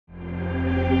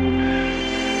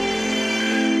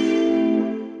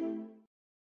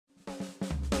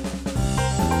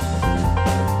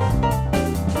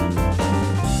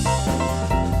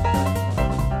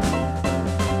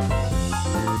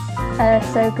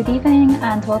So good evening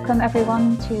and welcome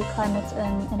everyone to Climate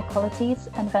and Inequalities,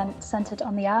 an event centred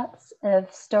on the arts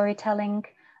of storytelling,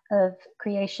 of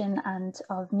creation and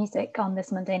of music on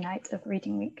this Monday night of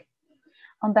Reading Week.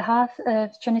 On behalf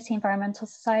of Trinity Environmental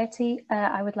Society,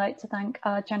 I would like to thank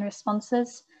our generous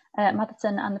sponsors,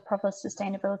 Merton and the Provost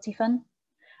Sustainability Fund,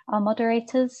 our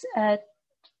moderators,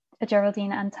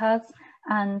 Geraldine and Taz,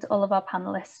 and all of our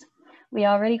panelists. We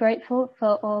are really grateful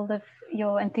for all of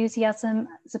your enthusiasm,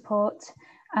 support,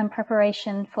 and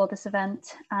preparation for this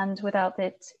event, and without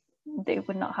it, it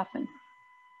would not happen.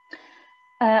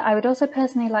 I would also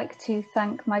personally like to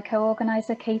thank my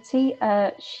co-organiser, Katie.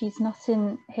 She's not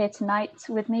in here tonight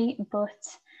with me,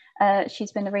 but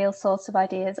she's been a real source of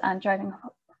ideas and driving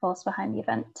force behind the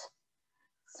event.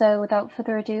 So without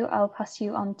further ado, I'll pass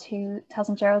you on to Taz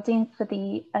and Geraldine for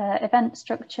the event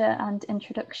structure and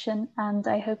introduction, and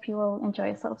I hope you all enjoy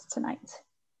yourselves tonight.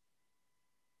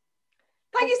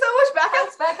 Thank you so much, Becca.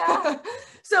 Thanks, Becca.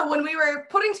 So when we were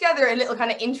putting together a little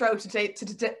kind of intro to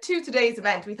today's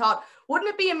event, we thought, wouldn't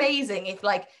it be amazing if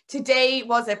like today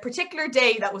was a particular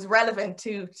day that was relevant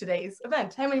to today's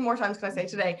event? How many more times can I say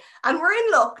today? And we're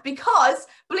in luck because,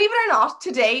 believe it or not,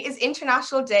 today is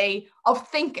International Day of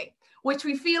Thinking, which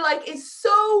we feel like is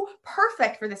so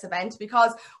perfect for this event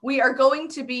because we are going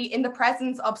to be in the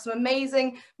presence of some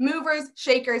amazing movers,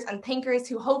 shakers, and thinkers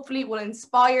who hopefully will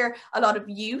inspire a lot of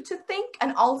you to think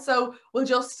and also will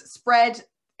just spread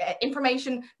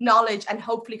information, knowledge, and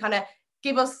hopefully kind of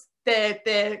give us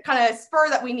the kind of spur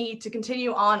that we need to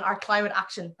continue on our climate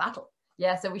action battle.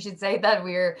 Yeah, so we should say that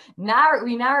we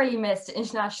narrowly missed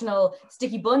International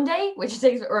Sticky Bun Day,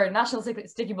 National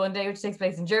Sticky Bun Day, which takes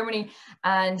place in Germany,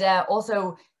 and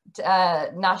also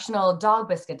National Dog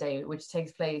Biscuit Day, which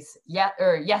takes place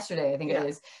yesterday, I think it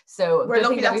is. So we're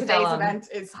lucky that today's event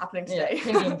is happening today.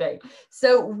 Thinking Day.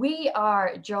 So we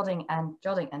are Geraldine and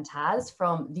Taz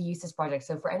from the USIS Project.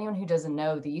 So for anyone who doesn't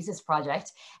know, the USIS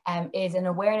Project is an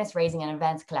awareness raising and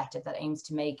events collective that aims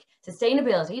to make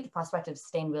sustainability, the prospect of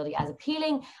sustainability, as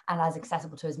appealing and as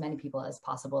accessible to as many people as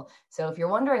possible. So if you're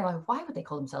wondering, like, why would they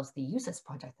call themselves the USIS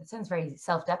Project? That sounds very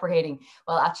self-deprecating.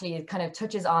 Well, actually, it kind of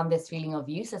touches on this feeling of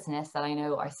uselessness that I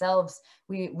know ourselves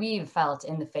we've felt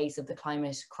in the face of the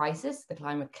climate crisis, the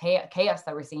climate chaos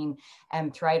that we're seeing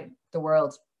throughout the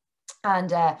world.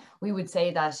 And we would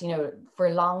say that, you know,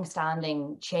 for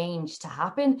long-standing change to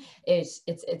happen, it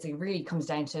really comes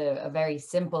down to a very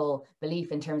simple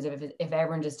belief in terms of if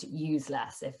everyone just use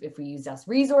less, if we use less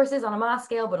resources on a mass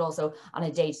scale, but also on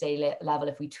a day-to-day level,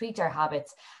 if we tweak our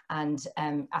habits and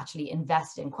actually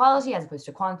invest in quality as opposed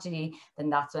to quantity, then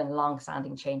that's when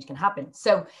long-standing change can happen.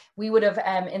 So we would have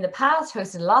in the past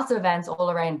hosted lots of events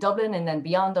all around Dublin and then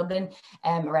beyond Dublin,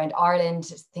 around Ireland,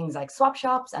 things like swap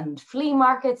shops and flea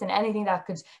markets and anything that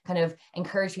could kind of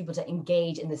encourage people to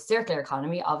engage in the circular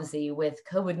economy. Obviously with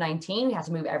COVID-19, we had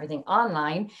to move everything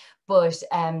online. But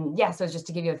yeah, so just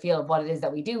to give you a feel of what it is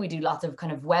that we do lots of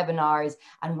kind of webinars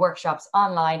and workshops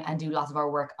online and do lots of our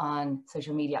work on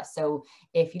social media. So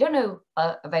if you don't know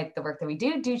about the work that we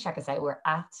do check us out. We're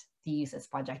at the USIS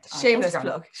Project. Shameless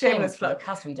plug. Shameless plug.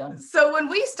 Has to be done. So when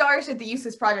we started the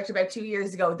USIS Project about 2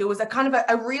 years ago, there was a kind of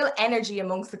a real energy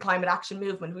amongst the climate action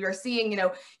movement. We were seeing, you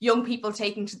know, young people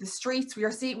taking to the streets. We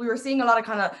were seeing a lot of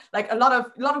kind of like a lot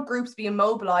of groups being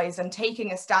mobilized and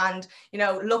taking a stand, you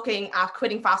know, looking at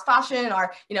quitting fast fashion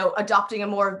or, you know, adopting a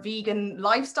more vegan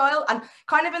lifestyle. And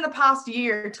kind of in the past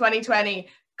year, 2020,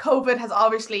 COVID has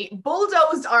obviously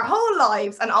bulldozed our whole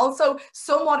lives and also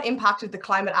somewhat impacted the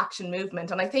climate action movement.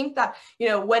 And I think that, you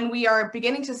know, when we are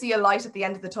beginning to see a light at the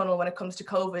end of the tunnel when it comes to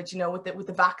COVID, you know, with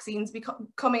the vaccines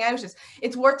coming out,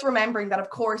 it's worth remembering that, of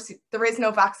course, there is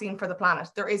no vaccine for the planet.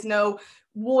 There is no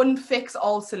one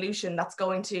fix-all solution that's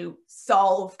going to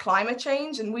solve climate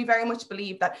change. And we very much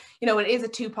believe that, you know, it is a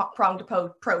two-pronged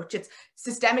approach. It's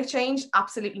systemic change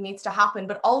absolutely needs to happen,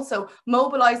 but also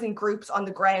mobilizing groups on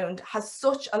the ground has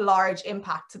such a large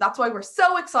impact. So that's why we're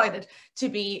so excited to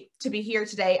be here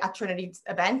today at Trinity's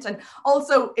event. And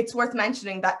also it's worth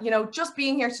mentioning that, you know, just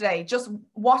being here today, just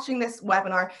watching this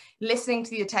webinar, listening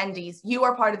to the attendees, you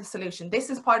are part of the solution. This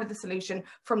is part of the solution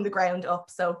from the ground up.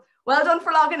 So well done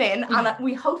for logging in, and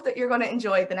we hope that you're going to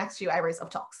enjoy the next few hours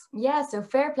of talks. Yeah, so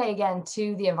fair play again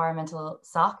to the Environmental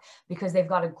SOC because they've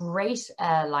got a great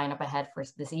lineup ahead for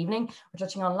us this evening. We're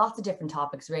touching on lots of different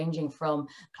topics ranging from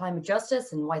climate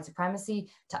justice and white supremacy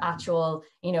to actual,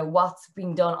 you know, what's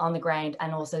being done on the ground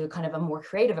and also kind of a more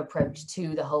creative approach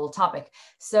to the whole topic.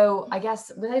 So I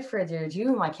guess without further ado,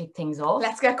 we might kick things off.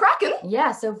 Let's get cracking.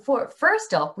 Yeah, so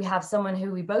first up, we have someone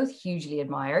who we both hugely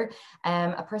admire,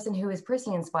 a person who is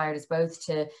personally inspired inspired us both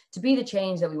to be the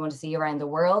change that we want to see around the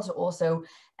world. Also,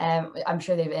 I'm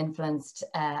sure they've influenced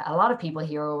a lot of people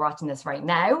here who are watching this right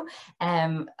now.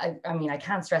 I mean, I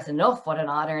can't stress enough what an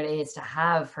honor it is to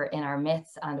have her in our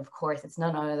midst. And of course, it's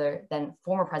none other than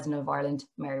former President of Ireland,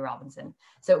 Mary Robinson.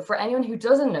 So for anyone who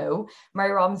doesn't know,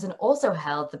 Mary Robinson also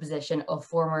held the position of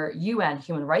former UN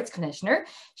Human Rights Commissioner.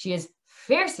 She is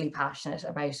fiercely passionate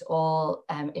about all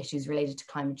issues related to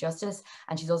climate justice.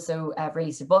 And she's also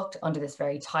released a book under this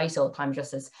very title, Climate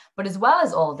Justice. But as well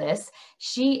as all this,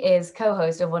 she is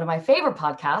co-host of one of my favorite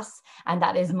podcasts, and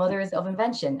that is Mothers of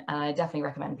Invention. And I definitely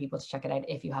recommend people to check it out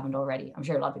if you haven't already. I'm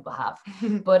sure a lot of people have.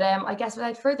 But I guess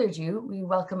without further ado, we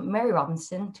welcome Mary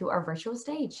Robinson to our virtual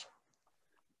stage.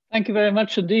 Thank you very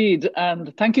much indeed.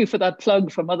 And thank you for that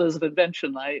plug for Mothers of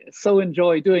Invention. I so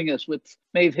enjoy doing it with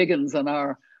Maeve Higgins and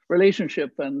our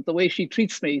relationship and the way she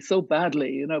treats me so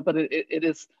badly, you know, but it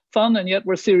is fun, and yet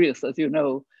we're serious, as you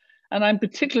know. And I'm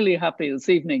particularly happy this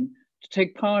evening to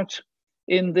take part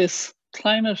in this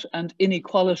Climate and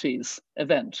Inequalities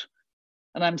event.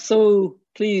 And I'm so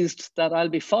pleased that I'll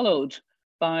be followed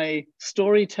by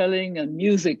storytelling and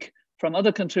music from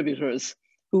other contributors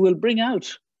who will bring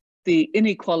out the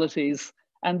inequalities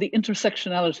and the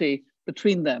intersectionality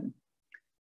between them.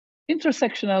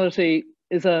 Intersectionality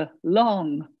is a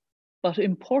long but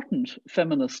important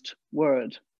feminist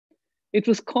word. It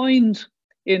was coined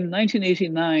in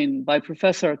 1989 by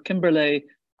Professor Kimberlé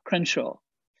Crenshaw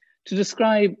to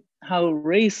describe how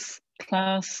race,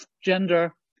 class,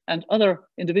 gender, and other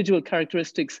individual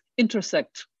characteristics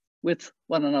intersect with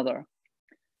one another.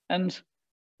 And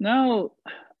now,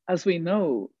 as we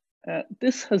know,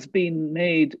 this has been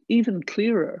made even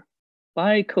clearer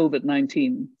by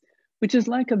COVID-19, which is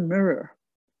like a mirror.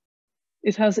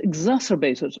 It has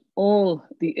exacerbated all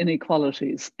the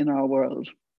inequalities in our world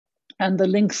and the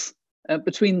links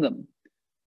between them,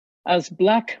 as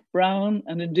Black, Brown,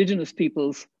 and Indigenous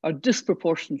peoples are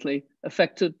disproportionately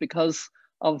affected because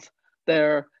of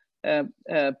their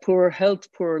poor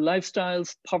health, poor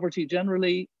lifestyles, poverty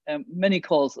generally, many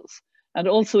causes. And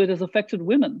also it has affected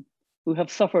women who have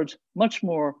suffered much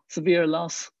more severe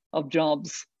loss of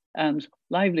jobs and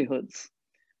livelihoods.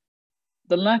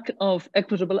 The lack of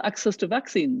equitable access to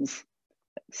vaccines,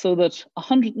 so that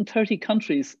 130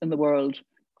 countries in the world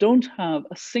don't have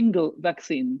a single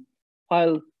vaccine,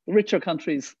 while the richer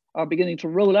countries are beginning to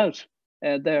roll out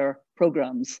their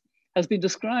programs, has been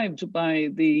described by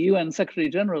the UN Secretary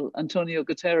General, Antonio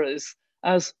Guterres,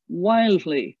 as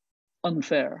wildly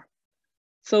unfair.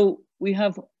 So we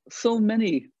have so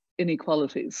many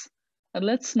inequalities. And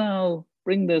let's now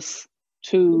bring this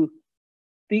to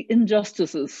the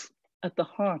injustices at the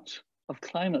heart of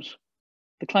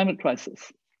the climate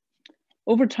crisis.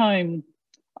 Over time,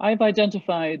 I've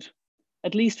identified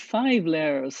at least 5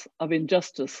 layers of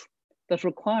injustice that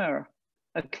require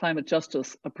a climate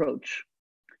justice approach.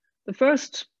 The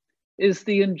first is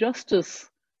the injustice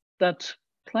that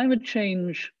climate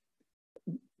change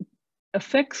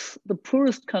affects the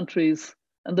poorest countries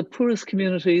and the poorest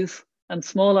communities and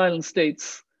small island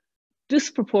states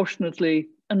disproportionately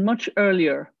and much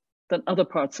earlier than other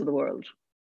parts of the world.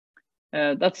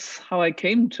 That's how I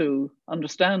came to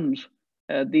understand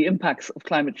the impacts of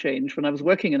climate change when I was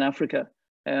working in Africa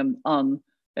on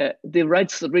the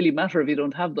rights that really matter if you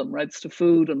don't have them, rights to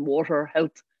food and water,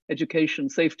 health, education,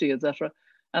 safety, etc.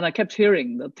 And I kept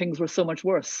hearing that things were so much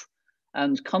worse.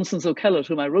 And Constance O'Kellett,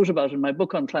 whom I wrote about in my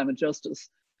book on climate justice,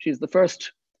 she's the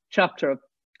first chapter,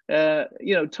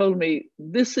 told me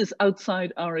this is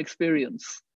outside our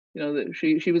experience. You know,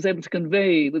 she was able to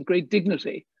convey with great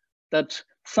dignity that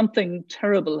something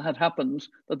terrible had happened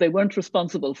that they weren't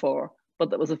responsible for, but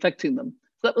that was affecting them.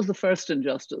 So that was the first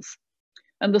injustice.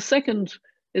 And the second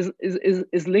is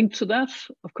linked to that,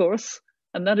 of course,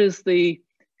 and that is the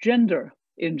gender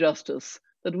injustice,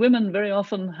 that women very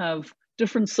often have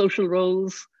different social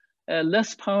roles,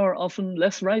 less power often,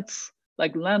 less rights,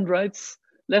 like land rights,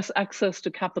 less access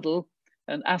to capital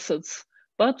and assets,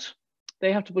 but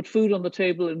they have to put food on the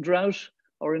table in drought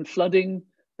or in flooding.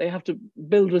 They have to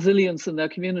build resilience in their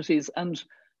communities. And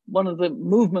one of the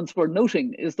movements we're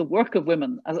noting is the work of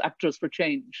women as actors for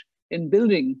change in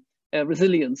building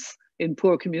resilience in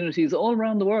poor communities all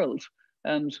around the world,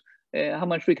 and how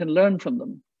much we can learn from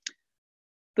them.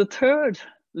 The third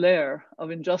layer of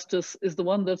injustice is the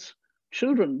one that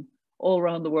children all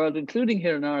around the world, including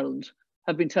here in Ireland,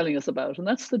 have been telling us about, and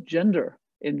that's the gender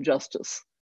injustice.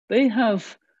 They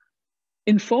have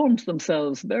informed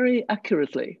themselves very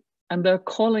accurately, and they're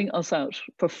calling us out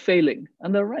for failing,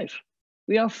 and they're right.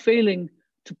 We are failing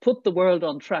to put the world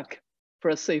on track for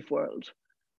a safe world.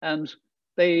 And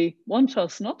they want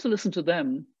us not to listen to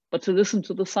them, but to listen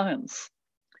to the science.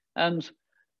 And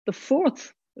the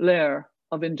fourth layer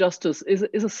of injustice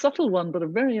is a subtle one, but a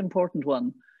very important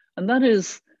one. And that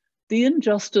is the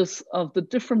injustice of the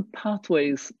different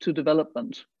pathways to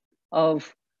development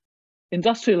of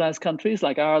industrialized countries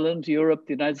like Ireland, Europe,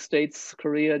 the United States,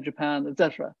 Korea, Japan,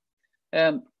 etc.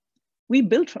 We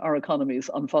built our economies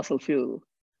on fossil fuel,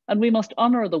 and we must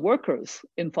honor the workers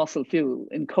in fossil fuel,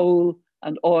 in coal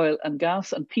and oil and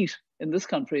gas and peat in this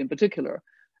country in particular,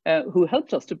 who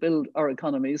helped us to build our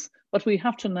economies. But we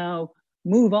have to now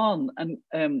move on and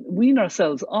wean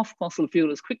ourselves off fossil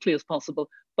fuel as quickly as possible,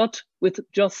 but with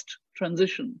just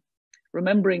transition,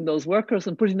 remembering those workers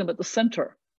and putting them at the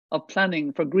center of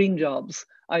planning for green jobs,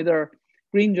 either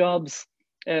green jobs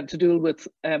to do with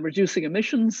reducing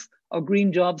emissions, or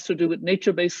green jobs to do with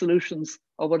nature-based solutions,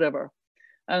 or whatever.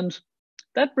 And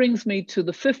that brings me to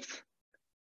the fifth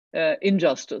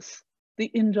injustice, the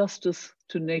injustice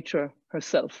to nature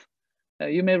herself.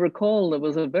 You may recall there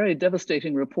was a very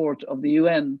devastating report of the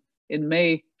UN in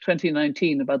May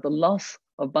 2019 about the loss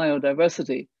of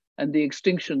biodiversity and the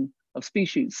extinction of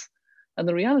species. And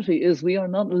the reality is we are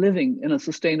not living in a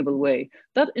sustainable way.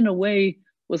 That, in a way,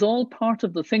 was all part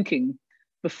of the thinking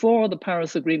before the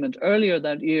Paris Agreement earlier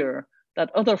that year,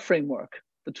 that other framework,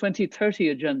 the 2030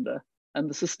 Agenda and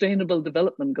the Sustainable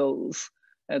Development Goals,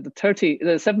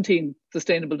 the 17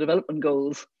 Sustainable Development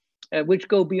Goals, which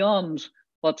go beyond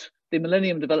what the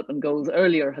Millennium Development Goals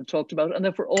earlier had talked about, and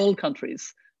they're for all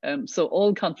countries. So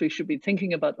all countries should be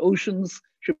thinking about oceans,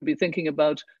 should be thinking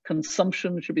about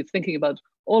consumption, should be thinking about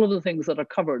all of the things that are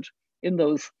covered in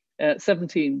those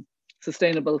 17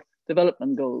 Sustainable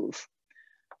Development Goals.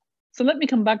 So let me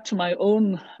come back to my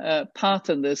own path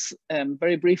in this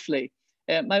very briefly.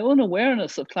 My own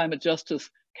awareness of climate justice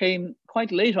came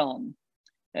quite late on.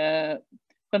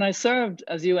 When I served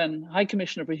as UN High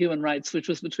Commissioner for Human Rights, which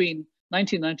was between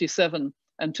 1997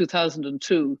 and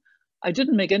 2002, I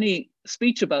didn't make any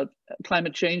speech about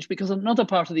climate change because another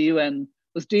part of the UN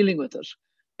was dealing with it,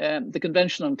 the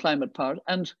Convention on Climate part,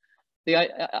 and the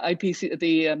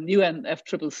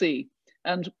UNFCCC.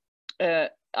 And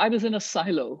I was in a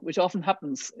silo, which often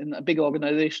happens in a big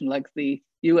organization like the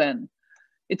UN.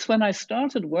 It's when I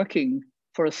started working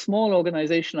for a small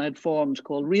organization I had formed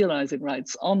called Realizing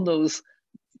Rights on those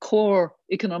core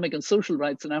economic and social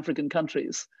rights in African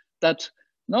countries that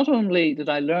not only did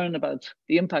I learn about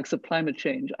the impacts of climate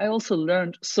change, I also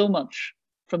learned so much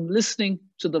from listening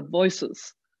to the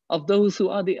voices of those who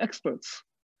are the experts.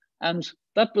 And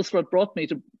that was what brought me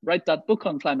to write that book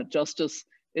on climate justice.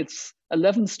 It's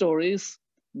 11 stories,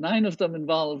 9 of them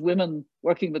involve women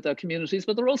working with their communities,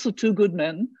 but there are also 2 good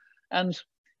men. And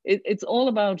it's all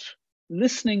about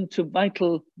listening to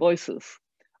vital voices.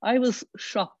 I was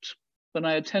shocked when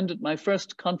I attended my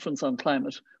first conference on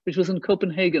climate, which was in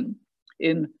Copenhagen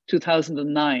in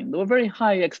 2009. There were very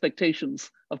high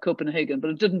expectations of Copenhagen, but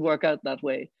it didn't work out that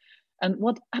way. And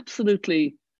what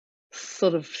absolutely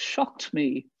sort of shocked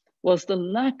me was the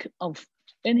lack of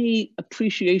any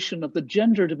appreciation of the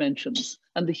gender dimensions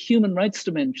and the human rights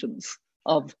dimensions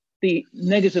of the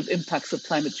negative impacts of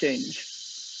climate change.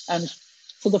 And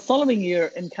for the following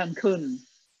year in Cancun,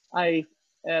 I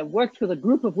worked with a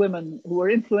group of women who were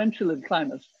influential in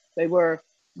climate. They were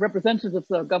representatives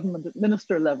of government at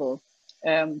minister level,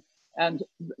 and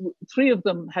 3 of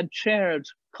them had chaired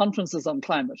conferences on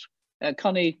climate.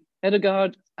 Connie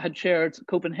Hedegaard had chaired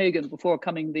Copenhagen before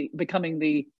becoming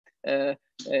the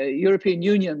European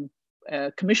Union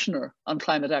Commissioner on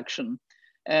Climate Action.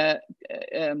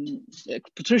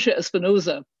 Patricia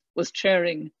Espinosa was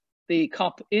chairing the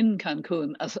COP in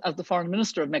Cancun as the Foreign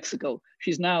Minister of Mexico.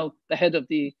 She's now the head of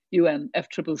the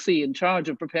UNFCCC in charge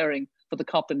of preparing for the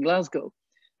COP in Glasgow.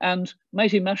 And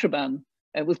Methembe Mafu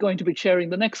was going to be chairing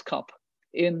the next COP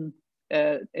in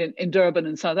Durban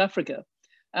in South Africa.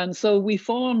 And so we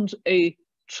formed a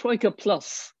Troika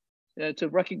Plus to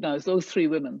recognize those 3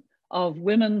 women, of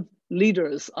women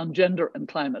leaders on gender and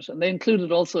climate. And they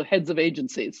included also heads of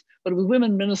agencies, but it was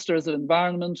women ministers of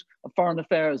environment, of foreign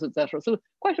affairs, etc. So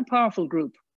quite a powerful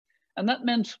group. And that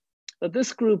meant that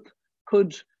this group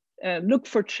could look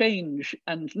for change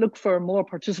and look for more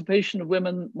participation of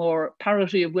women, more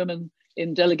parity of women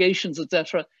in delegations,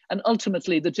 etc. And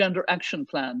ultimately the Gender Action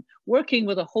Plan, working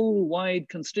with a whole wide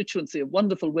constituency of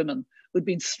wonderful women who'd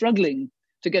been struggling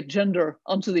to get gender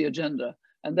onto the agenda.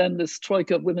 And then this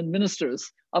troika of women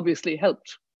ministers obviously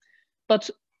helped. But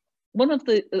one of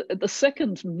the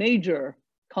second major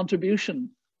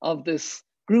contribution of this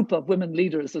group of women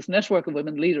leaders, this network of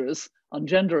women leaders on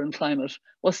gender and climate,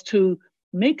 was to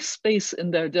make space in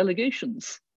their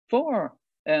delegations for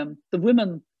the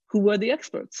women who were the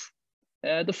experts,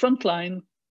 the frontline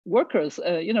workers,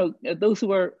 you know, those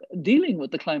who are dealing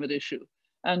with the climate issue.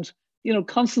 And, you know,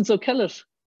 Constance O'Kellet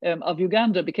of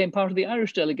Uganda became part of the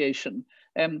Irish delegation.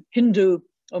 Hindu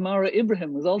Omara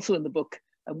Ibrahim was also in the book.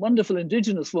 A wonderful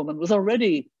indigenous woman, was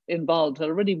already involved, had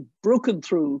already broken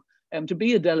through to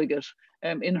be a delegate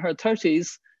in her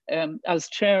 30s as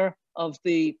chair of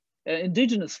the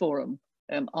Indigenous Forum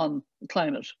on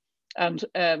Climate, and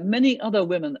many other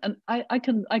women. And I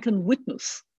can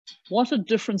witness what a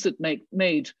difference it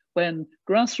made when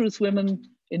grassroots women,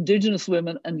 Indigenous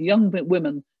women, and young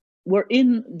women were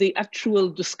in the actual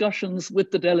discussions with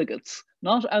the delegates,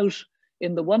 not out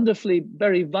in the wonderfully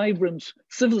very vibrant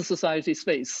civil society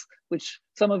space, which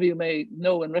some of you may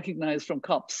know and recognize from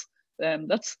COPs.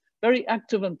 That's very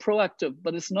active and proactive,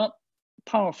 but it's not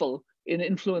powerful in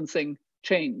influencing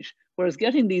change. Whereas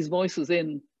getting these voices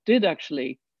in did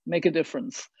actually make a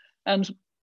difference. And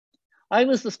I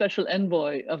was the special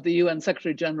envoy of the UN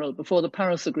Secretary General before the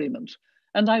Paris Agreement,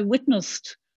 and I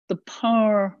witnessed the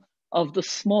power of the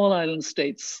small island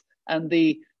states and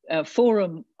the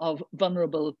Forum of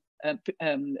Vulnerable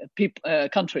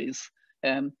countries,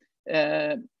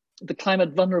 the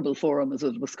Climate Vulnerable Forum, as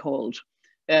it was called.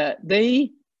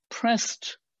 They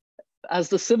pressed, as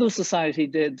the civil society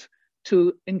did,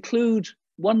 to include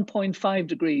 1.5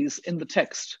 degrees in the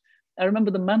text. I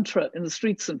remember the mantra in the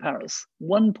streets in Paris,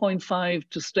 1.5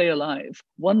 to stay alive,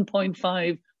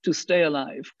 1.5 to stay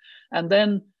alive. And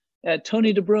then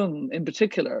Tony de Bruyn in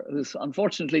particular, who's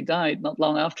unfortunately died not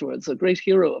long afterwards, a great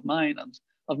hero of mine and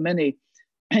of many,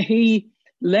 he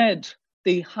led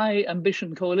the High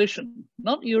Ambition Coalition,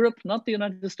 not Europe, not the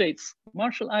United States.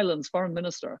 Marshall Islands Foreign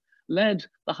Minister led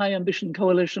the High Ambition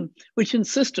Coalition, which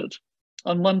insisted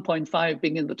on 1.5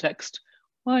 being in the text.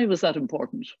 Why was that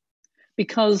important?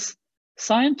 Because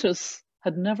scientists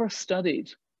had never studied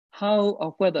how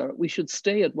or whether we should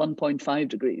stay at 1.5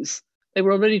 degrees. They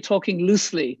were already talking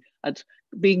loosely at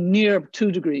being near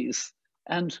 2 degrees.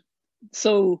 And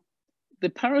so the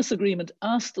Paris Agreement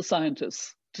asked the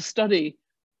scientists to study,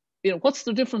 you know, what's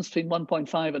the difference between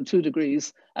 1.5 and 2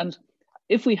 degrees? And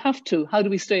if we have to, how do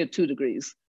we stay at 2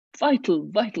 degrees? Vital,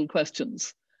 vital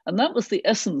questions. And that was the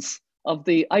essence of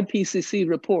the IPCC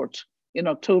report in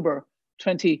October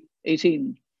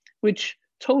 2018, which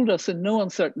told us in no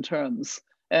uncertain terms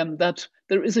that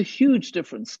there is a huge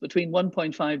difference between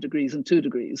 1.5 degrees and 2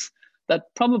 degrees, that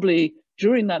probably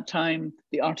during that time,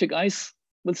 the Arctic ice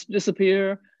will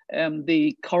disappear,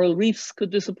 the coral reefs could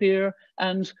disappear,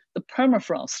 and the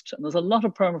permafrost, and there's a lot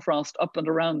of permafrost up and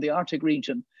around the Arctic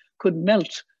region, could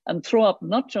melt and throw up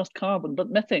not just carbon, but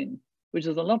methane, which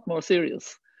is a lot more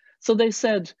serious. So they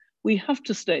said, we have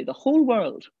to stay, the whole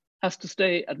world has to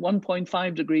stay at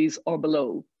 1.5 degrees or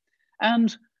below.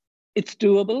 And it's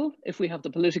doable if we have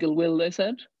the political will, they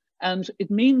said. And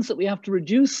it means that we have to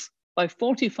reduce by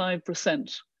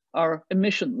 45% our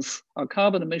emissions, our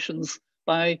carbon emissions,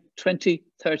 by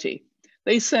 2030.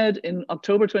 They said in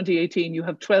October 2018, you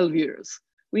have 12 years.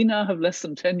 We now have less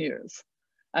than 10 years.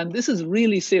 And this is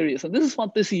really serious. And this is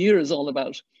what this year is all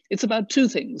about. It's about two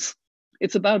things.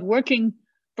 It's about working,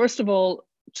 first of all,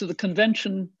 to the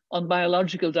Convention on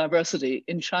Biological Diversity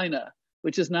in China,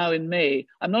 which is now in May.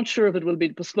 I'm not sure if it will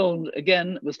be postponed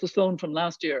again. It was postponed from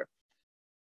last year.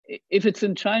 If it's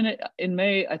in China in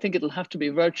May, I think it'll have to be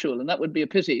virtual, and that would be a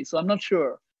pity. So I'm not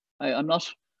sure. I'm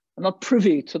not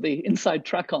privy to the inside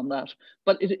track on that,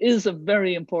 but it is a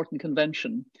very important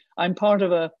convention. I'm part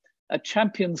of a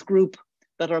champions group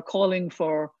that are calling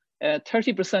for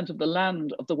 30% of the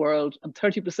land of the world and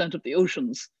 30% of the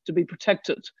oceans to be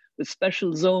protected with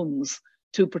special zones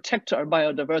to protect our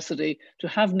biodiversity, to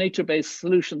have nature-based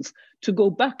solutions, to go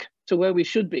back to where we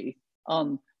should be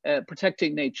on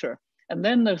protecting nature. And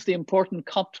then there's the important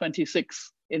COP26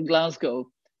 in Glasgow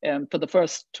for the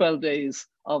first 12 days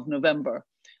of November.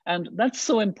 And that's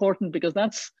so important because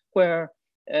that's where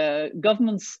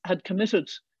governments had committed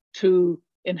to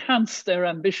enhance their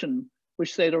ambition,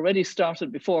 which they'd already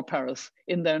started before Paris,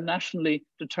 in their nationally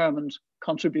determined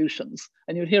contributions.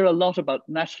 And you'll hear a lot about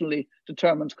nationally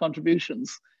determined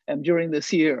contributions during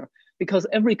this year, because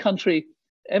every country,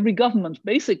 every government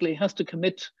basically has to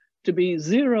commit to be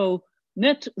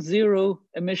net zero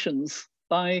emissions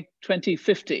by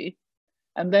 2050,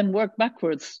 and then work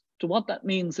backwards to what that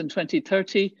means in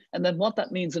 2030, and then what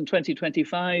that means in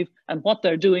 2025, and what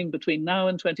they're doing between now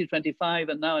and 2025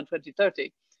 and now and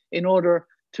 2030 in order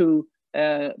to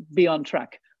be on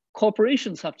track.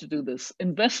 Corporations have to do this,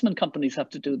 investment companies have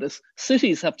to do this,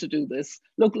 cities have to do this,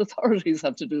 local authorities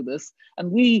have to do this,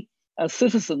 and we as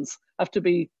citizens have to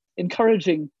be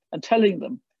encouraging and telling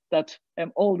them that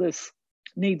all this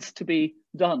needs to be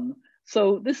done.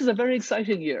 So this is a very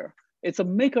exciting year It's a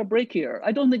make or break year.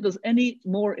 I don't think there's any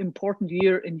more important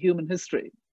year in human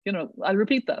history. You know, I'll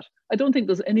repeat that. I don't think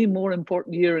there's any more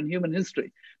important year in human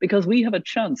history, because we have a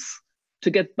chance to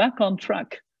get back on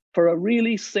track for a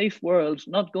really safe world,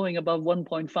 not going above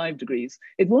 1.5 degrees.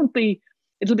 It'll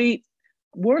be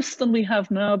worse than we have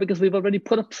now because we've already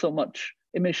put up so much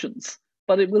emissions,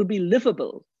 but it will be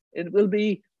livable. It will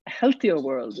be a healthier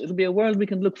world. It'll be a world we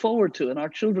can look forward to, and our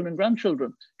children and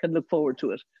grandchildren can look forward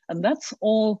to it. And that's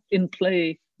all in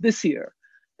play this year.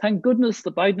 Thank goodness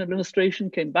the Biden administration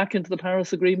came back into the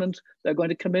Paris Agreement. They're going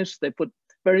to commit. They put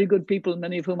very good people,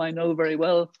 many of whom I know very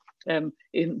well,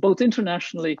 in both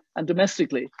internationally and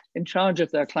domestically, in charge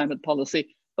of their climate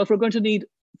policy. But we're going to need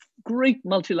great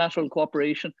multilateral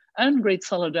cooperation and great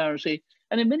solidarity.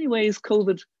 And in many ways,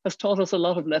 COVID has taught us a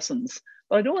lot of lessons.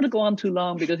 But I don't want to go on too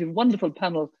long because you have a wonderful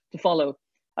panel to follow.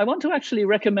 I want to actually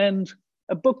recommend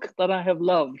a book that I have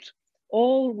loved,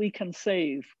 All We Can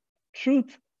Save: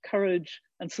 Truth, Courage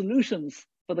and Solutions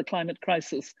for the Climate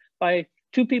Crisis, by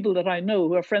two people that I know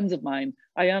who are friends of mine,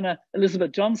 Ayanna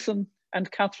Elizabeth Johnson and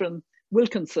Catherine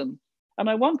Wilkinson. And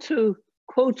I want to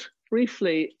quote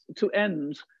briefly to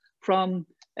end from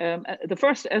the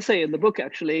first essay in the book,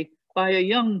 actually, by a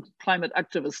young climate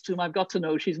activist whom I've got to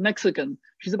know. She's Mexican.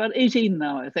 She's about 18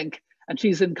 now, I think, and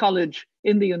she's in college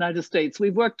in the United States.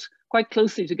 We've worked quite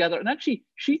closely together. And actually,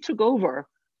 she took over,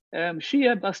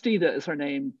 Shia Bastida is her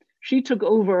name. She took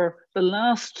over the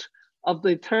last of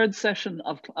the third session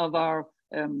of our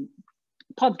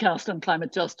podcast on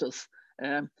climate justice.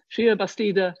 Shia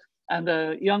Bastida and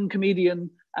a young comedian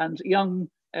and young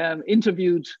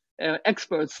interviewed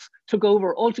experts took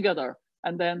over altogether.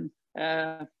 And then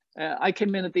I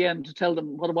came in at the end to tell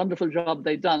them what a wonderful job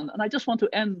they'd done. And I just want to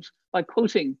end by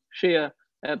quoting Shia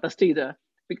Bastida.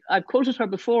 I've quoted her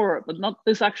before, but not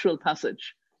this actual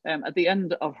passage at the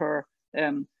end of her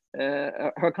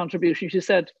contribution. She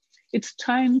said, "It's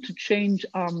time to change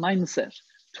our mindset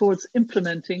towards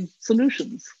implementing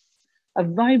solutions. A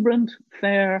vibrant,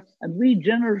 fair, and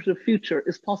regenerative future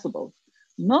is possible,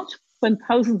 not when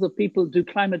thousands of people do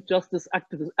climate justice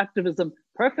activism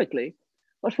perfectly,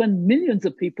 but when millions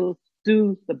of people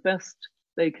do the best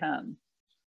they can."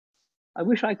 I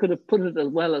wish I could have put it as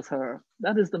well as her.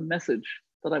 That is the message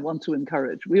that I want to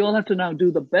encourage. We all have to now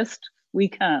do the best we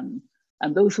can,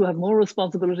 and those who have more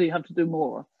responsibility have to do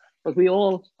more. But we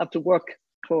all have to work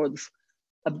towards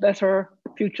a better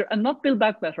future, and not build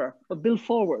back better, but build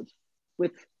forward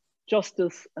with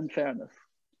justice and fairness.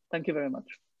 Thank you very much.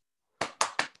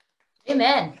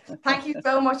 Amen. Thank you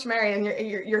so much, Mary. And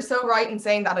you're so right in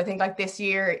saying that. I think like this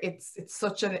year, it's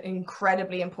such an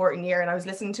incredibly important year. And I was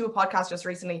listening to a podcast just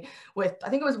recently with, I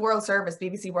think it was World Service,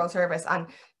 BBC World Service, and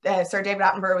Sir David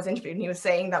Attenborough was interviewed, and he was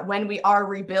saying that when we are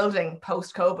rebuilding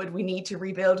post-COVID, we need to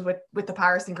rebuild with the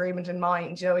Paris Agreement in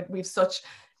mind. You know, we've such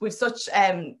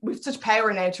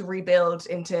power now to rebuild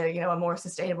into, you know, a more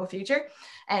sustainable future.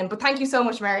 But thank you so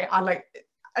much, Mary. I'm like,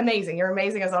 amazing. You're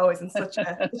amazing as always, and such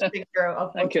a big hero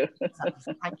of Thank you.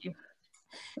 Thank you.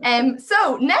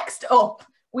 So next up,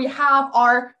 we have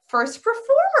our first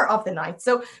performer of the night.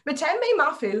 So Methembe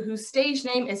Mafu, whose stage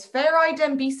name is Pharaii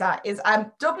Dambisa, is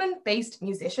a Dublin-based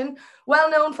musician, well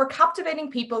known for captivating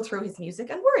people through his music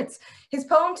and words. His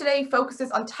poem today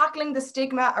focuses on tackling the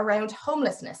stigma around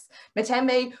homelessness.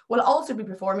 Methembe will also be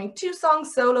performing 2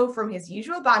 songs solo from his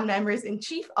usual band members in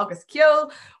Chief Agus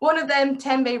Kyo. One of them,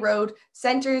 Tembe Road,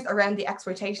 centers around the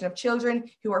exploitation of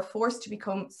children who are forced to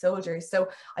become soldiers. So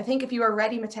I think if you are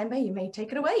ready, Methembe, you may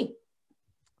take it away.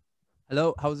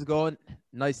 Hello, how's it going?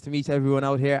 Nice to meet everyone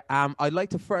out here. I'd like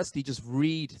to firstly just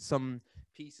read some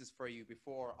pieces for you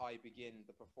before I begin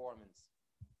the performance.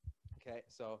 Okay,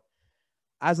 so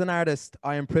as an artist,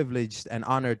 I am privileged and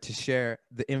honored to share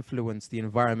the influence the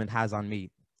environment has on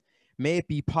me. May it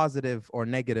be positive or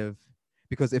negative,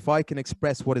 because if I can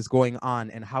express what is going on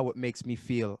and how it makes me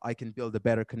feel, I can build a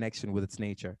better connection with its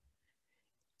nature.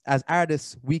 As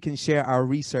artists, we can share our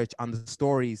research on the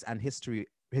stories and history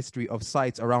of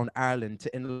sites around Ireland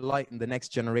to enlighten the next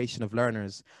generation of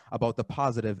learners about the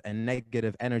positive and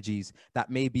negative energies that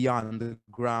may be on the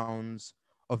grounds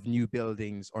of new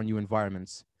buildings or new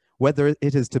environments. Whether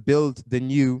it is to build the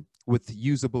new with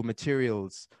usable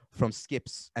materials from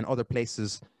skips and other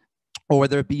places, or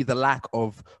whether it be the lack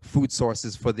of food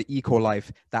sources for the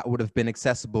eco-life that would have been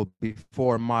accessible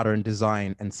before modern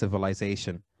design and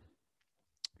civilization.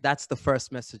 That's the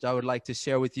first message I would like to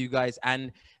share with you guys,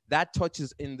 and that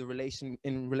touches in relation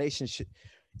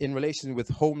with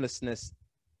homelessness,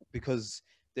 because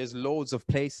there's loads of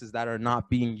places that are not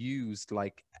being used,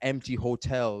 like empty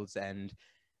hotels and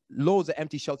loads of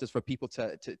empty shelters for people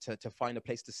to find a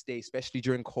place to stay, especially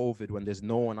during COVID when there's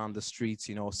no one on the streets,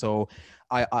 you know. So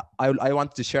I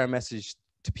wanted to share a message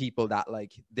to people that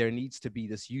like there needs to be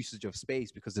this usage of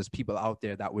space because there's people out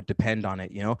there that would depend on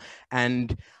it, you know.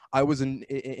 And I was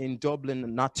in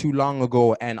Dublin not too long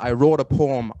ago, and I wrote a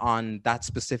poem on that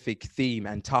specific theme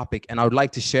and topic, and I would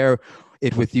like to share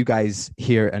it with you guys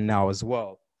here and now as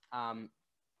well.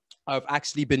 I've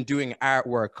actually been doing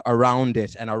artwork around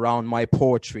it and around my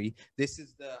poetry. This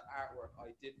is the artwork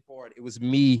I did for it. It was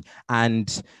me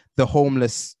and the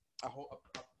homeless, a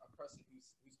person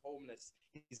who's homeless.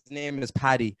 His name is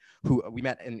Paddy, who we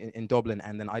met in Dublin.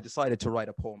 And then I decided to write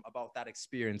a poem about that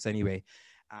experience anyway,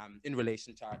 in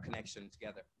relation to our connection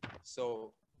together.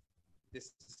 So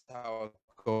this is how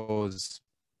it goes.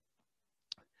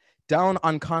 Down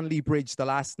on Conley Bridge the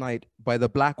last night by the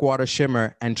Blackwater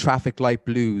shimmer and traffic light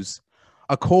blues,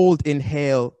 a cold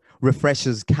inhale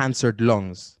refreshes cancered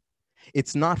lungs.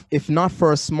 It's not, if not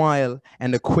for a smile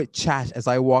and a quick chat as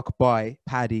I walk by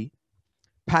Paddy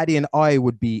and I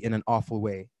would be in an awful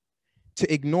way.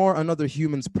 To ignore another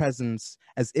human's presence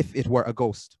as if it were a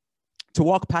ghost. To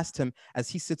walk past him as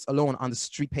he sits alone on the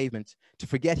street pavement, to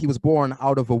forget he was born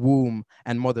out of a womb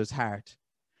and mother's heart.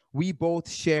 We both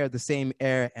share the same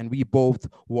air and we both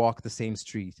walk the same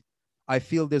street. I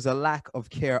feel there's a lack of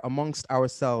care amongst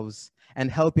ourselves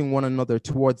and helping one another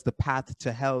towards the path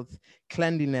to health.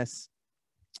 Cleanliness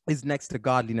is next to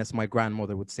godliness, my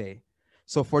grandmother would say.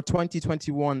 So for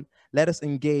 2021, let us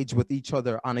engage with each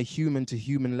other on a human to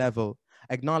human level.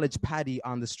 Acknowledge Paddy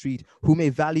on the street who may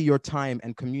value your time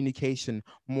and communication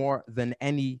more than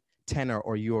any tenner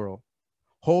or euro.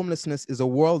 Homelessness is a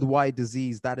worldwide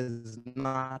disease that is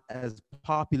not as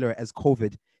popular as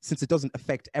COVID since it doesn't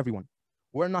affect everyone.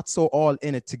 We're not so all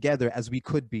in it together as we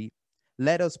could be.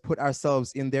 Let us put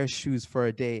ourselves in their shoes for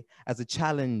a day as a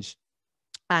challenge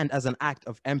and as an act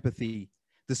of empathy.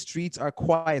 The streets are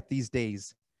quiet these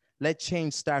days. Let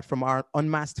change start from our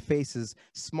unmasked faces,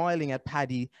 smiling at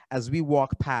Paddy as we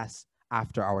walk past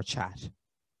after our chat.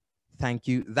 Thank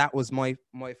you. That was my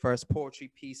first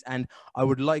poetry piece, and I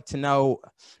would like to now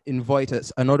invite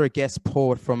us another guest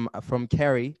poet from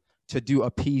Kerry to do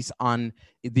a piece on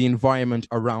the environment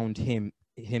around him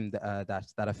that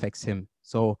affects him.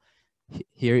 So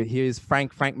here is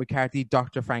Frank McCarthy,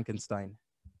 Dr. Frankenstein.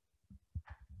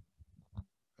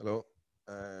 Hello.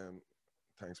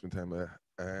 Thanks, Methembe.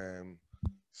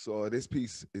 So this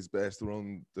piece is based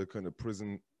around the kind of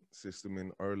prison system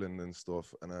in Ireland and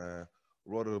stuff, and I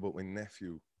wrote it about my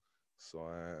nephew. So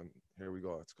here we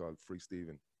go. It's called Free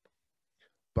Stephen.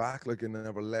 Back like I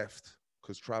never left,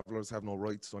 because travelers have no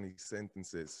rights on these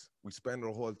sentences. We spend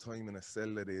our whole time in a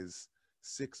cell that is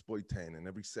 6 by 10 and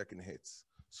every second hits.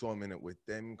 So I'm in it with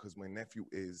them because my nephew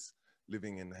is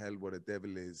living in hell where the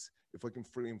devil is. If I can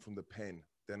free him from the pen,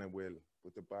 then I will.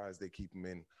 But the bars they keep him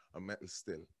in are metal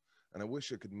still. And I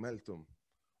wish I could melt him,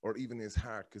 or even his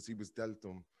heart, because he was dealt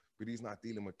him, but he's not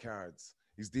dealing with cards.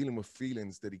 He's dealing with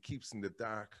feelings that he keeps in the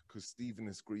dark because Stephen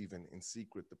is grieving in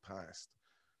secret the past.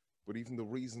 But even the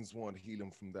reasons won't heal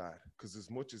him from that, because as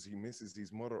much as he misses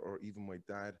his mother or even my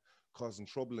dad, causing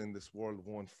trouble in this world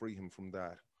won't free him from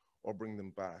that or bring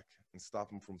them back and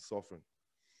stop him from suffering.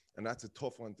 And that's a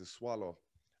tough one to swallow.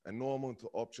 And no amount of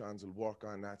options will work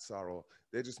on that sorrow.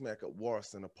 They just make it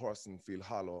worse and a person feel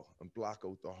hollow and block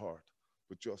out the heart,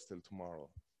 but just till tomorrow.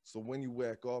 So when you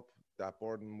wake up, that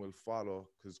burden will follow,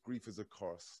 because grief is a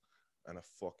curse and a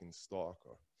fucking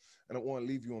stalker. And it won't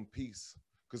leave you in peace,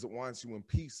 because it wants you in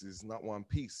pieces, not one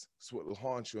piece. So it'll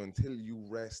haunt you until you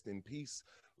rest in peace.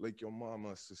 Like your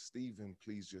mama, so Stephen,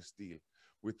 please just deal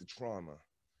with the trauma,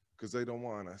 because I don't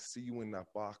want to see you in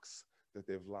that box that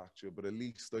they've locked you, but at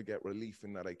least I get relief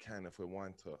in that I can if I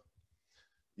want to.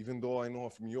 Even though I know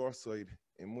from your side,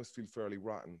 it must feel fairly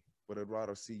rotten, but I'd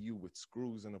rather see you with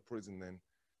screws in a prison than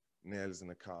nails in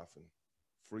a coffin.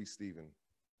 Free Stephen.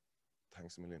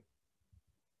 Thanks a million.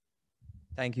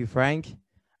 Thank you, Frank.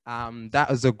 That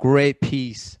was a great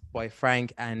piece by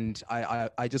Frank, and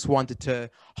I just wanted to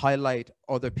highlight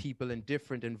other people in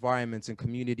different environments and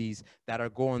communities that are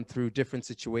going through different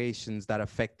situations that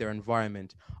affect their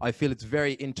environment. I feel it's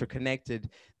very interconnected,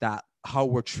 that how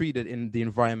we're treated in the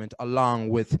environment along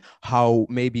with how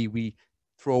maybe we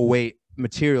throw away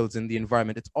materials in the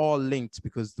environment. It's all linked,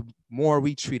 because the more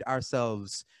we treat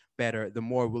ourselves better, the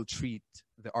more we'll treat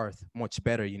the earth much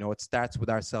better. You know, it starts with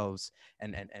ourselves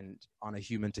and on a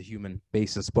human to human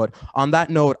basis. But on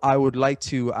that note, I would like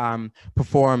to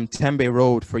perform Tembe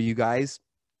Road for you guys.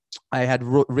 I had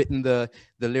written the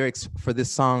lyrics for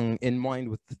this song in mind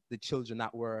with the children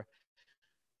that were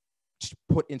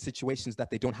put in situations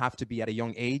that they don't have to be at a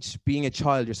young age. Being a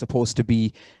child, you're supposed to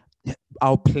be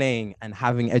out playing and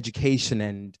having education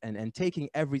and taking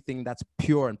everything that's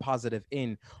pure and positive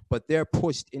in, but they're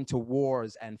pushed into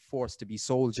wars and forced to be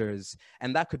soldiers.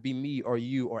 And that could be me or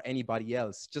you or anybody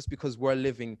else. Just because we're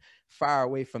living far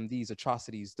away from these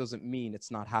atrocities doesn't mean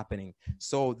it's not happening.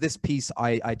 So this piece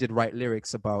I did write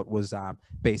lyrics about was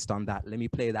based on that. Let me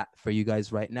play that for you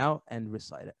guys right now and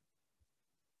recite it.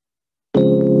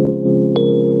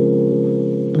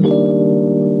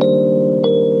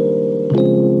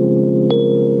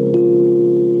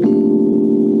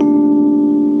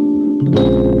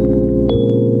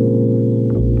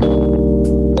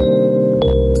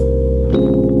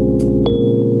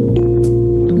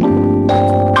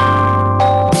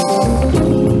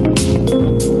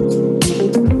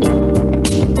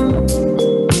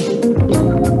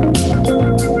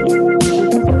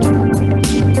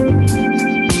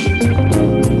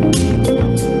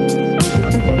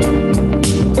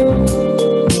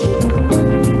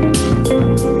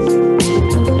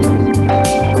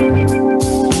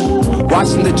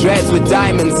 With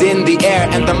diamonds in the air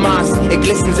and the moss, it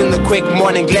glistens in the quick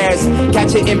morning glares.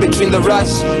 Catch it in between the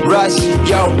rush.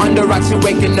 Yo, under rocks you're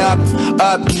waking up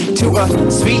to a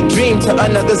sweet dream, to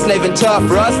another slave and tough.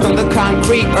 Rust on the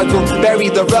concrete, earth will bury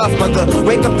the rough. Mother,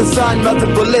 wake up the sun,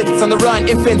 multiple bullets on the run.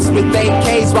 Infants with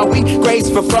AKs while we graze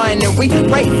for fun. And we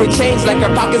pray for change like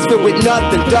our pockets filled with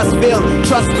nothing. Dust filled,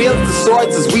 trust builds the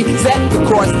swords as we set the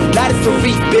course. That is to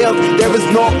rebuild, there is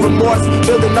no remorse.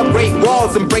 Building up great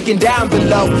walls and breaking down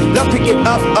below. Love pick it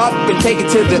up and take it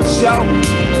to the show.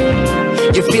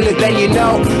 You feel it, then you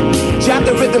know. Jam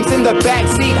the rhythms in the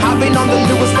backseat, hopping on the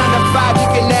newest 9 to 5. You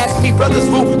can ask me, brothers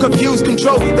who confuse,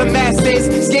 control the masses.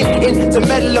 Skin into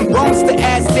metal and bones to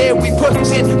acid. We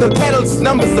pushing the pedals,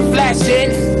 numbers are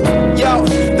flashing. Yo,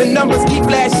 the numbers keep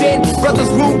flashing. Brothers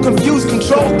who confuse,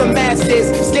 control the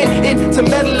masses. Skin into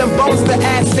metal and bones to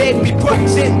acid. We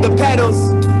pushing the pedals.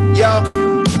 Yo,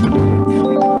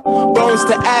 bones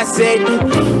to acid.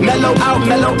 Mellow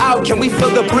out, can we feel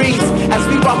the breeze as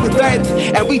we walk with earth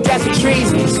and we dance with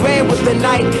trees, swaying with the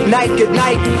night, good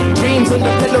night. Dreams on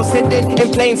the pillows hidden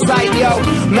in plain sight. Yo,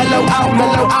 mellow out,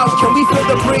 can we feel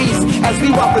the breeze as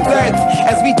we walk with earth,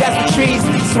 as we dance with trees,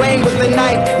 swaying with the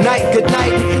night, good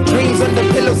night. Dreams on the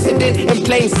pillows hidden in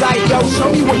plain sight. Yo, show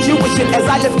me what you wishing as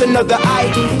I lift another eye.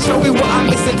 Show me what I'm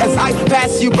missing as I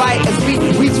pass you by, as we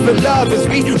reach for love, as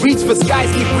we reach for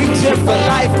skies. Keep reaching for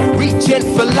life, reaching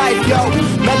for life. Yo,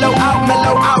 mellow out,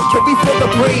 can we feel the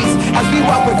breeze as we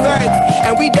walk with earth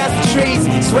and we dance the trees,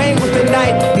 swaying with the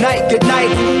night, good night.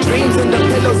 Dreams in the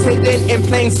pillows hidden in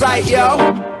plain sight. Yo,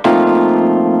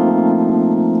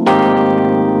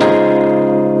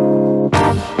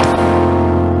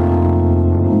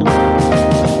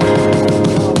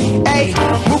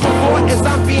 as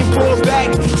I'm being pulled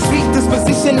back, sweet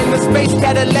disposition in the space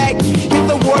Cadillac. Hit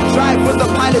the warp drive with the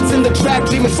pilots in the track.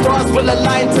 Dreaming stars will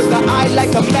align to the eye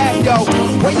like a map. Yo,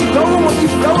 where you going when you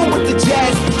flowing with the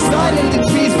jazz? Sun in the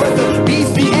trees where the bees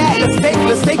be at. Let's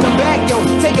take them back, yo.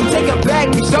 Take them back.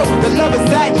 We show the love is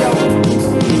that, yo.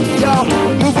 Yo,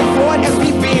 moving forward as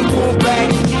we being pulled back.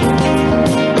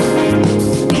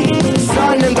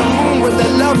 Sun and the moon where the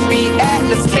love be at.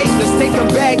 Let's take them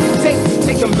back.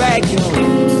 Take them back, yo.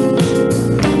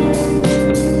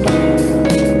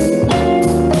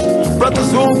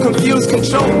 Brothers who confuse,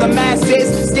 control the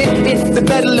masses. Skin in the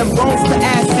metal and bones to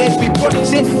acid. We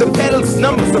pushing the pedals,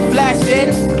 numbers are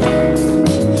flashing.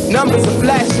 Numbers are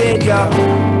flashing, yo.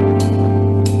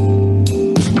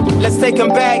 Let's take them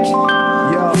back. Yo.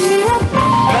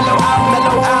 Mellow out.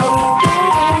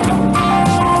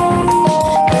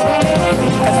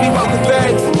 As we walk the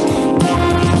birds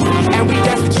and we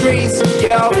dance the trees,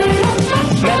 yo.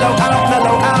 Mellow out.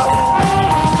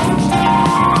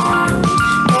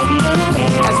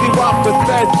 As we walk with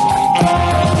earth.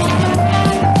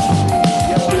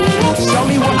 Show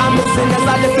me what I'm missing as I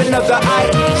lift another eye.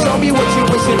 Show me what you're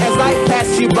wishing as I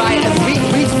pass you by. As we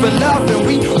reach for love and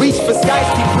we reach for skies.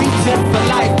 Keep reaching for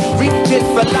life,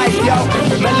 yo.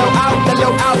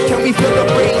 Mellow out, can we feel the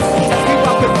breeze as we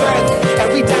walk with earth and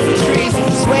we dance the trees,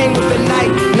 swaying with the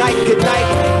night, good night.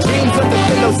 Dreams of the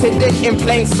pillows hidden in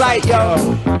plain sight, yo.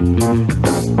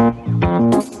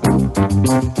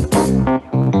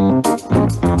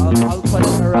 I'll put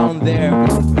it around there.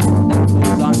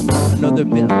 That goes on another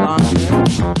bit longer.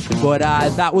 But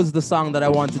that was the song that I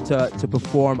wanted to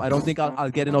perform. I don't think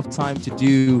I'll get enough time to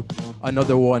do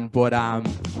another one, but I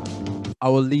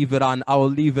will leave it on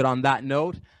that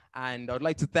note. And I'd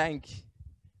like to thank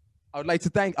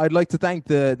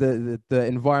the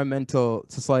Environmental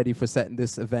Society for setting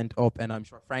this event up, and I'm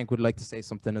sure Frank would like to say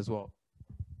something as well.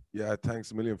 Yeah,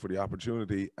 thanks a million for the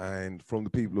opportunity. And from the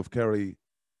people of Kerry,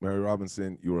 Mary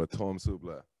Robinson, you're a Tom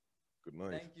Subla. Good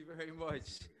night. Thank you very much.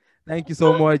 Thank you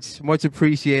so much. Much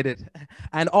appreciated.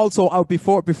 And also,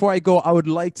 before I go, I would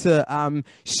like to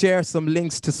share some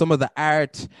links to some of the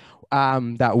art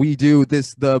that we do.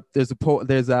 There's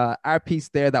a art piece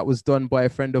there that was done by a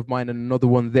friend of mine, and another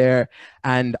one there.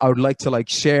 And I would like to like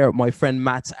share my friend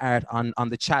Matt's art on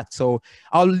the chat. So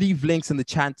I'll leave links in the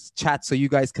chat so you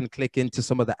guys can click into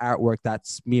some of the artwork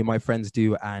that's me and my friends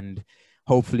do, and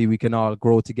hopefully we can all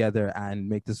grow together and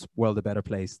make this world a better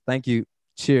place. Thank you.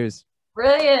 Cheers.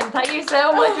 Brilliant. Thank you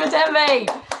so much, Methembe.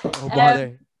 No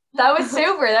bother. That was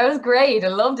super. That was great. I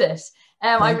loved it.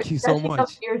 Thank you so much.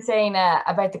 What you were saying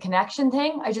about the connection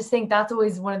thing, I just think that's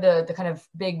always one of the kind of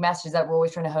big messages that we're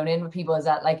always trying to hone in with people, is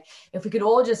that like if we could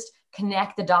all just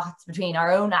connect the dots between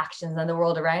our own actions and the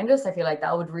world around us, I feel like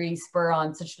that would really spur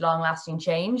on such long-lasting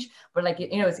change. But like,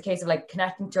 you know, it's a case of like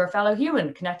connecting to our fellow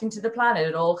human, connecting to the planet.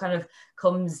 It all kind of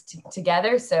comes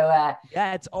together. So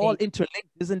yeah, it's all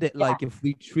interlinked, isn't it? Yeah. Like if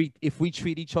we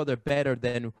treat each other better,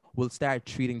 then we'll start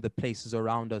treating the places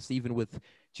around us, even with,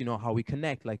 you know, how we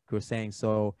connect, like we're saying.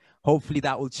 So hopefully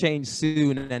that will change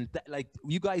soon, and like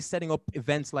you guys setting up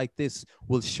events like this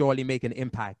will surely make an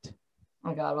impact. Oh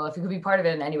my God, well, if we could be part of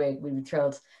it in any way, we'd be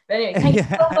thrilled. But anyway, thank you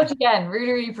so much again.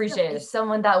 Really, really appreciate it.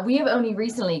 Someone that we have only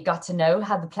recently got to know,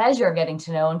 had the pleasure of getting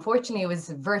to know. Unfortunately, it was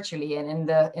virtually in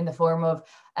the form of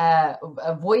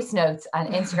voice notes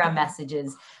and Instagram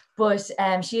messages. But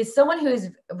she is someone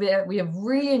we have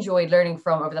really enjoyed learning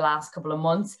from over the last couple of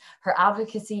months. Her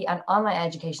advocacy and online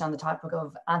education on the topic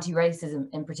of anti-racism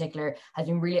in particular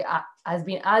has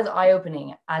been as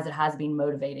eye-opening as it has been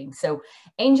motivating. So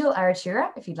Angel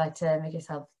Arutura, if you'd like to make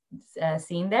yourself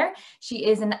seen there. She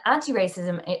is an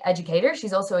anti-racism educator.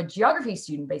 She's also a geography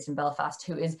student based in Belfast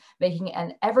who is making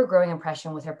an ever-growing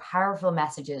impression with her powerful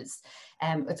messages.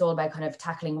 It's all about kind of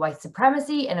tackling white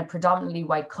supremacy in a predominantly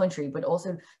white country, but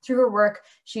also through her work,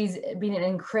 she's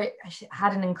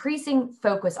had an increasing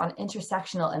focus on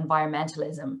intersectional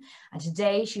environmentalism. And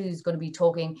today she's going to be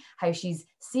talking how she's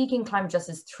seeking climate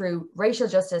justice through racial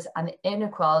justice and the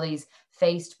inequalities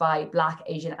faced by Black,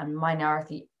 Asian, and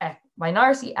minority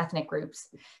ethnic groups.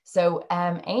 So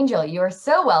Angel, you are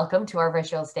so welcome to our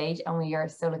virtual stage, and we are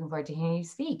so looking forward to hearing you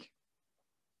speak.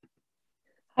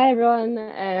 Hi everyone,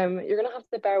 you're gonna have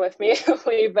to bear with me a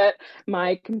wee bit.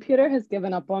 My computer has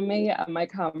given up on me and my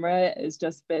camera has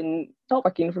just been not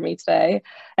working for me today.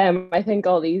 I think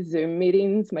all these Zoom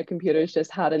meetings, my computer's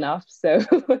just had enough, so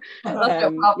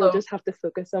you'll just have to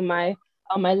focus on my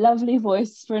lovely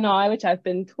voice for now, which I've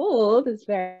been told is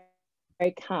very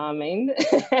calming.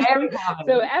 Very calming.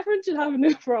 So everyone should have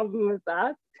no problem with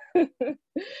that.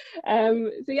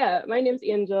 So yeah, my name's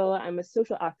Angel. I'm a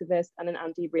social activist and an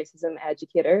anti-racism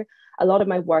educator. A lot of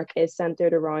my work is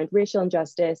centered around racial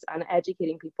injustice and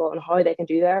educating people on how they can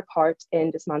do their part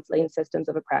in dismantling systems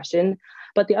of oppression.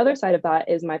 But the other side of that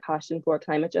is my passion for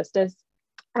climate justice.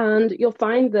 And you'll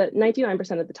find that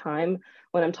 99% of the time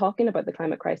when I'm talking about the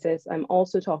climate crisis, I'm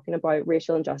also talking about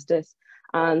racial injustice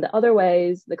and the other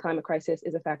ways the climate crisis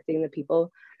is affecting the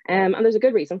people. And there's a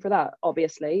good reason for that,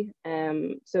 obviously.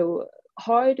 So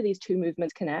how do these two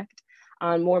movements connect?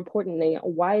 And more importantly,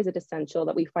 why is it essential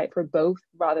that we fight for both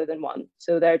rather than one?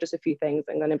 So there are just a few things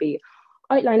I'm going to be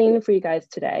outlining for you guys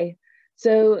today.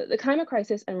 So the climate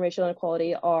crisis and racial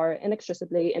inequality are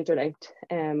inextricably interlinked,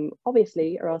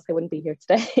 obviously, or else I wouldn't be here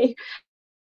today.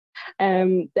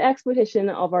 The exploitation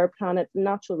of our planet's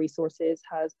natural resources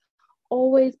has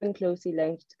always been closely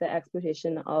linked to the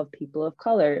exploitation of people of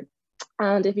colour.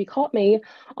 And if you caught me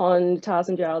on Taz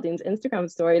and Geraldine's Instagram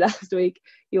story last week,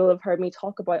 you'll have heard me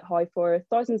talk about how for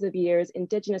thousands of years,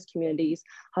 Indigenous communities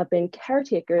have been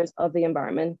caretakers of the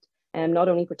environment, and not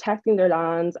only protecting their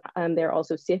lands, they're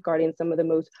also safeguarding some of the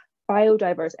most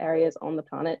biodiverse areas on the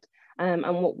planet. And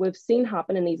what we've seen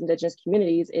happen in these Indigenous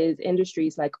communities is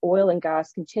industries like oil and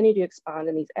gas continue to expand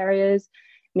in these areas,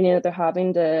 meaning that they're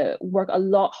having to work a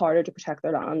lot harder to protect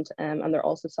their land, and they're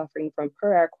also suffering from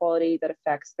poor air quality that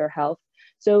affects their health.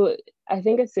 So I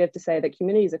think it's safe to say that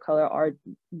communities of colour are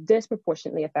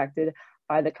disproportionately affected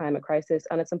by the climate crisis,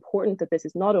 and it's important that this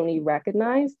is not only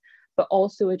recognised, but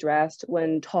also addressed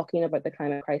when talking about the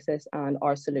climate crisis and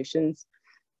our solutions.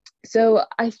 So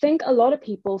I think a lot of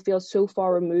people feel so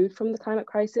far removed from the climate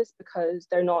crisis because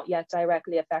they're not yet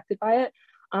directly affected by it.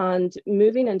 And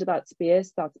moving into that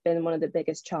space, that's been one of the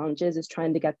biggest challenges, is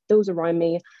trying to get those around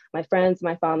me, my friends,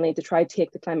 my family, to try to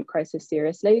take the climate crisis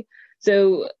seriously.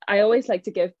 So I always like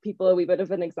to give people a wee bit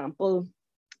of an example.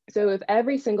 So if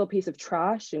every single piece of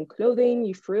trash and clothing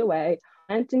you threw away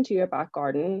went into your back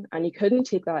garden and you couldn't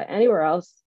take that anywhere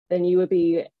else, then you would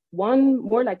be one,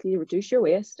 more likely to reduce your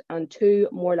waste, and two,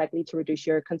 more likely to reduce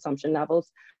your consumption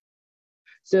levels.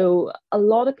 So a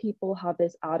lot of people have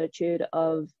this attitude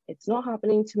of, it's not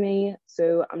happening to me,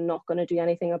 so I'm not going to do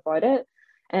anything about it.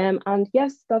 And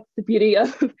yes, that's the beauty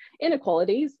of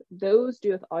inequalities. Those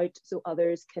do without so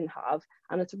others can have.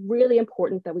 And it's really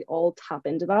important that we all tap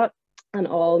into that and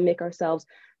all make ourselves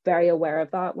very aware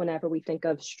of that whenever we think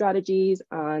of strategies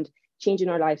and changing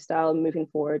our lifestyle moving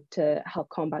forward to help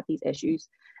combat these issues.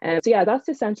 So yeah, that's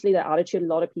essentially the attitude a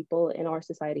lot of people in our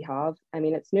society have. I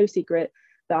mean, it's no secret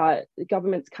that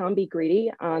governments can be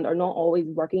greedy and are not always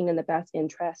working in the best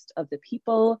interest of the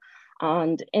people.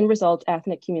 And in result,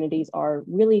 ethnic communities are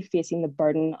really facing the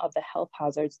burden of the health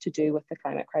hazards to do with the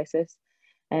climate crisis.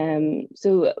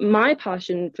 So my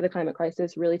passion for the climate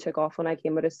crisis really took off when I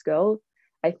came out of school.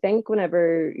 I think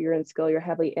whenever you're in school, you're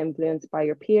heavily influenced by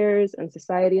your peers and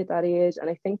society at that age. And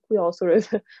I think we all sort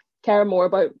of care more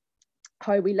about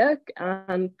how we look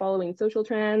and following social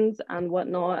trends and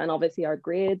whatnot, and obviously our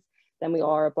grades, than we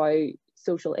are about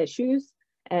social issues.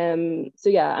 So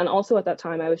yeah, and also at that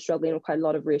time I was struggling with quite a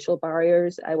lot of racial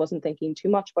barriers. I wasn't thinking too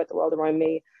much about the world around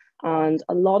me, and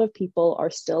a lot of people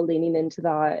are still leaning into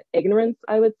that ignorance,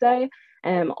 I would say.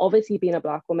 Obviously being a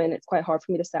Black woman, it's quite hard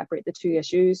for me to separate the two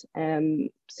issues.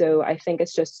 So I think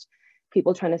it's just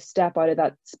people trying to step out of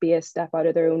that space, step out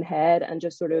of their own head, and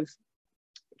just sort of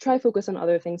try focus on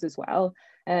other things as well.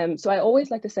 So I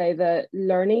always like to say that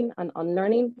learning and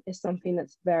unlearning is something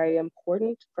that's very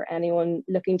important for anyone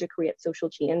looking to create social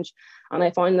change. And I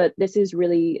find that this is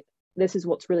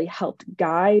what's really helped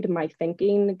guide my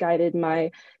thinking, guided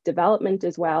my development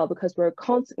as well, because we're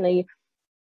constantly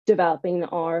developing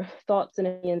our thoughts and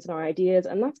opinions and our ideas,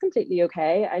 and that's completely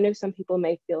okay. I know some people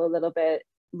may feel a little bit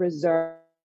reserved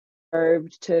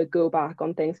to go back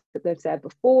on things that they've said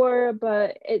before,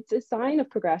 but it's a sign of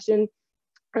progression,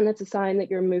 and it's a sign that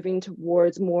you're moving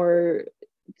towards more,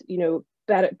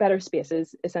 better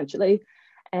spaces, essentially.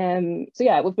 So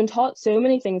yeah, we've been taught so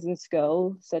many things in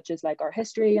school, such as like our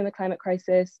history and the climate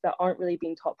crisis, that aren't really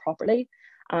being taught properly,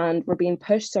 and we're being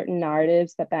pushed certain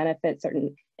narratives that benefit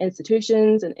certain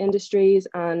institutions and industries,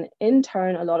 and in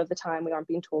turn, a lot of the time we aren't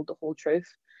being told the whole truth.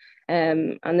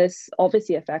 And this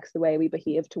obviously affects the way we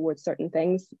behave towards certain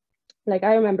things. Like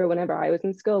I remember whenever I was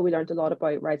in school, we learned a lot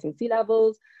about rising sea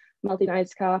levels, melting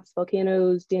ice caps,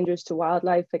 volcanoes, dangers to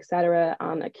wildlife, etc.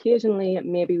 And occasionally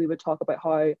maybe we would talk about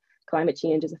how climate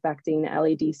change is affecting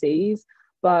LADCs,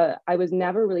 but I was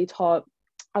never really taught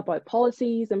about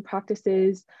policies and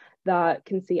practices that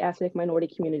can see ethnic minority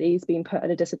communities being put at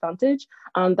a disadvantage.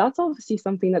 And that's obviously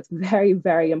something that's very,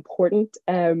 very important,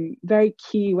 very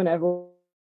key whenever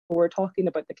we're talking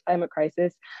about the climate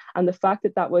crisis. And the fact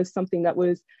that that was something that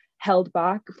was held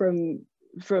back from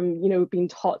being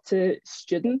taught to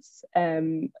students,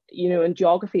 and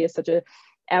geography is such a,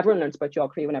 everyone learns about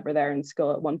geography whenever they're in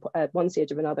school at one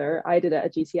stage or another. I did it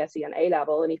at GCSE and A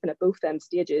level, and even at both them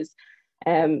stages,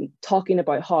 talking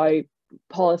about how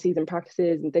policies and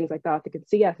practices and things like that can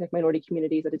see ethnic minority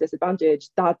communities at a disadvantage,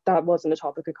 that wasn't a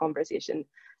topic of conversation.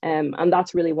 And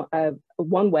that's really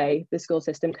one way the school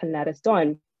system can let us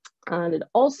down. And it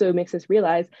also makes us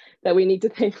realize that we need to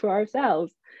think for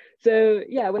ourselves. So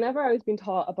yeah, whenever I was being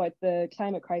taught about the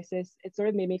climate crisis, it sort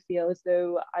of made me feel as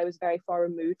though I was very far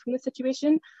removed from the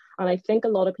situation. And I think a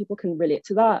lot of people can relate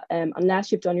to that.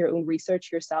 Unless you've done your own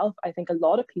research yourself, I think a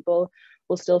lot of people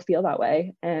will still feel that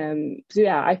way. So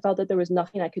yeah, I felt that there was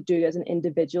nothing I could do as an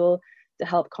individual to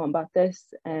help combat this,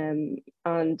 and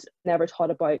never thought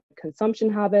about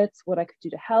consumption habits, what I could do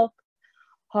to help,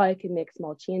 how I could make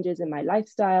small changes in my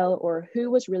lifestyle, or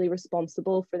who was really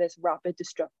responsible for this rapid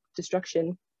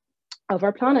destruction of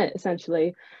our planet,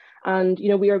 essentially. And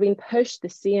we are being pushed the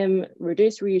same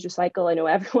reduce, reuse, recycle. I know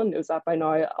everyone knows that by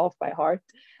now off by heart,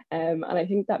 and I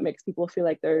think that makes people feel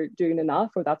like they're doing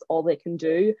enough, or that's all they can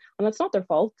do, and that's not their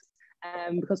fault,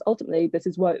 because ultimately this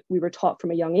is what we were taught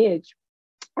from a young age.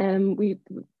 I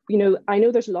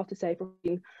know there's a lot to say for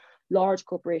being large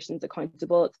corporations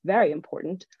accountable. It's very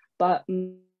important, but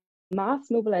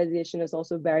mass mobilization is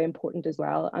also very important as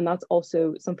well, and that's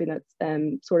also something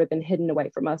that's sort of been hidden away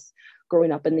from us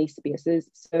growing up in these spaces.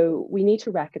 So we need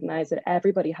to recognize that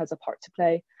everybody has a part to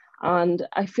play, and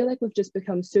I feel like we've just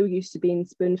become so used to being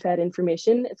spoon-fed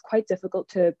information, it's quite difficult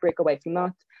to break away from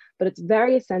that. But it's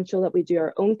very essential that we do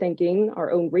our own thinking,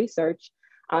 our own research,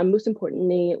 and most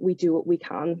importantly, we do what we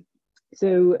can.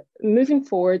 So moving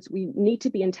forwards, we need to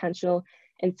be intentional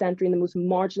in centering the most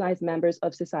marginalized members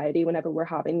of society whenever we're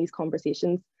having these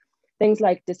conversations. Things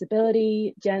like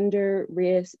disability, gender,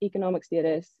 race, economic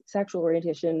status, sexual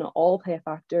orientation all play a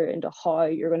factor into how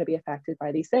you're going to be affected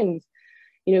by these things.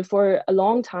 You know, for a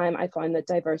long time, I found that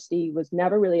diversity was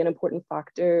never really an important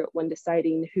factor when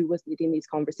deciding who was leading these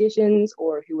conversations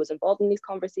or who was involved in these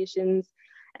conversations.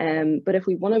 But if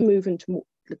we want to move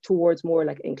towards more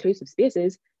like inclusive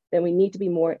spaces, then we need to be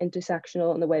more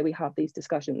intersectional in the way we have these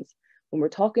discussions. When we're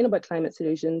talking about climate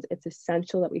solutions, it's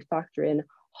essential that we factor in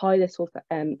how this will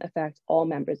affect all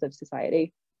members of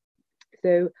society.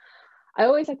 So I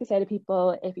always like to say to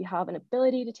people, if you have an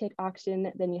ability to take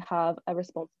action, then you have a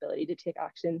responsibility to take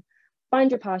action. Find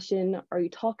your passion. Are you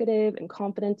talkative and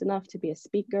confident enough to be a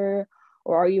speaker,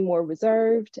 or are you more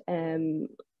reserved?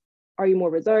 Are you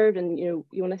more reserved and you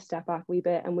want to step back a wee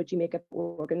bit, and would you make an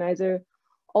organizer?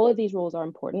 All of these roles are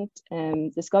important,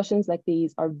 and discussions like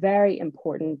these are very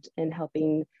important in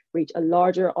helping reach a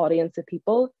larger audience of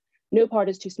people. No part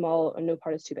is too small or no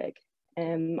part is too big.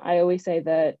 I always say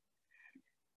that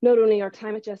not only are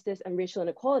climate justice and racial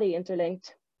inequality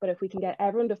interlinked, but if we can get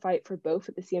everyone to fight for both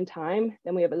at the same time,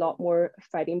 then we have a lot more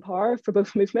fighting power for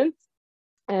both movements.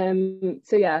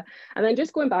 So yeah, and then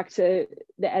just going back to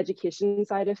the education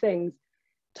side of things,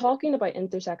 talking about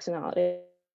intersectionality,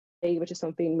 which is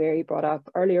something Mary brought up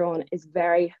earlier on, is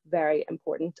very, very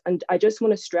important. And I just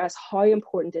want to stress how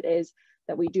important it is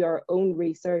that we do our own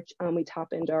research and we tap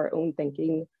into our own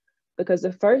thinking. Because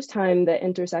the first time that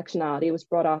intersectionality was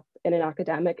brought up in an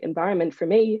academic environment for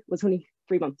me was only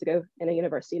 3 months ago in a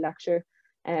university lecture.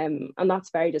 And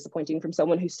that's very disappointing from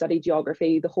someone who studied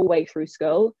geography the whole way through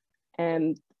school.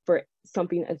 For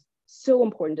something as so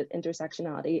important as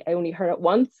intersectionality, I only heard it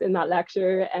once in that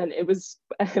lecture, and it was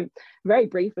very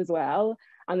brief as well.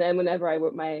 And then whenever I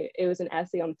wrote it was an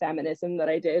essay on feminism that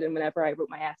I did, and whenever I wrote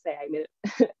my essay,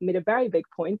 I made a very big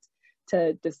point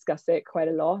to discuss it quite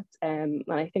a lot, and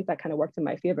I think that kind of worked in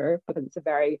my favor, because it's a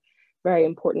very, very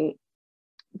important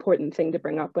thing to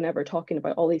bring up whenever talking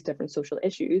about all these different social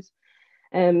issues.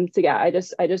 So yeah, I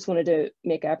just wanted to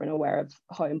make everyone aware of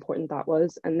how important that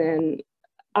was. And then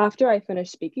after I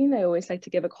finish speaking, I always like to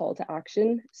give a call to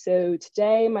action. So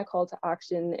today my call to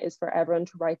action is for everyone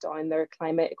to write down their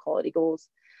climate equality goals.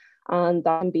 And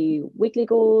that can be weekly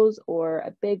goals or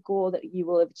a big goal that you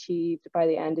will have achieved by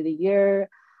the end of the year.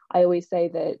 I always say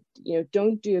that,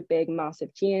 don't do a big,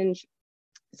 massive change.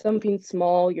 Something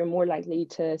small, you're more likely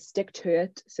to stick to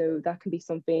it. So that can be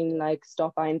something like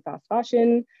stop buying fast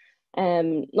fashion.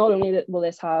 Not only will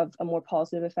this have a more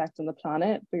positive effect on the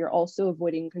planet, but you're also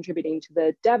avoiding contributing to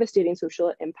the devastating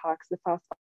social impacts the fast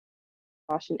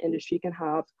fashion industry can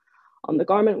have on the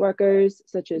garment workers,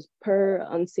 such as poor,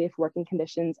 unsafe working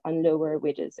conditions and lower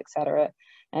wages, etc.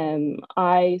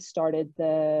 I started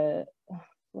the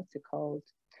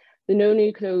No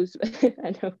New Clothes,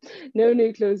 No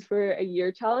New Clothes for a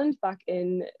Year challenge back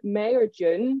in May or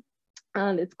June,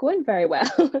 and it's going very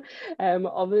well.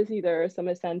 Obviously there are some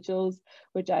essentials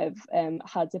which I've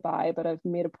had to buy, but I've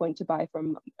made a point to buy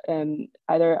from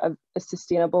either a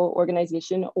sustainable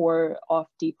organization or off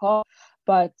Depop.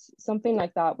 But something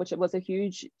like that, which it was a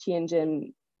huge change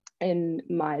in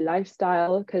my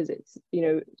lifestyle, because it's,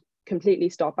 completely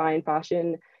stopped buying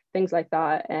fashion, things like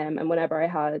that. And whenever I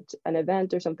had an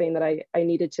event or something that I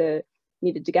needed to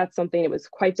get something, it was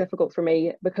quite difficult for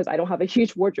me because I don't have a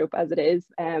huge wardrobe as it is.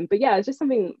 But yeah, it's just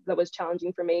something that was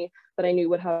challenging for me that I knew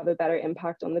would have a better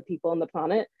impact on the people on the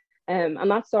planet. And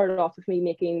that started off with me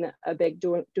making a big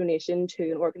donation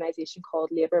to an organization called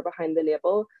Labour Behind the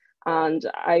Label. And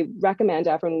I recommend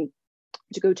everyone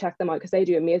to go check them out because they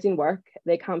do amazing work.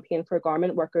 They campaign for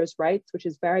garment workers' rights, which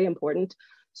is very important.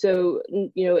 So,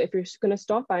 if you're going to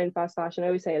stop buying fast fashion, I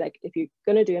always say, like, if you're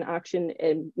going to do an action,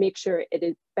 make sure it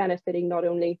is benefiting not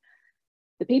only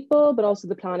the people, but also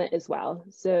the planet as well.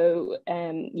 So,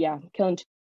 yeah, killing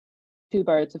two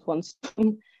birds with one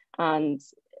stone. And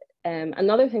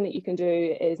another thing that you can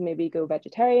do is maybe go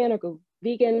vegetarian or go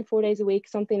vegan 4 days a week,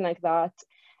 something like that.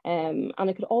 And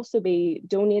it could also be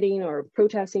donating or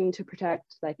protesting to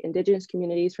protect like Indigenous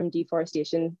communities from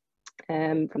deforestation,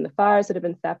 from the fires that have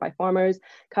been set by farmers,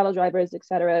 cattle drivers,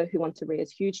 etc., who want to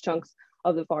raise huge chunks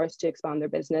of the forest to expand their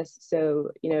business. So,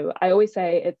 I always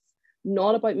say it's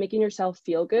not about making yourself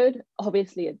feel good.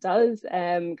 Obviously it does,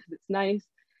 because it's nice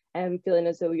and feeling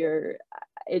as though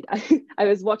I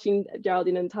was watching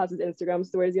Geraldine and Taz's Instagram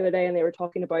stories the other day, and they were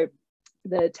talking about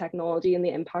the technology and the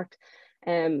impact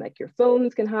like your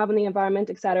phones can have on the environment,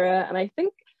 etc. And I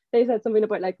think they said something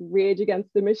about like rage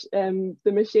against the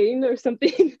machine or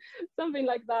something something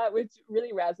like that, which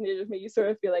really resonated with me. You sort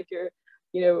of feel like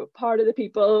you're part of the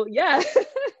people. Yeah.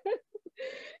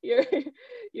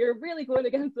 you're really going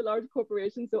against the large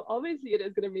corporation, so obviously it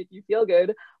is going to make you feel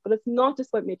good, but it's not just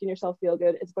about making yourself feel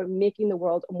good, it's about making the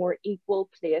world a more equal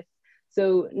place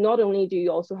So not only do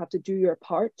you also have to do your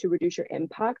part to reduce your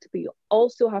impact, but you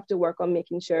also have to work on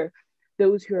making sure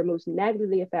those who are most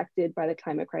negatively affected by the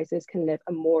climate crisis can live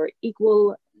a more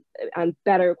equal and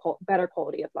better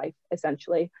quality of life,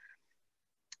 essentially.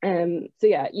 So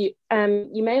yeah, you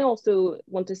may also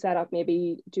want to set up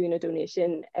maybe doing a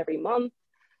donation every month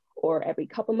or every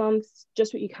couple months,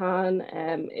 just what you can.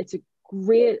 It's a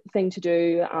great thing to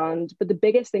do, but the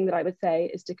biggest thing that I would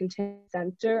say is to continue to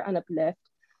center and uplift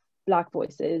Black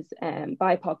voices and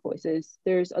BIPOC voices.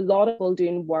 There's a lot of people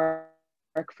doing work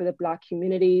for the Black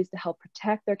communities to help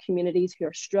protect their communities who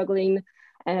are struggling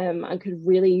and could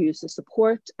really use the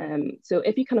support. So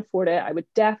if you can afford it, I would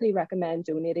definitely recommend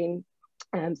donating.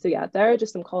 So yeah, there are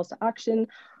just some calls to action.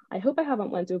 I hope I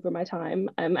haven't went over my time.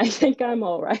 I think I'm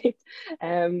all right.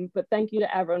 But thank you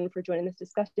to everyone for joining this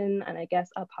discussion. And I guess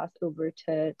I'll pass over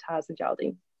to Taz and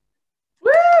Geraldine.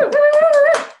 Woo!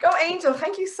 Go Angel,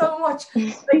 thank you so much.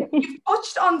 Like, you've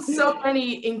touched on so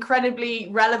many incredibly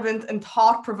relevant and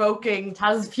thought-provoking.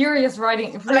 Taz furiously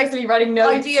writing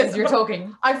notes ideas as you're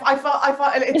talking. I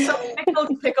thought it's so difficult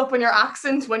to pick up on your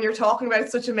accent when you're talking about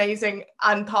such amazing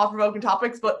and thought-provoking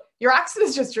topics, but your accent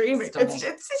is just dreamy.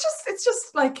 It's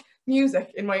just like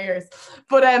music in my ears.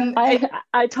 But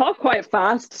I talk quite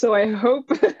fast, so I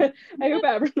hope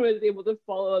everyone was able to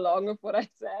follow along with what I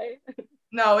say.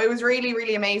 No, it was really,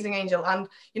 really amazing, Angel. And,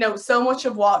 you know, so much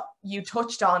of what you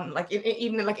touched on, like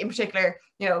even like in particular,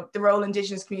 you know, the role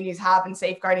Indigenous communities have in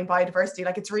safeguarding biodiversity,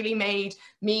 like it's really made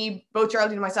me, both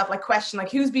Geraldine and myself, like question,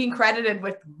 like who's being credited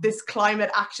with this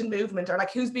climate action movement, or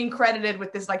like who's being credited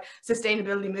with this like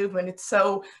sustainability movement. It's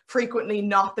so frequently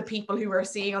not the people who we're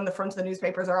seeing on the front of the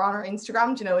newspapers or on our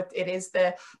Instagram. You know, it is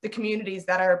the communities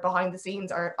that are behind the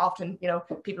scenes are often, you know,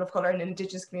 people of color and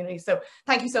Indigenous communities. So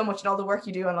thank you so much, and all the work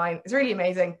you do online is really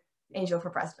amazing. Angel for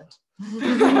president.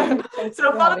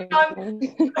 So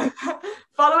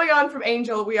following on from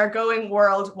Angel, we are going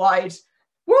worldwide.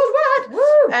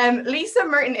 Lisa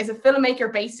Merton is a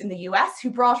filmmaker based in the US who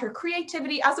brought her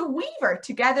creativity as a weaver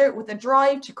together with a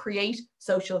drive to create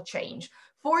social change,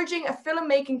 forging a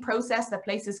filmmaking process that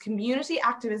places community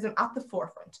activism at the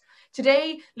forefront.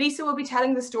 Today, Lisa will be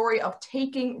telling the story of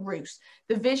Taking Root,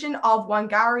 the vision of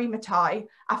Wangari Maathai,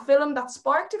 a film that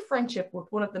sparked a friendship with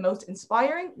one of the most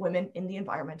inspiring women in the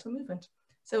environmental movement.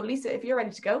 So Lisa, if you're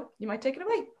ready to go, you might take it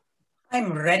away.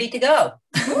 I'm ready to go.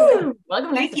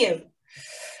 Welcome, Thank you.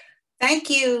 Thank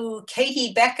you,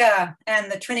 Katie, Becca, and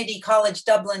the Trinity College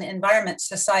Dublin Environment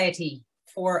Society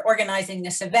for organizing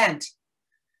this event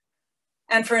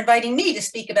and for inviting me to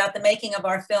speak about the making of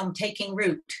our film, Taking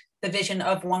Root, the vision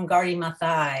of Wangari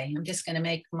Maathai. I'm just gonna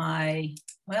make I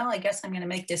guess I'm gonna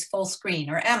make this full screen,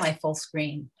 or am I full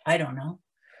screen? I don't know.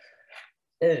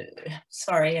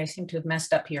 Sorry, I seem to have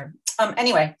messed up here.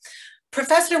 Anyway,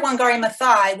 Professor Wangari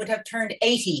Maathai would have turned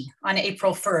 80 on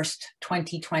April 1st,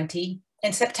 2020.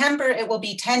 In September, it will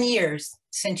be 10 years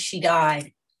since she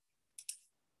died.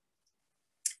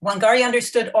 Wangari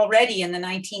understood already in the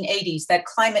 1980s that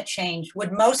climate change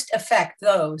would most affect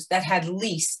those that had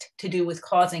least to do with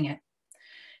causing it.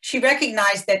 She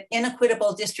recognized that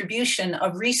inequitable distribution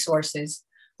of resources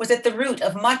was at the root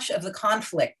of much of the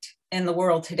conflict in the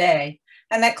world today,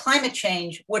 and that climate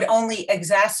change would only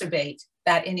exacerbate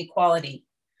that inequality.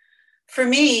 For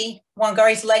me,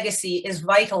 Wangari's legacy is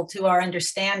vital to our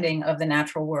understanding of the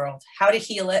natural world, how to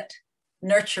heal it,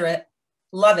 nurture it,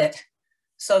 love it,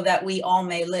 so that we all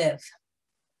may live.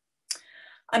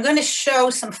 I'm going to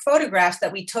show some photographs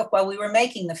that we took while we were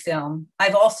making the film.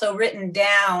 I've also written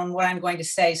down what I'm going to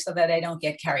say so that I don't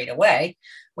get carried away,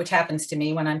 which happens to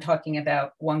me when I'm talking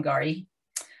about Wangari.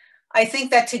 I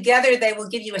think that together they will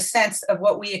give you a sense of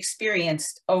what we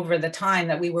experienced over the time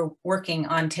that we were working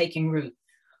on Taking Root.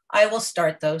 I will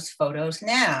start those photos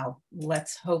now.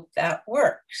 Let's hope that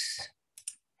works.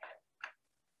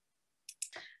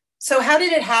 So how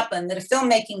did it happen that a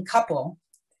filmmaking couple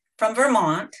from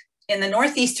Vermont in the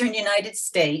northeastern United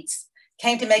States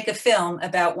came to make a film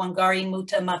about Wangari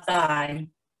Maathai,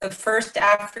 the first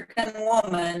African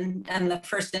woman and the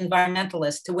first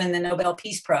environmentalist to win the Nobel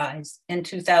Peace Prize in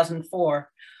 2004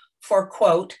 for,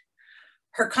 quote,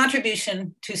 her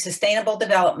contribution to sustainable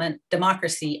development,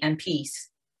 democracy, and peace.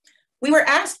 We were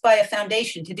asked by a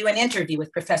foundation to do an interview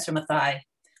with Professor Maathai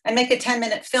and make a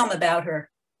 10-minute film about her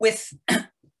with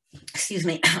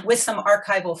with some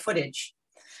archival footage.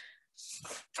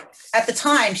 At the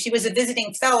time, she was a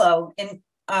visiting fellow in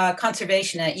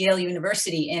conservation at Yale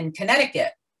University in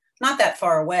Connecticut, not that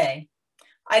far away.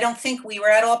 I don't think we were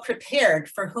at all prepared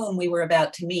for whom we were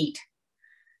about to meet.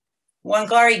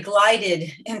 Wangari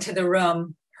glided into the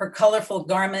room, her colorful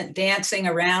garment dancing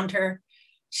around her.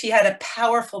 She had a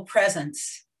powerful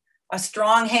presence, a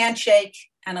strong handshake,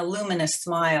 and a luminous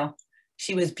smile.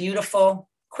 She was beautiful,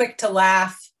 quick to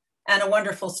laugh, and a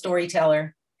wonderful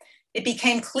storyteller. It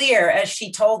became clear as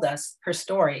she told us her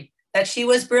story that she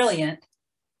was brilliant,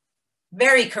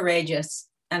 very courageous,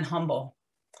 and humble.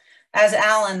 As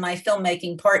Alan, my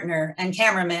filmmaking partner and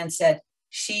cameraman, said,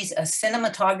 she's a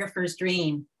cinematographer's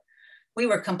dream. We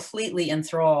were completely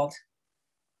enthralled.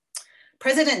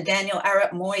 President Daniel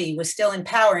Arap Moi was still in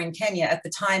power in Kenya at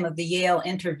the time of the Yale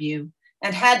interview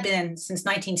and had been since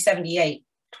 1978,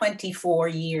 24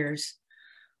 years.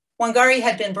 Wangari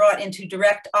had been brought into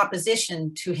direct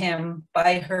opposition to him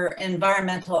by her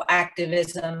environmental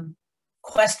activism,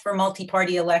 quest for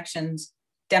multi-party elections,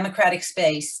 democratic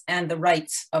space, and the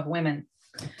rights of women.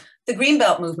 The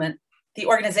Greenbelt Movement, the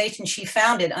organization she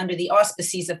founded under the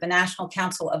auspices of the National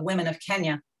Council of Women of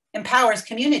Kenya, empowers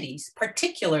communities,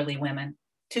 particularly women,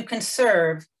 to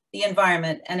conserve the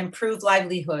environment and improve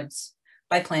livelihoods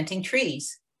by planting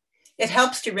trees. It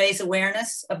helps to raise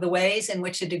awareness of the ways in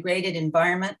which a degraded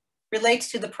environment relates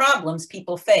to the problems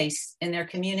people face in their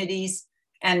communities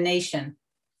and nation.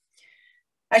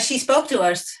 As she spoke to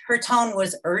us, her tone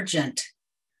was urgent.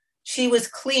 She was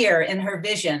clear in her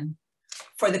vision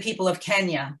for the people of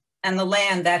Kenya and the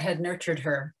land that had nurtured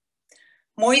her.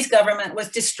 Moi's government was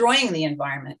destroying the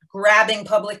environment, grabbing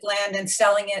public land and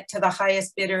selling it to the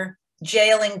highest bidder,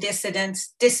 jailing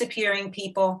dissidents, disappearing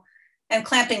people, and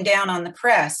clamping down on the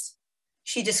press.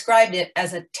 She described it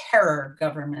as a terror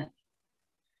government.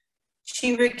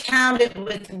 She recounted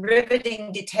with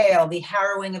riveting detail the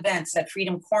harrowing events at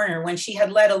Freedom Corner when she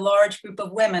had led a large group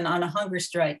of women on a hunger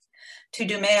strike to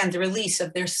demand the release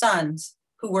of their sons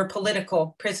who were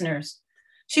political prisoners.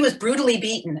 She was brutally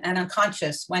beaten and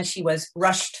unconscious when she was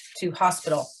rushed to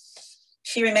hospital.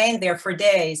 She remained there for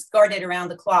days, guarded around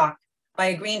the clock by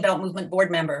a Greenbelt Movement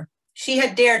board member. She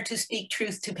had dared to speak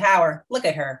truth to power. Look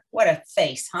at her, what a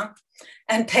face, huh?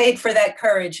 And paid for that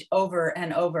courage over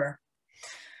and over.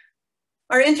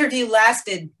 Our interview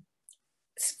lasted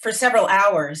for several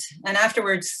hours, and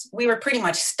afterwards we were pretty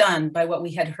much stunned by what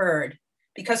we had heard,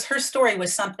 because her story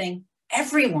was something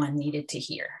everyone needed to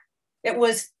hear. It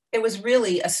was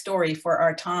really a story for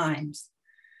our times.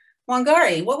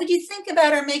 Wangari, what would you think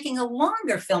about our making a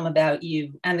longer film about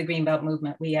you and the Greenbelt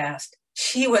Movement, we asked.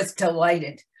 She was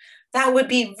delighted. That would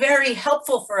be very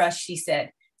helpful for us, she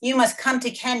said. You must come to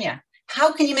Kenya.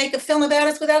 How can you make a film about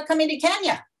us without coming to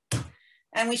Kenya?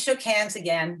 And we shook hands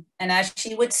again, and as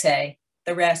she would say,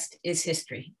 the rest is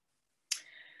history.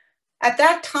 At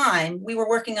that time, we were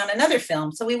working on another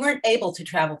film, so we weren't able to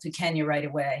travel to Kenya right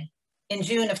away. In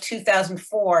June of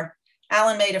 2004,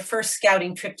 Alan made a first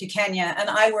scouting trip to Kenya, and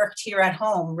I worked here at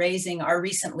home raising our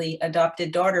recently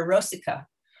adopted daughter, Rosika,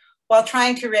 while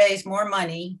trying to raise more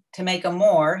money to make a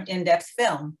more in-depth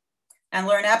film and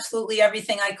learn absolutely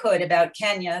everything I could about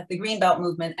Kenya, the Greenbelt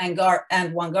Movement, and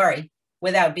Wangari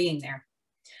without being there.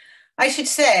 I should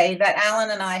say that Alan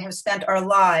and I have spent our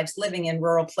lives living in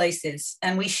rural places,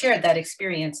 and we shared that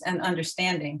experience and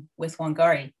understanding with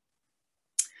Wangari.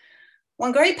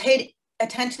 Wangari paid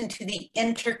attention to the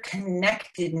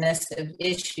interconnectedness of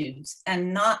issues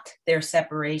and not their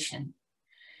separation.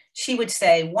 She would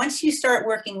say, once you start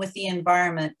working with the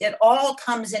environment, it all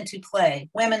comes into play.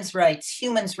 Women's rights,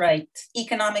 human rights,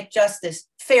 economic justice,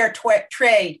 fair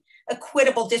trade,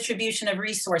 equitable distribution of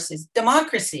resources,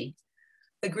 democracy.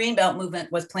 The Greenbelt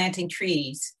Movement was planting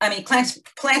trees.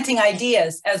 Planting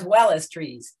ideas as well as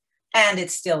trees, and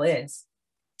it still is.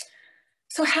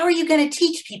 So how are you going to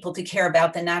teach people to care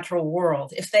about the natural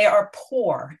world if they are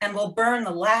poor and will burn the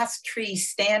last tree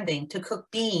standing to cook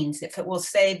beans if it will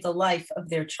save the life of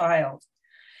their child?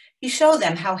 You show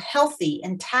them how healthy,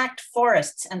 intact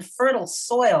forests and fertile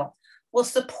soil will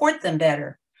support them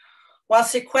better while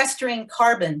sequestering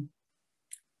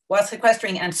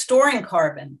and storing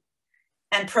carbon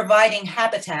and providing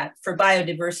habitat for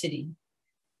biodiversity.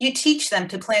 You teach them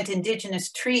to plant indigenous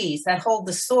trees that hold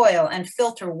the soil and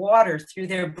filter water through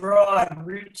their broad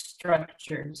root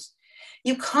structures.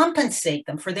 You compensate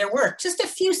them for their work, just a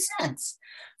few cents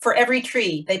for every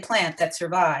tree they plant that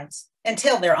survives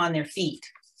until they're on their feet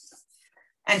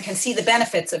and can see the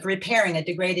benefits of repairing a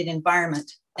degraded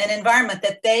environment, an environment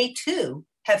that they too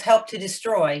have helped to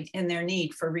destroy in their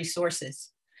need for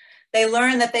resources. They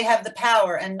learn that they have the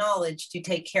power and knowledge to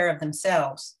take care of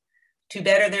themselves, to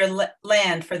better their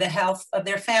land for the health of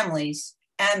their families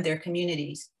and their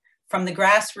communities, from the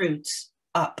grassroots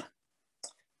up.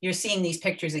 You're seeing these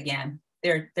pictures again.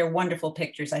 They're wonderful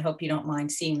pictures. I hope you don't mind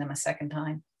seeing them a second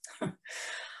time. On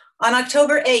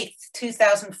October 8th,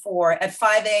 2004, at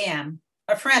 5 a.m.,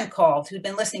 a friend called who'd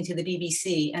been listening to the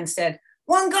BBC and said,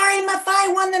 Wangari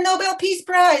Maathai won the Nobel Peace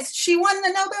Prize. She won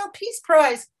the Nobel Peace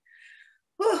Prize.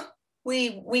 Whew.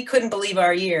 We couldn't believe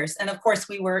our ears. And of course,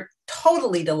 we were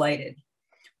totally delighted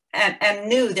and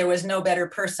knew there was no better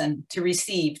person to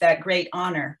receive that great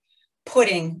honor,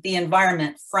 putting the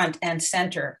environment front and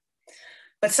center.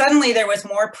 But suddenly there was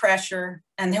more pressure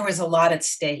and there was a lot at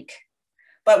stake.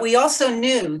 But we also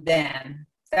knew then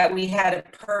that we had a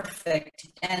perfect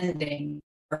ending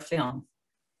for film.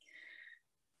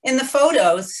 In the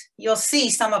photos, you'll see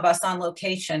some of us on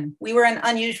location. We were an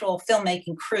unusual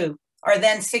filmmaking crew. Our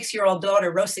then 6-year-old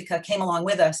daughter, Rosika, came along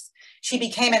with us. She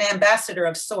became an ambassador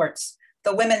of sorts.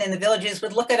 The women in the villages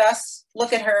would look at us,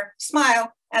 look at her,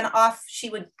 smile, and off she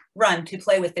would run to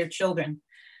play with their children.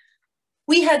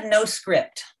 We had no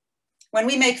script. When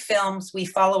we make films, we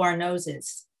follow our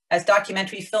noses. As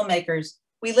documentary filmmakers,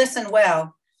 we listen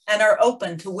well and are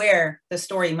open to where the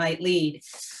story might lead.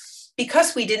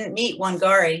 Because we didn't meet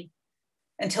Wangari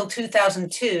until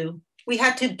 2002, we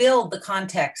had to build the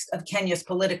context of Kenya's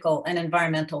political and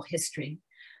environmental history.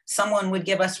 Someone would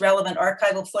give us relevant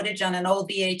archival footage on an old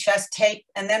VHS tape,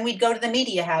 and then we'd go to the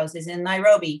media houses in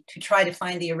Nairobi to try to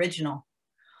find the original.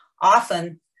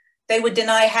 Often, they would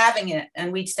deny having it,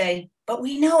 and we'd say, but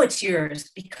we know it's yours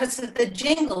because of the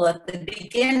jingle at the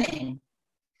beginning.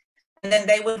 And then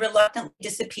they would reluctantly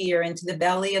disappear into the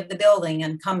belly of the building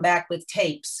and come back with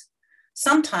tapes,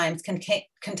 sometimes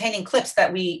containing clips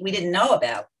that we didn't know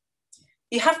about.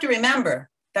 You have to remember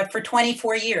that for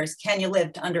 24 years, Kenya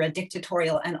lived under a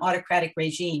dictatorial and autocratic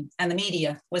regime, and the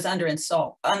media was under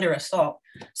assault.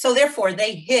 So therefore,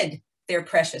 they hid their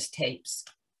precious tapes.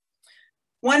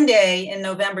 One day in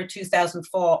November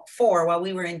 2004, while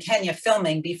we were in Kenya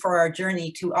filming before our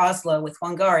journey to Oslo with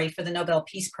Wangari for the Nobel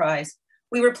Peace Prize,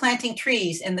 we were planting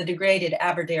trees in the degraded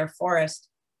Aberdare forest.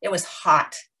 It was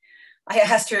hot. I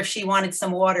asked her if she wanted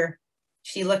some water.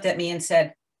 She looked at me and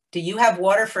said, "Do you have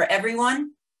water for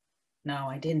everyone?" No,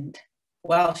 I didn't.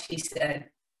 Well, she said,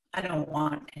 "I don't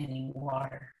want any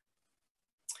water."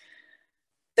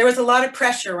 There was a lot of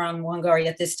pressure on Wangari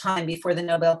at this time before the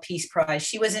Nobel Peace Prize.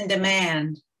 She was in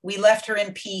demand. We left her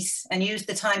in peace and used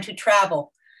the time to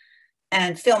travel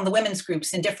and film the women's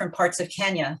groups in different parts of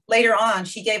Kenya. Later on,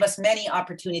 she gave us many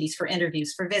opportunities for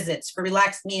interviews, for visits, for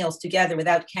relaxed meals together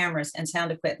without cameras and sound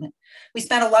equipment. We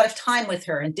spent a lot of time with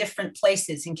her in different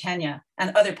places in Kenya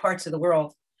and other parts of the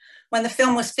world. When the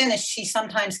film was finished, she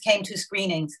sometimes came to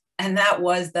screenings, and that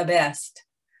was the best.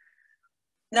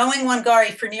 Knowing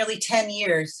Wangari for nearly 10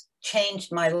 years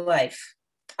changed my life.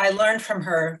 I learned from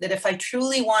her that if I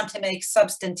truly want to make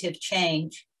substantive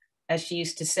change, as she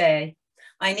used to say,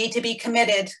 I need to be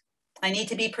committed, I need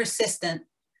to be persistent,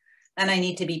 and I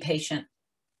need to be patient.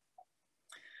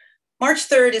 March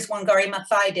 3rd is Wangari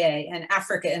Maathai Day and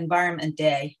Africa Environment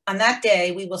Day. On that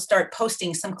day, we will start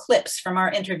posting some clips from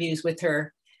our interviews with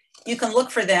her. You can look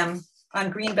for them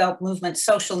on Greenbelt Movement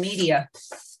social media.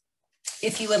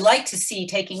 If you would like to see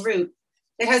Taking Root,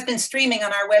 it has been streaming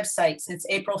on our website since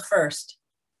April 1st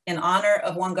in honor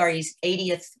of Wangari's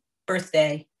 80th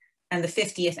birthday and the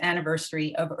 50th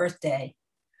anniversary of Earth Day.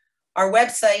 Our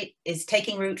website is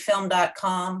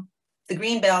takingrootfilm.com. The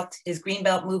Greenbelt is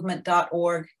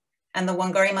greenbeltmovement.org. And the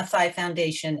Wangari Maathai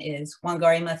Foundation is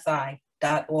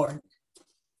wangarimaathai.org.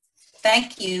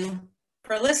 Thank you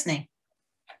for listening.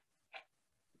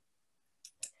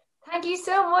 Thank you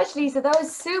so much, Lisa. That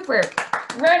was super.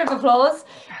 Round of applause.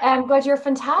 God, you're a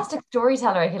fantastic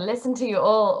storyteller. I can listen to you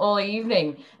all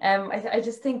evening. I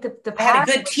just think that the I had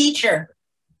a good teacher.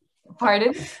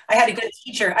 Pardon? I had a good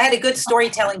teacher. I had a good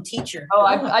storytelling teacher. Oh,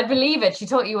 I believe it. She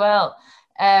taught you well.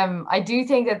 I do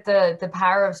think that the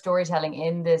power of storytelling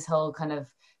in this whole kind of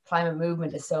climate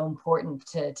movement is so important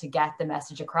to get the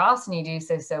message across, and you do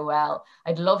so well.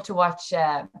 I'd love to watch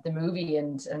the movie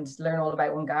and learn all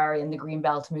about Wangari and the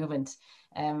Greenbelt movement.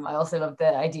 I also love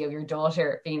the idea of your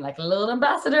daughter being like a little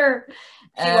ambassador.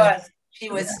 She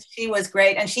was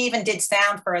great, and she even did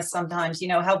sound for us sometimes. You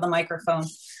know, held the microphone.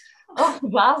 Oh,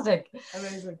 fantastic.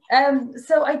 Amazing.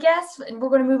 So I guess we're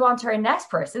going to move on to our next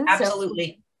person. Absolutely.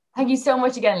 So thank you so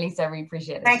much again, Lisa. I really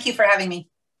appreciate it. Thank you for having me.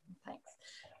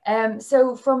 Thanks.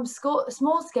 So from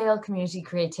small-scale community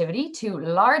creativity to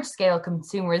large-scale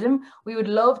consumerism, we would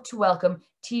love to welcome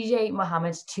Tijay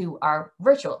Mohammed to our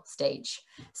virtual stage.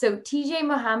 So Tijay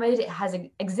Mohammed has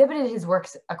exhibited his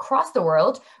works across the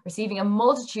world, receiving a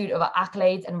multitude of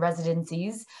accolades and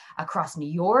residencies across New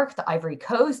York, the Ivory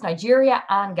Coast, Nigeria,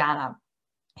 and Ghana.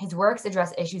 His works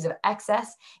address issues of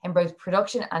excess in both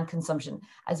production and consumption,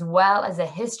 as well as a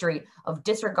history of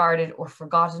disregarded or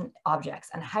forgotten objects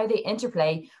and how they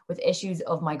interplay with issues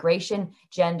of migration,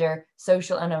 gender,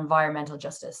 social and environmental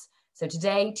justice. So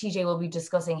today, Tijay will be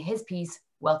discussing his piece,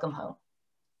 Welcome Home.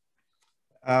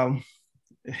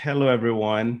 Hello,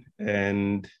 everyone,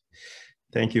 and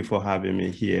thank you for having me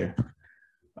here.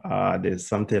 There's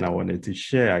something I wanted to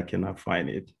share. I cannot find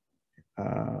it.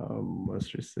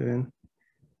 Most recent.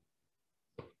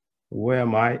 Where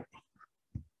am I?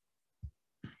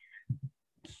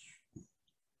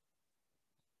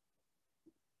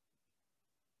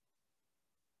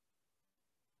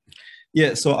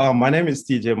 Yeah, so my name is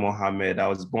Tijay Mohammed. I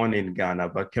was born in Ghana,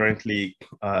 but currently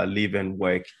live and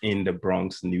work in the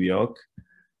Bronx, New York.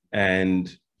 And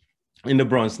in the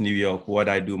Bronx, New York, what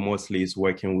I do mostly is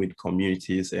working with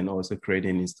communities and also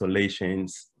creating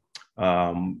installations.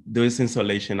 Those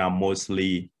installations are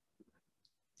mostly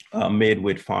made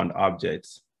with found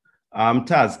objects.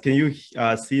 Taz, can you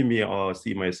see me or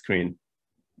see my screen?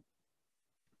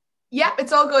 Yeah,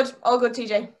 it's all good,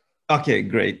 TJ. Okay,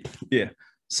 great. Yeah.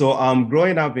 So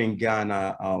growing up in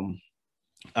Ghana,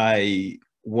 I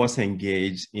was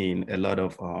engaged in a lot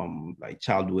of like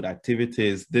childhood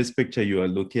activities. This picture you are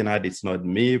looking at, it's not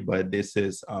me, but this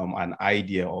is an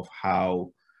idea of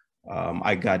how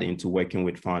I got into working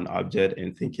with found object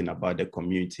and thinking about the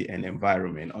community and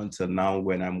environment until now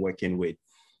when I'm working with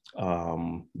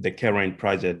the current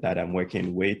project that I'm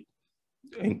working with,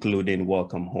 including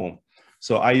Welcome Home.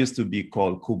 So I used to be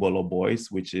called Kubolo Boys,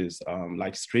 which is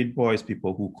like street boys,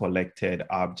 people who collected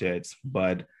objects.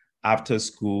 But after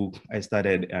school, I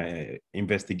started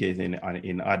investigating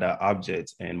in other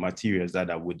objects and materials that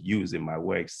I would use in my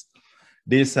works.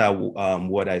 These are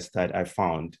what I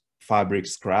found: fabric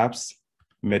scraps,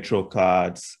 metro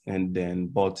cards, and then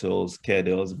bottles,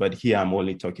 kettles. But here I'm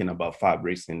only talking about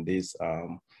fabrics in this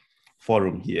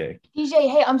forum here. Tijay,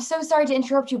 hey, I'm so sorry to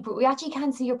interrupt you, but we actually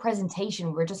can't see your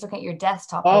presentation. We're just looking at your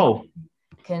desktop. Oh. You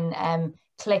can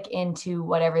click into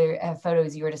whatever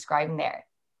photos you were describing there.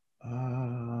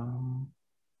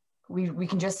 We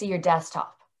can just see your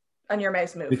desktop. And your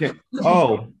mouse move. Okay.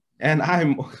 Oh, and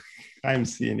I'm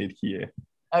seeing it here.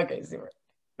 Okay, super.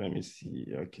 Let me see.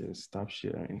 Okay, stop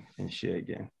sharing and share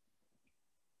again.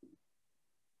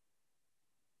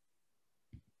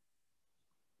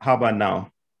 How about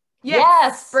now?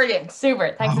 Yes, brilliant,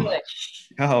 super. Thanks so much.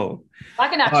 Oh,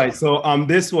 back in action. All right. So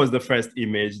this was the first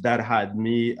image that had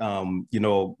me. You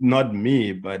know, not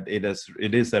me, but it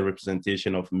is a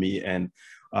representation of me and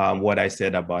what I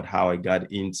said about how I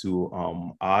got into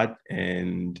art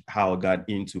and how I got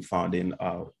into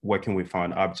working with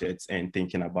found objects and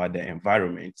thinking about the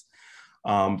environment.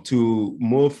 To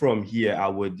move from here, I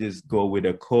would just go with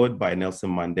a quote by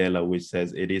Nelson Mandela, which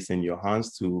says, "It is in your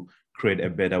hands to create a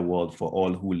better world for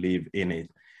all who live in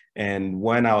it." And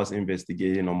when I was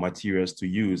investigating on materials to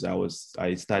use,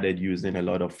 I started using a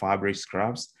lot of fabric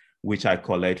scraps, which I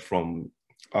collect from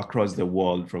across the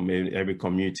world, from every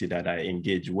community that I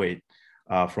engage with,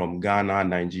 from Ghana,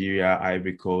 Nigeria,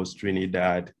 Ivory Coast,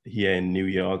 Trinidad. Here in New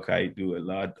York, I do a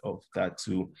lot of that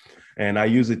too. And I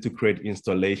use it to create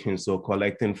installations. So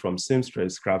collecting from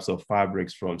seamstress, scraps of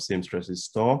fabrics from seamstress's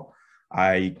store,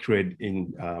 I create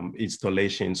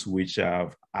installations which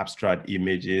have abstract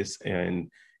images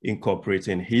and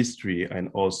incorporating history and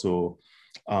also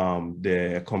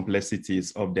the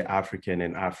complexities of the African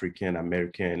and African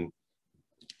American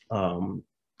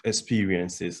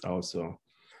experiences also.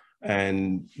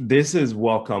 And this is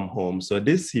Welcome Home. So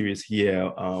this series here,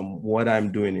 what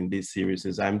I'm doing in this series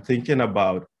is I'm thinking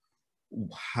about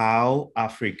how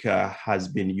Africa has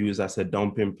been used as a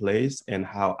dumping place and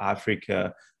how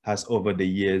Africa has over the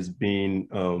years been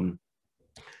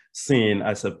seen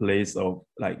as a place of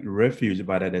like refuge,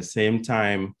 but at the same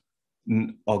time,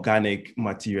 organic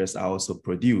materials are also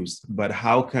produced. But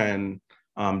how can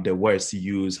the West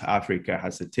use Africa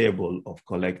as a table of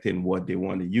collecting what they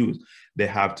want to use? They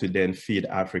have to then feed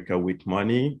Africa with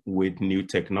money, with new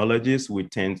technologies,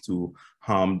 which tend to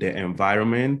harm the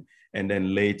environment. And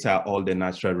then later, all the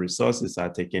natural resources are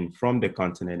taken from the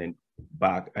continent and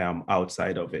back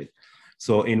outside of it.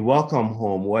 So in Welcome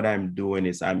Home, what I'm doing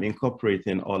is I'm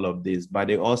incorporating all of this, but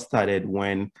it all started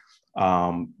when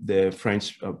the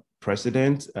French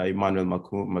president, Emmanuel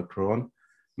Macron,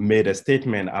 made a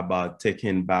statement about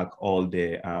taking back all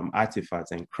the artifacts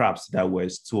and crafts that were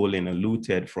stolen and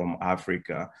looted from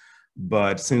Africa.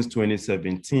 But since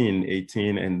 2017,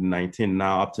 18, and 19,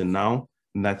 now up to now,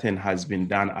 nothing has been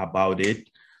done about it.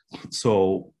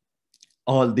 So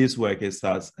all this work is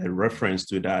as a reference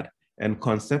to that. And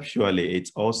conceptually,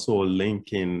 it's also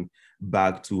linking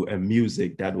back to a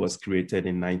music that was created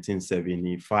in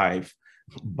 1975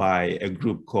 by a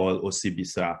group called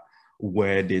Osibisa,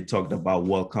 where they talked about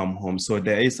welcome home. So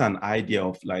there is an idea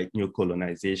of like new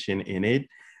colonization in it.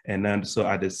 and then so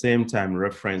at the same time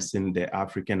referencing the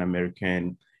African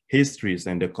American histories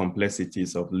and the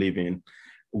complexities of living,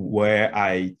 where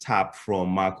I tap from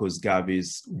Marcus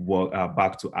Garvey's work,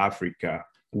 Back to Africa,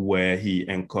 where he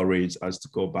encouraged us to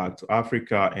go back to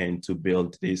Africa and to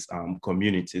build these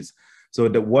communities. So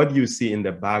what you see in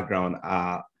the background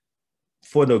are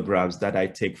photographs that I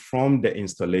take from the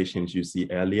installations you see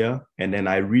earlier, and then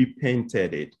I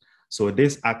repainted it. So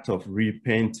this act of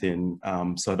repainting,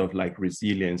 sort of like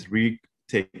resilience,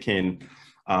 retaking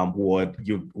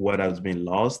what has been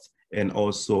lost, and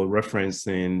also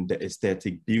referencing the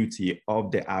aesthetic beauty of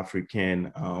the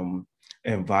African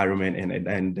environment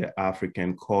and the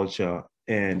African culture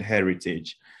and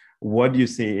heritage. What you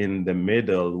see in the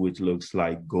middle, which looks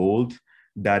like gold,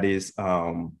 that is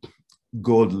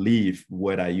gold leaf.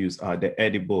 What I use, the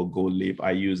edible gold leaf,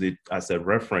 I use it as a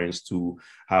reference to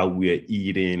how we're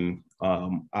eating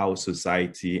our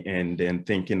society, and then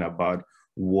thinking about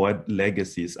what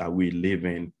legacies are we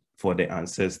leaving for the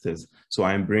ancestors. So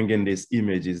I'm bringing these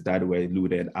images that were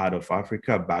looted out of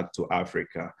Africa back to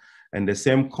Africa. And the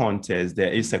same context,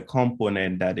 there is a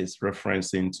component that is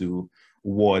referencing to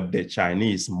what the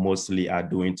Chinese mostly are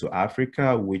doing to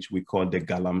Africa, which we call the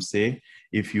galamsey,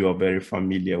 if you are very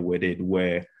familiar with it,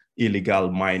 where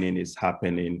illegal mining is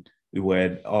happening,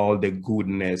 where all the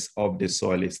goodness of the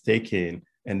soil is taken,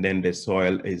 and then the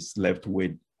soil is left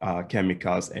with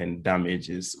chemicals and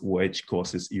damages, which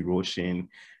causes erosion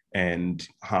and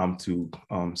harm to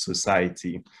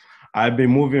society. I've been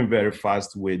moving very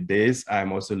fast with this.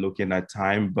 I'm also looking at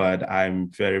time, but I'm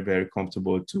very, very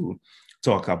comfortable to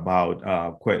talk about,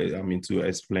 to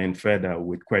explain further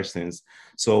with questions.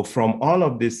 So from all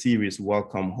of this series,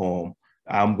 Welcome Home,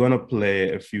 I'm gonna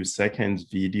play a few seconds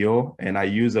video, and I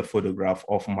use a photograph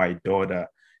of my daughter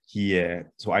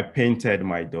here. So I painted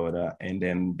my daughter, and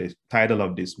then the title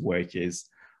of this work is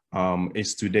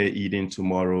Today Eating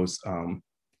Tomorrow's,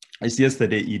 it's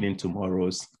Yesterday Eating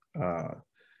Tomorrow's,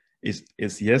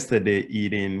 it's yesterday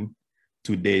eating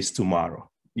today's tomorrow.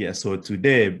 Yeah, so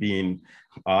today being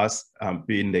us,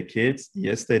 being the kids,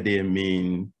 yesterday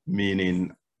meaning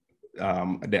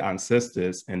the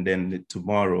ancestors, and then the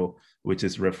tomorrow, which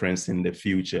is referencing the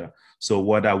future. So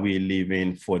what are we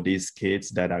leaving for these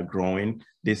kids that are growing?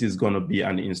 This is going to be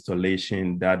an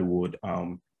installation that would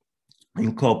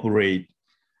incorporate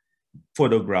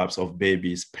photographs of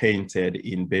babies painted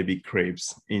in baby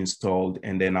cribs installed,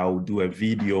 and then I'll do a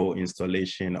video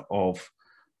installation of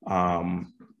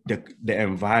the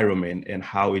environment and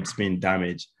how it's been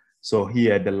damaged. So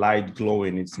here the light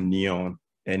glowing, it's neon,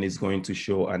 and it's going to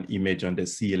show an image on the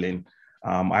ceiling.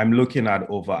 I'm looking at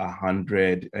over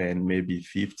 100 and maybe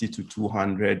 50 to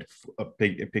 200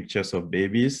 pictures of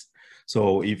babies.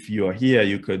 So if you're here,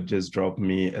 you could just drop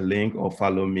me a link or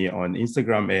follow me on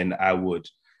Instagram, and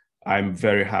I'm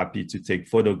very happy to take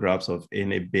photographs of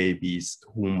any babies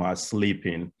whom are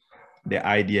sleeping. The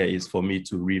idea is for me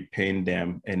to repaint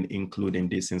them and include in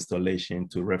this installation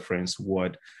to reference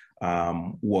what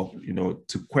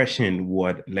to question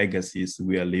what legacies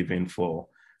we are leaving for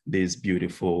this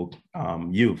beautiful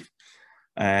youth.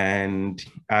 And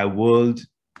I would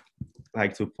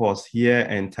like to pause here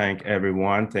and thank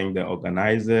everyone, thank the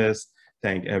organizers,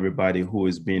 thank everybody who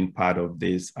has been part of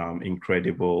this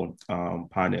incredible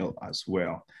panel as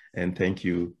well. And thank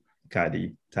you,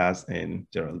 Kadi, Taz, and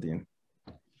Geraldine.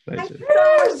 Pleasure. Thank you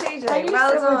so much, Tijay.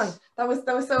 Well done. That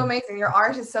was so amazing. Your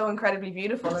art is so incredibly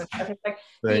beautiful. And I think like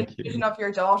the inclusion of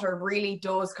your daughter really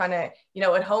does kind of,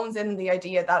 it hones in the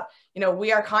idea that,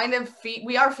 we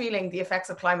are feeling the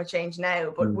effects of climate change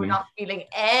now, but we're not feeling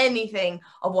anything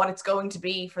of what it's going to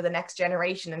be for the next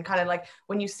generation. And kind of like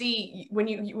when you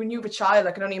have a child,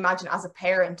 I can only imagine as a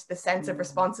parent, the sense of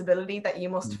responsibility that you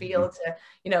must feel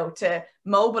to, to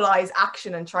mobilize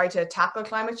action and try to tackle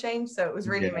climate change. So it was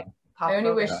really amazing. I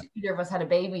only wish either of us had a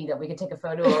baby that we could take a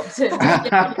photo of to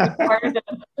get part of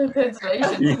the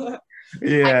installation.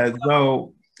 Yeah,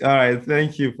 so, all right,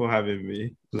 thank you for having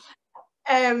me.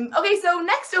 Okay, so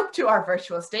next up to our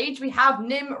virtual stage, we have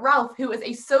Nim Ralph, who is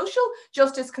a social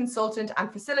justice consultant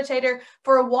and facilitator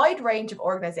for a wide range of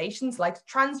organizations like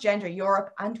Transgender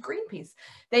Europe and Greenpeace.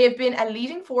 They have been a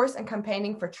leading force in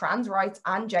campaigning for trans rights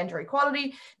and gender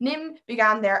equality. Nim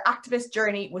began their activist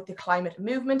journey with the climate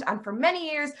movement and for many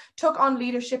years took on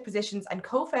leadership positions and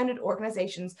co-founded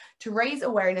organizations to raise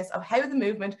awareness of how the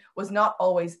movement was not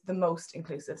always the most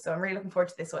inclusive. So I'm really looking forward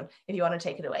to this one, if you want to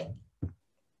take it away.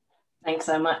 Thanks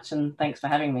so much, and thanks for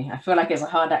having me. I feel like it's a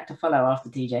hard act to follow after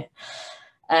Tijay.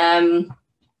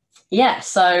 Yeah,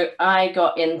 so I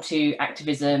got into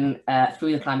activism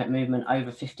through the climate movement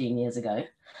over 15 years ago.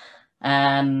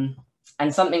 And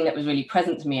something that was really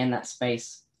present to me in that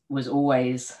space was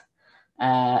always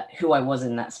who I was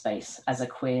in that space as a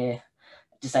queer,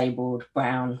 disabled,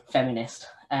 brown feminist.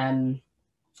 And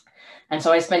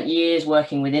so I spent years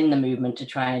working within the movement to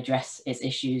try and address its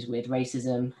issues with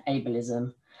racism,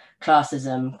 ableism,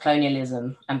 classism,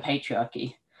 colonialism, and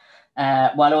patriarchy,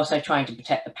 while also trying to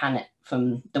protect the planet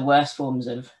from the worst forms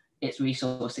of its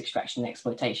resource extraction and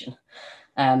exploitation.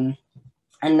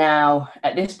 And now,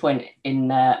 at this point in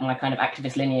my kind of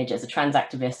activist lineage as a trans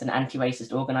activist, an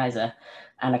anti-racist organizer,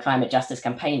 and a climate justice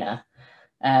campaigner,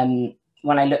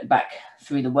 when I look back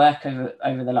through the work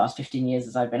over the last 15 years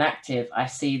as I've been active, I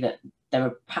see that there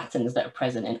are patterns that are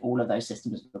present in all of those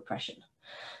systems of oppression.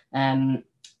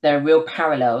 There are real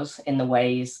parallels in the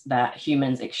ways that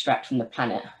humans extract from the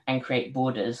planet and create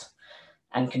borders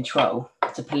and control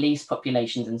to police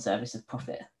populations in service of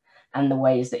profit, and the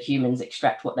ways that humans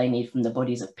extract what they need from the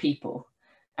bodies of people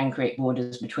and create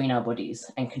borders between our bodies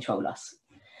and control us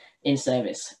in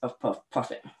service of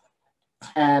profit.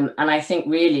 And I think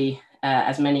really,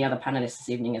 as many other panelists this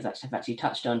evening have actually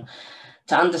touched on,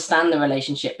 to understand the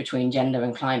relationship between gender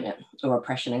and climate, or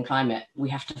oppression and climate, we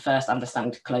have to first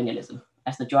understand colonialism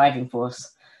as the driving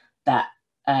force that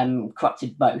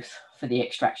corrupted both for the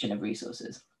extraction of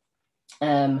resources.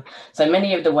 So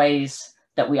many of the ways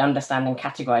that we understand and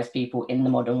categorize people in the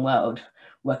modern world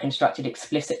were constructed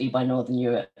explicitly by Northern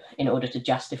Europe in order to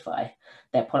justify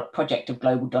their project of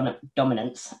global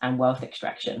dominance and wealth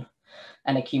extraction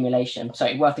and accumulation,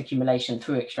 wealth accumulation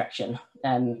through extraction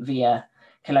via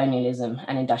colonialism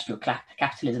and industrial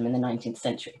capitalism in the 19th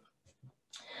century.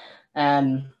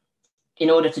 In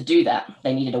order to do that,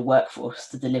 they needed a workforce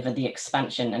to deliver the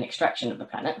expansion and extraction of the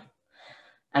planet.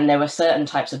 And there were certain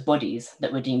types of bodies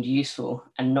that were deemed useful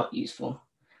and not useful,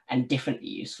 and differently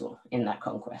useful in that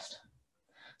conquest.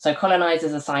 So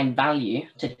colonizers assigned value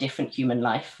to different human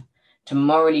life to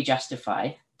morally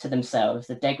justify to themselves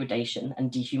the degradation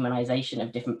and dehumanization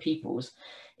of different peoples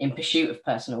in pursuit of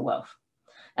personal wealth.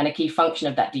 And a key function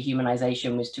of that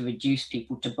dehumanization was to reduce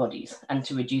people to bodies, and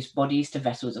to reduce bodies to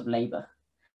vessels of labor,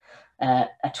 a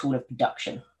tool of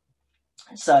production.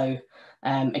 So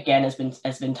again, as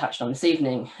been touched on this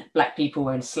evening, Black people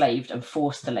were enslaved and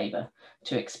forced to labor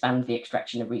to expand the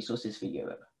extraction of resources for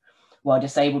Europe, while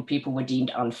disabled people were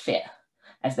deemed unfit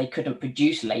as they couldn't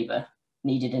produce labor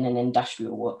needed in an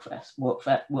industrial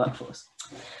workforce.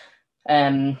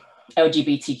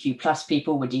 LGBTQ plus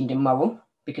people were deemed immoral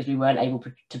because we weren't able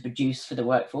to produce for the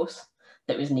workforce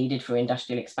that was needed for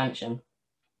industrial expansion.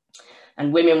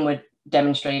 And women would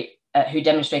who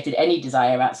demonstrated any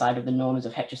desire outside of the norms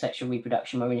of heterosexual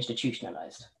reproduction were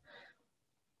institutionalized.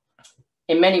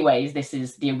 In many ways, this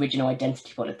is the original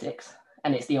identity politics,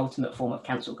 and it's the ultimate form of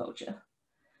cancel culture.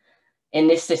 In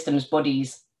this system's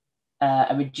bodies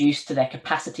are reduced to their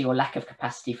capacity or lack of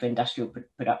capacity for industrial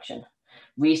production.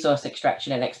 Resource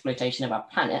extraction and exploitation of our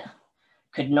planet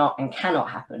could not and cannot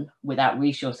happen without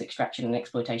resource extraction and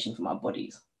exploitation from our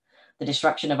bodies. The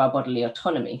destruction of our bodily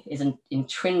autonomy is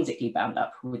intrinsically bound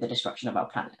up with the destruction of our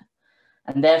planet.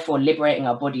 And therefore, liberating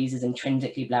our bodies is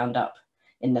intrinsically bound up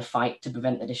in the fight to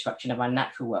prevent the destruction of our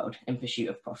natural world in pursuit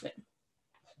of profit.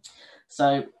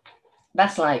 So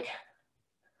that's like,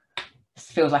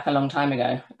 feels like a long time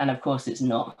ago, and of course it's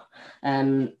not.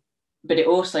 But it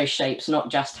also shapes not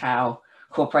just how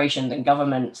corporations and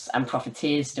governments and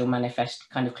profiteers still manifest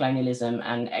kind of colonialism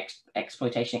and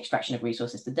exploitation, extraction of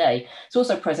resources today, it's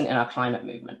also present in our climate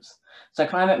movements. So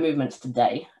climate movements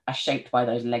today are shaped by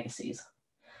those legacies.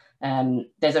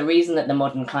 There's a reason that the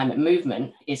modern climate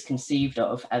movement is conceived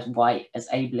of as white, as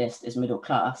ableist, as middle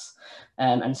class,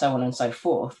 and so on and so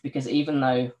forth, because even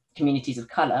though communities of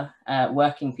colour,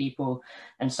 working people,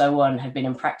 and so on have been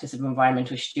in practice of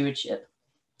environmental stewardship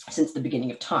since the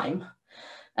beginning of time,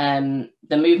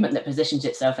 the movement that positions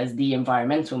itself as the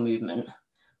environmental movement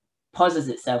posits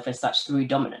itself as such through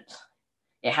dominance.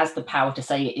 It has the power to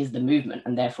say it is the movement,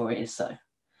 and therefore it is so.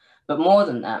 But more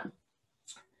than that,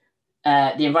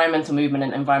 the environmental movement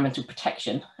and environmental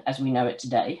protection, as we know it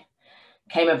today,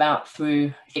 came about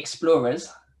through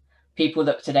explorers, people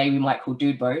that today we might call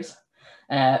dude bros,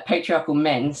 patriarchal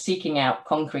men seeking out,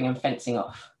 conquering and fencing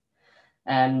off.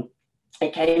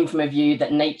 It came from a view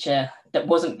that nature that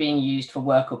wasn't being used for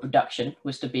work or production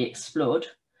was to be explored.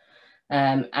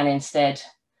 And instead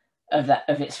of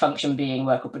its function being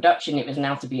work or production, it was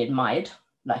now to be admired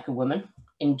like a woman,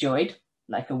 enjoyed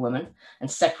like a woman, and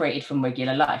separated from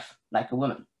regular life like a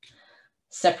woman.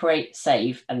 Separate,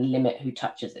 save, and limit who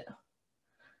touches it.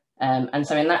 And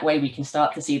so in that way, we can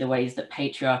start to see the ways that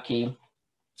patriarchy,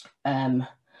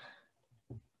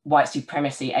 white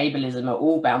supremacy, ableism are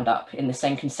all bound up in the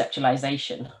same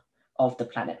conceptualization of the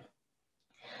planet.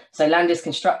 So land is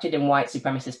constructed in white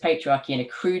supremacist patriarchy in a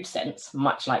crude sense,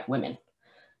 much like women.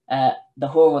 The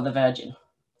whore or the virgin.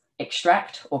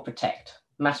 Extract or protect.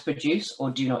 Mass produce or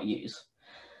do not use.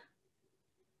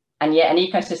 And yet an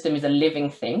ecosystem is a living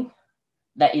thing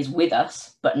that is with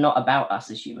us, but not about us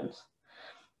as humans.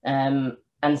 And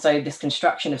so this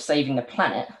construction of saving the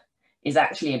planet is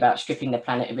actually about stripping the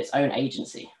planet of its own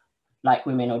agency, like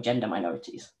women or gender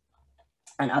minorities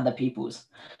and other peoples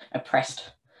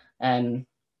oppressed and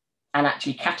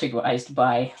actually categorized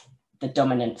by the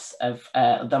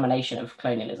domination of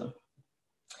colonialism.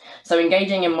 So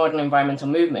engaging in modern environmental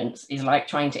movements is like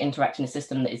trying to interact in a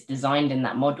system that is designed in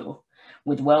that model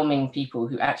with whelming people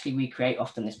who actually recreate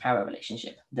often this power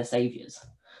relationship, the saviors.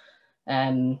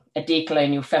 A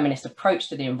decolonial feminist approach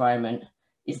to the environment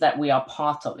is that we are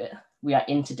part of it, we are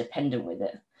interdependent with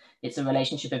it. It's a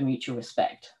relationship of mutual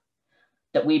respect,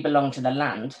 that we belong to the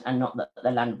land and not that the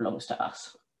land belongs to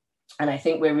us. And I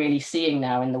think we're really seeing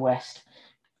now in the West,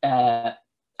 and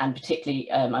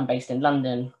particularly, I'm based in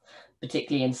London,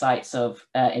 particularly in sites of,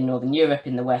 in Northern Europe,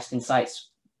 in the West, in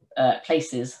sites,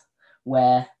 places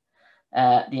where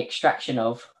the extraction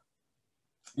of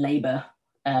labour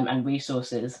and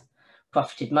resources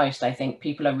profited most. I think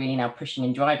people are really now pushing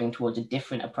and driving towards a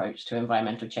different approach to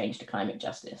environmental change, to climate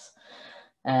justice.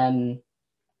 And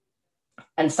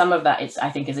some of that, I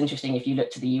think is interesting. If you look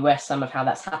to the US, some of how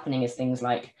that's happening is things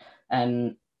like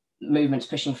movements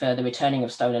pushing for the returning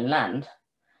of stolen land.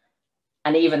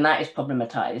 And even that is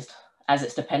problematized as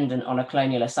it's dependent on a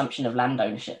colonial assumption of land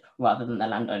ownership rather than the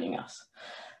land owning us.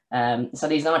 So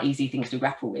these aren't easy things to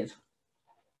grapple with,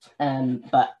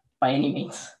 but by any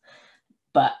means,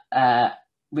 but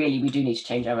really we do need to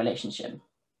change our relationship.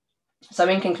 So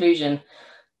in conclusion,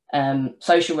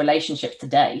 social relationships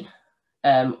today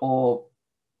or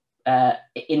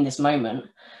in this moment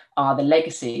are the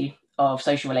legacy of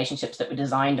social relationships that were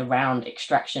designed around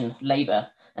extraction, labor,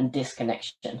 and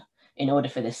disconnection in order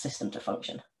for this system to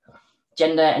function.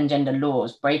 Gender and gender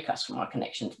laws break us from our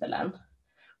connection to the land.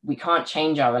 We can't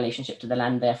change our relationship to the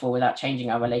land, therefore, without changing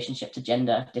our relationship to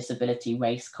gender, disability,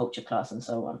 race, culture, class, and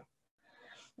so on.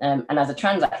 And as a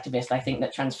trans activist, I think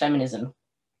that transfeminism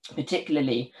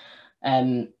particularly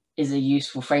is a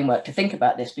useful framework to think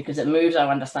about this, because it moves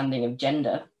our understanding of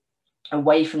gender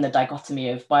away from the dichotomy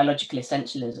of biological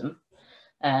essentialism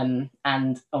and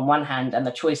on one hand, and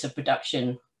the choice of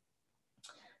production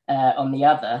on the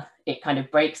other. It kind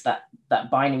of breaks that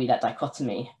binary, that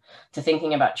dichotomy, to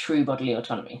thinking about true bodily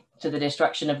autonomy, to the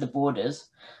destruction of the borders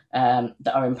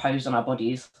that are imposed on our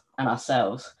bodies and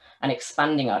ourselves, and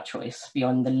expanding our choice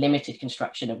beyond the limited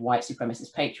construction of white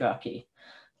supremacist patriarchy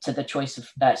to the choice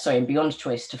of, and beyond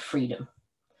choice to freedom,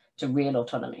 to real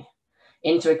autonomy,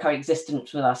 into a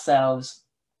coexistence with ourselves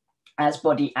as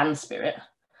body and spirit,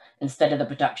 instead of the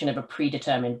production of a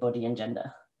predetermined body and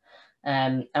gender.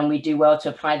 And we do well to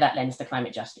apply that lens to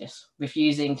climate justice,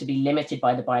 refusing to be limited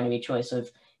by the binary choice of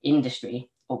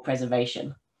industry or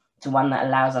preservation, to one that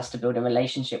allows us to build a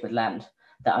relationship with land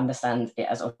that understands it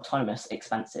as autonomous,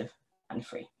 expansive, and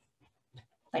free.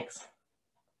 Thanks.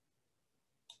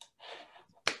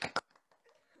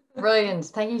 Brilliant.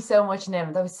 Thank you so much,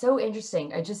 Nim. That was so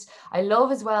interesting. I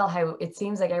love as well how it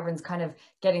seems like everyone's kind of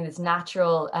getting this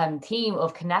natural theme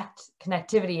of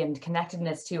connectivity and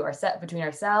connectedness to between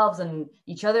ourselves and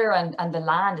each other and the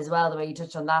land as well, the way you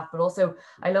touched on that. But also,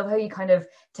 I love how you kind of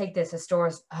take this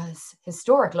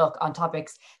historic look on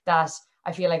topics that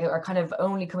I feel like are kind of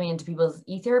only coming into people's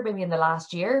ether maybe in the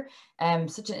last year.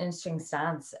 Such an interesting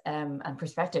stance and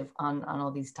perspective on all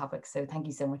these topics. So thank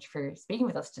you so much for speaking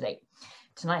with us tonight.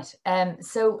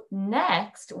 So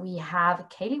next we have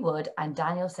Kaylee Wood and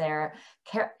Daniel Sarah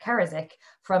Karasik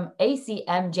from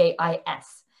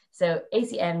ACMJIS. So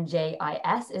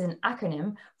ACMJIS is an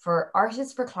acronym for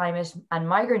Artists for Climate and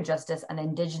Migrant Justice and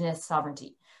Indigenous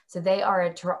Sovereignty. So they are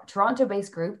a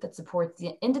Toronto-based group that supports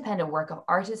the independent work of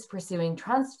artists pursuing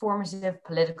transformative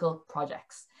political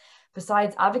projects.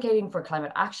 Besides advocating for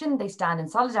climate action, they stand in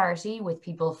solidarity with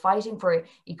people fighting for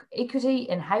equity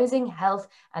in housing, health,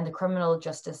 and the criminal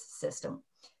justice system.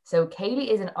 So Kaylee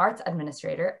is an arts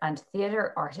administrator and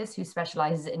theatre artist who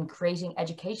specialises in creating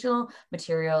educational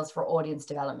materials for audience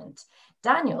development.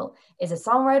 Daniel is a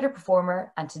songwriter,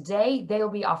 performer, and today they will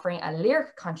be offering a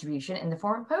lyric contribution in the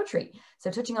form of poetry.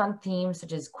 So touching on themes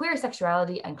such as queer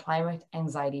sexuality and climate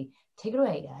anxiety. Take it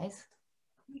away, guys.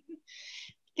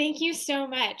 Thank you so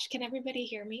much. Can everybody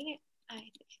hear me? I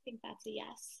think that's a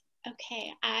yes.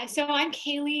 Okay, so I'm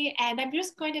Kaylee, and I'm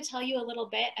just going to tell you a little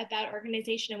bit about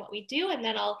organization and what we do, and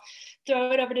then I'll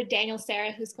throw it over to Daniel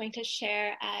Sarah, who's going to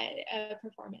share a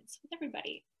performance with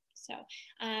everybody. So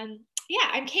Yeah,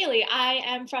 I'm Ceilidh. I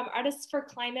am from Artists for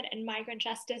Climate and Migrant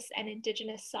Justice and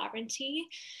Indigenous Sovereignty,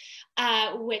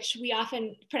 which we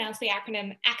often pronounce the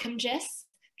acronym ACMJIS,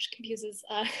 which confuses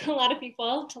a lot of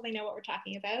people until they know what we're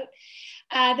talking about.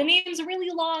 The names are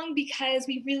really long because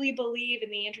we really believe in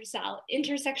the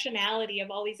intersectionality of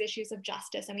all these issues of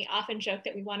justice, and we often joke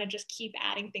that we want to just keep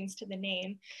adding things to the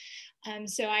name.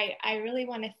 So I really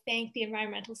want to thank the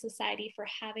Environmental Society for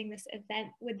having this event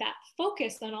with that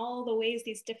focus on all the ways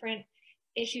these different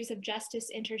issues of justice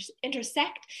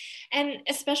intersect. And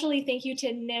especially thank you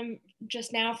to Nim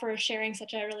just now for sharing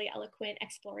such a really eloquent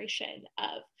exploration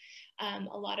of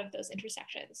a lot of those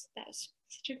intersections. That was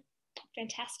such a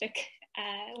fantastic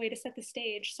way to set the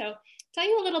stage. So tell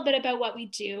you a little bit about what we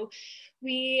do.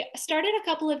 We started a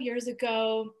couple of years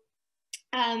ago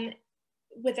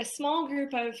with a small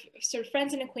group of sort of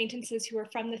friends and acquaintances who are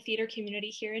from the theater community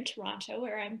here in Toronto,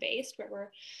 where I'm based,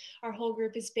 where our whole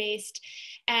group is based.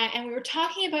 And we were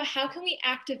talking about how can we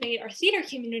activate our theater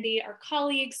community, our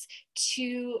colleagues,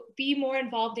 to be more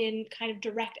involved in kind of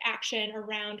direct action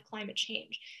around climate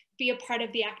change, be a part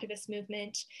of the activist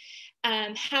movement.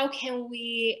 How can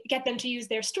we get them to use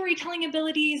their storytelling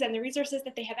abilities and the resources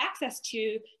that they have access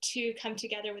to come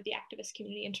together with the activist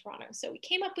community in Toronto? So we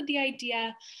came up with the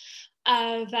idea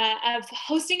of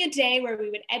hosting a day where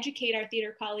we would educate our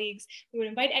theater colleagues. We would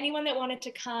invite anyone that wanted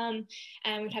to come,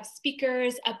 and we'd have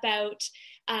speakers about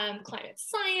climate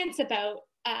science, about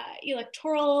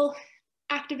electoral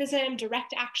activism,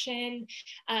 direct action,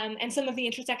 and some of the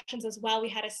intersections as well. We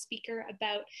had a speaker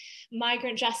about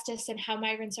migrant justice and how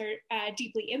migrants are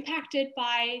deeply impacted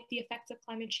by the effects of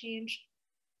climate change.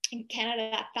 In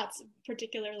Canada, that's a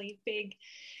particularly big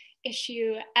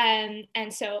issue. And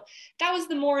so that was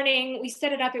the morning. We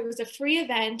set it up. It was a free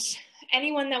event.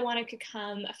 Anyone that wanted could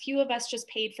come. A few of us just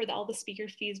paid for all the speaker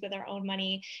fees with our own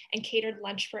money and catered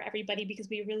lunch for everybody because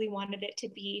we really wanted it to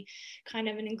be kind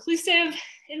of an inclusive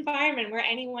environment where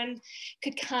anyone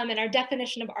could come. And our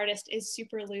definition of artist is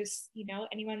super loose. You know,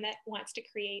 anyone that wants to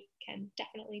create can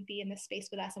definitely be in this space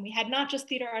with us. And we had not just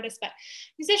theater artists, but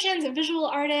musicians and visual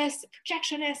artists,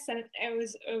 projectionists, and it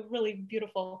was a really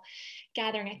beautiful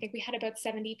gathering. I think we had about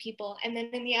 70 people. And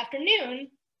then in the afternoon,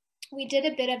 we did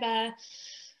a bit of a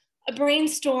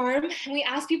brainstorm, and we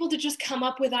asked people to just come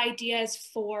up with ideas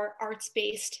for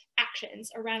arts-based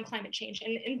actions around climate change.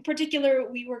 And in particular,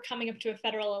 we were coming up to a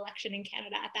federal election in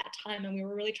Canada at that time, and we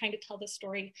were really trying to tell the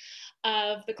story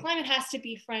of the climate has to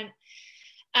be front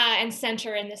and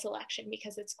center in this election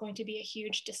because it's going to be a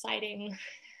huge deciding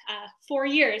 4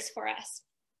 years for us.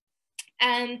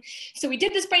 And so we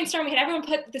did this brainstorm, we had everyone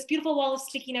put this beautiful wall of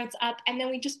sticky notes up, and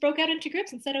then we just broke out into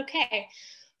groups and said, okay,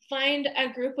 find a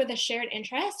group with a shared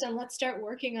interest and let's start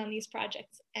working on these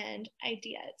projects and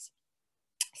ideas.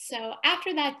 So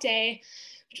after that day,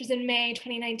 which was in May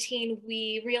 2019,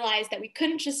 we realized that we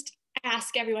couldn't just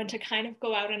ask everyone to kind of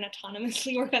go out and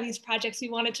autonomously work on these projects. We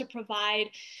wanted to provide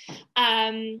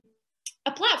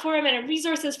a platform and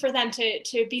resources for them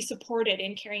to be supported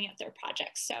in carrying out their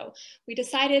projects. So we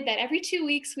decided that every 2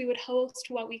 weeks we would host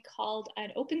what we called an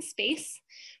open space,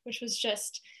 which was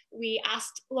just, we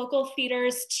asked local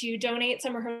theaters to donate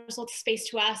some rehearsal space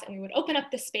to us, and we would open up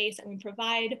the space and we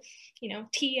provide, you know,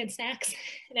 tea and snacks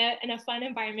and a fun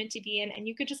environment to be in. And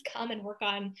you could just come and work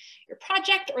on your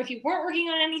project, or if you weren't working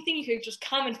on anything, you could just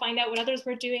come and find out what others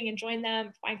were doing and join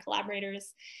them, find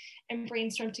collaborators and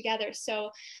brainstorm together.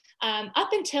 So up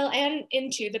until and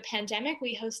into the pandemic,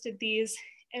 we hosted these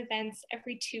events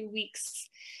every 2 weeks.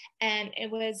 And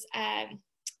it was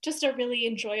just a really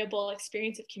enjoyable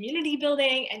experience of community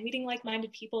building and meeting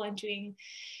like-minded people and doing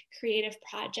creative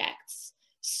projects.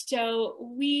 So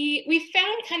we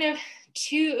found kind of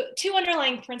two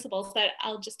underlying principles that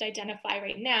I'll just identify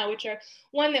right now, which are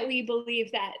one, that we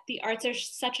believe that the arts are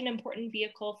such an important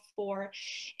vehicle for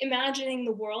imagining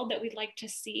the world that we'd like to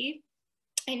see.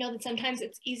 I know that sometimes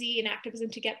it's easy in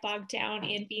activism to get bogged down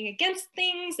in being against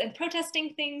things and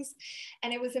protesting things.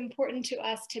 And it was important to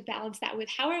us to balance that with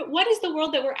what is the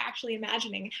world that we're actually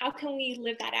imagining? And how can we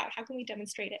live that out? How can we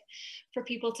demonstrate it for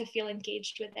people to feel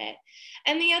engaged with it?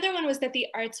 And the other one was that the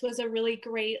arts was a really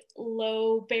great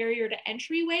low barrier to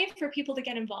entry way for people to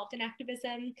get involved in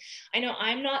activism. I know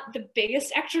I'm not the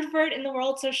biggest extrovert in the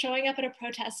world, so showing up at a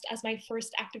protest as my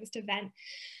first activist event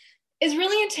is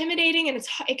really intimidating, and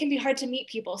it can be hard to meet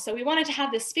people. So we wanted to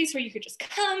have this space where you could just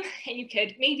come and you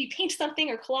could maybe paint something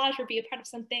or collage or be a part of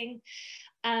something.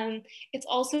 It's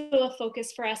also a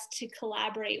focus for us to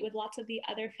collaborate with lots of the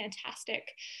other fantastic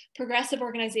progressive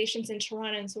organizations in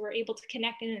Toronto. And so we're able to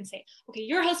connect in and say, okay,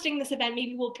 you're hosting this event,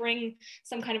 maybe we'll bring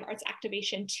some kind of arts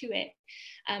activation to it.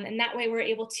 And that way we're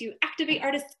able to activate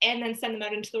artists and then send them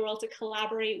out into the world to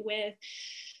collaborate with,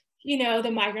 you know, the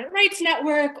Migrant Rights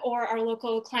Network or our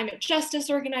local climate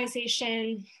justice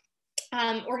organization,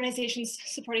 organizations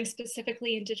supporting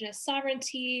specifically Indigenous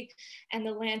sovereignty and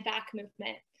the land back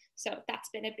movement. So that's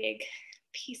been a big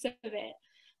piece of it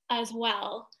as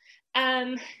well.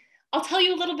 I'll tell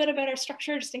you a little bit about our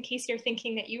structure just in case you're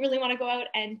thinking that you really want to go out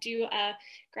and do a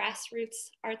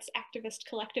grassroots arts activist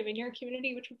collective in your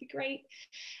community, which would be great.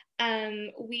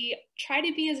 We try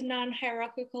to be as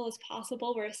non-hierarchical as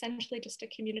possible. We're essentially just a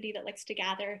community that likes to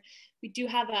gather. We do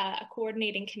have a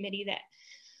coordinating committee that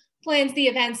plans the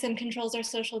events and controls our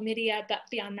social media, but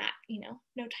beyond that, you know,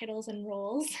 no titles and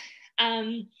roles.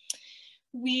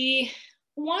 We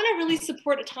want to really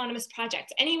support autonomous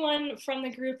projects. Anyone from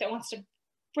the group that wants to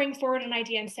bring forward an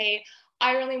idea and say,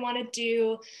 I really want to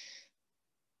do,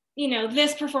 you know,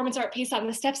 this performance art piece on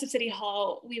the steps of City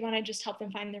Hall, we want to just help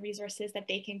them find the resources that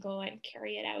they can go and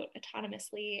carry it out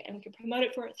autonomously, and we can promote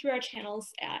it through our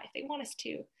channels if they want us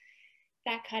to,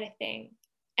 that kind of thing.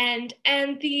 And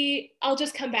I'll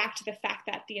just come back to the fact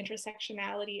that the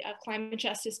intersectionality of climate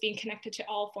justice being connected to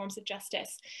all forms of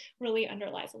justice really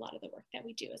underlies a lot of the work that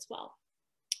we do as well.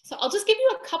 So I'll just give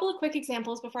you a couple of quick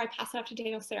examples before I pass it off to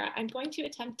Daniel Sarah. I'm going to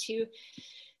attempt to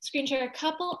screen share a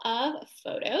couple of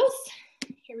photos.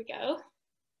 Here we go.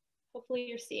 Hopefully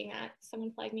you're seeing that.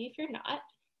 Someone flag me if you're not.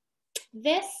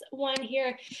 This one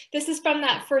here, this is from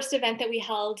that first event that we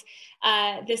held.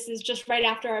 This is just right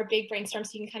after our big brainstorm,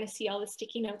 so you can kind of see all the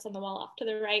sticky notes on the wall off to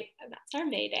the right, and that's our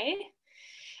May Day.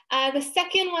 The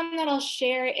second one that I'll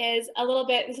share is a little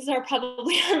bit, this is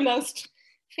probably our most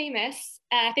famous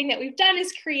thing that we've done,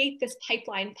 is create this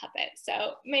pipeline puppet.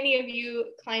 So many of you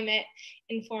climate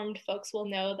informed folks will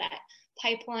know that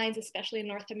pipelines, especially in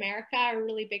North America, are a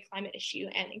really big climate issue.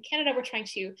 And in Canada, we're trying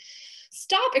to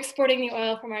stop exporting the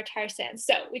oil from our tar sands.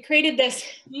 So we created this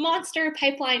monster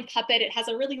pipeline puppet. It has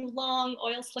a really long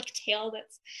oil slick tail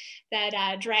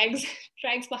that drags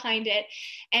behind it.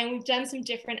 And we've done some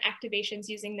different activations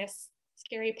using this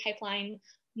scary pipeline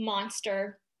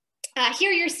monster.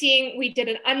 Here you're seeing we did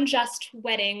an unjust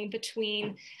wedding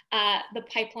between the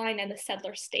pipeline and the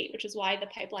settler state, which is why the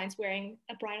pipeline's wearing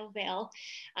a bridal veil.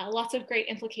 Lots of great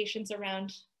implications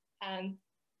around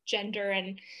gender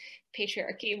and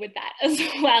patriarchy with that as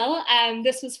well.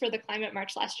 This was for the Climate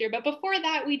March last year, but before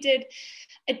that we did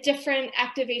a different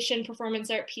activation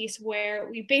performance art piece where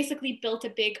we basically built a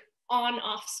big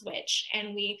on-off switch,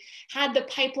 and we had the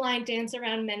pipeline dance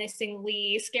around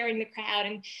menacingly, scaring the crowd,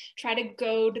 and try to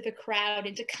goad the crowd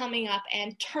into coming up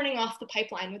and turning off the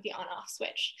pipeline with the on-off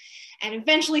switch. And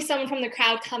eventually someone from the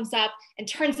crowd comes up and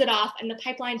turns it off, and the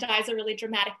pipeline dies a really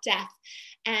dramatic death.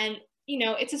 And you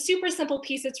know, it's a super simple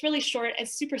piece. It's really short,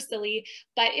 it's super silly,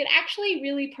 but it actually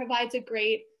really provides a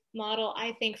great model,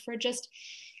 I think, for just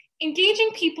engaging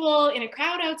people in a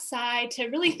crowd outside to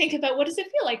really think about what does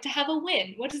it feel like to have a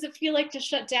win? What does it feel like to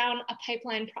shut down a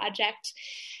pipeline project?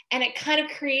 And it kind of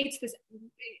creates this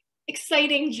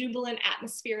exciting, jubilant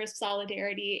atmosphere of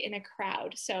solidarity in a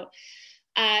crowd. So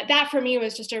that for me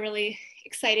was just a really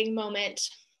exciting moment.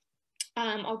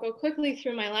 I'll go quickly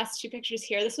through my last two pictures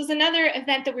here. This was another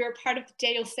event that we were part of.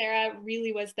 Daniel Sarah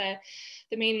really was the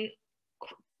main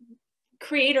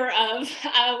creator of,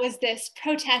 was this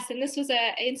protest, and this was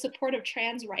in support of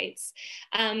trans rights,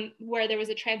 where there was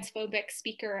a transphobic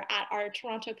speaker at our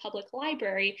Toronto Public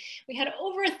Library. We had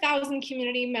over 1,000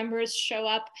 community members show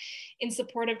up in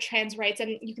support of trans rights,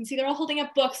 and you can see they're all holding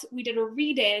up books. We did a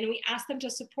read-in, we asked them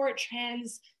to support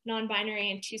trans,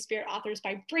 non-binary, and two-spirit authors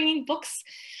by bringing books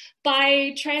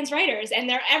by trans writers,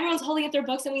 and everyone's holding up their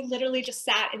books, and we literally just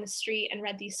sat in the street and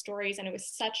read these stories, and it was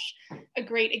such a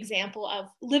great example of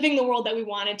living the world that we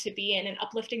wanted to be in and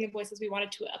uplifting the voices we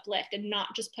wanted to uplift, and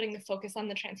not just putting the focus on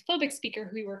the transphobic speaker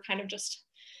who we were kind of just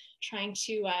trying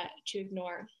to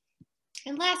ignore.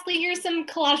 And lastly, here's some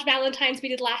collage valentines we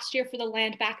did last year for the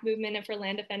land back movement and for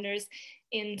land defenders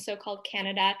in so-called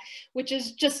Canada, which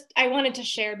is just, I wanted to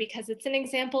share because it's an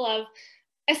example of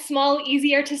a small,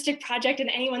 easy artistic project, and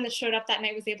anyone that showed up that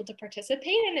night was able to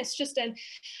participate. And it's just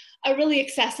a really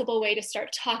accessible way to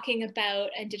start talking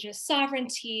about Indigenous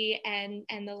sovereignty and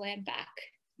the land back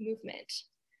movement.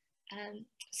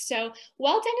 So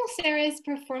while Daniel Sarah is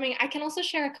performing, I can also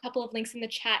share a couple of links in the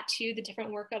chat to the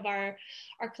different work of our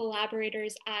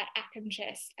collaborators at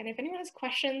ACMGIS. And if anyone has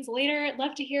questions later, I'd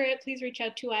love to hear it. Please reach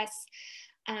out to us.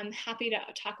 I'm happy to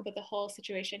talk about the whole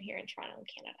situation here in Toronto and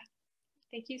Canada.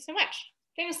 Thank you so much.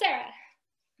 Famous Sarah.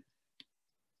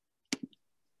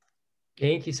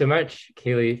 Thank you so much,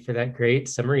 Kaylee, for that great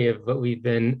summary of what we've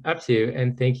been up to.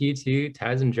 And thank you to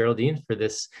Taz and Geraldine for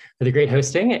the great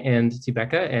hosting, and to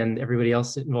Becca and everybody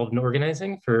else involved in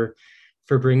organizing for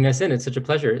bringing us in. It's such a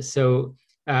pleasure. So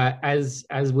as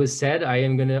was said, I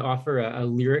am going to offer a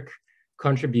lyric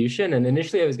contribution. And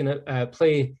initially I was going to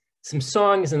play some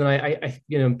songs, and then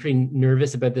I'm pretty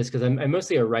nervous about this because I'm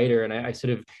mostly a writer, and I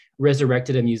sort of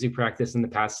resurrected a music practice in the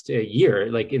past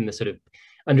year, like in the sort of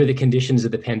under the conditions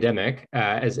of the pandemic,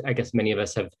 as I guess many of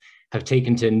us have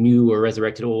taken to new or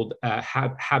resurrected old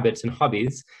habits and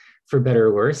hobbies, for better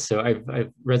or worse. So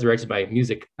I've resurrected my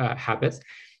music habits.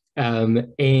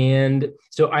 And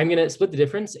so I'm gonna split the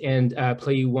difference and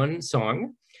play you one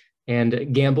song,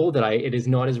 and gamble that it is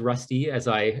not as rusty as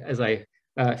I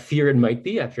fear it might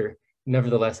be, after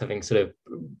nevertheless having sort of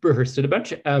rehearsed it a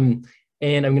bunch. And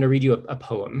I'm gonna read you a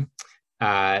poem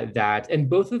and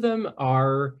both of them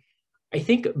are, I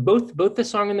think both the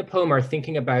song and the poem are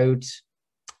thinking about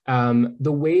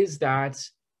the ways that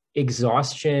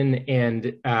exhaustion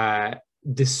and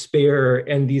despair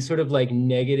and these sort of like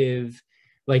negative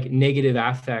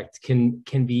affect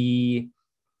can be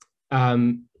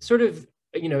sort of,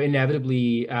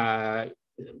 inevitably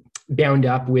bound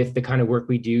up with the kind of work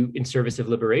we do in service of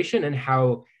liberation, and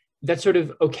how that's sort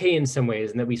of okay in some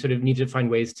ways, and that we sort of need to find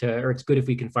ways to, or it's good if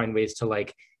we can find ways to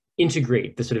like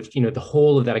integrate the sort of, the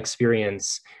whole of that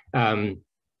experience that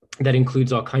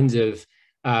includes all kinds of,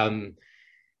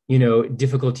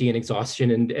 difficulty and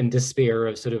exhaustion and despair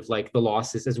of sort of like the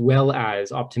losses, as well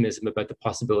as optimism about the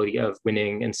possibility of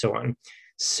winning and so on.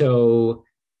 So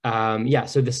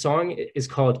so the song is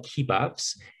called Keep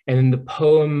Ups, and then the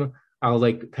poem, I'll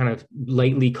like kind of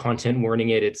lightly content warning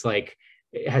it. It's like,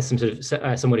 it has some sort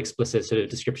of somewhat explicit sort of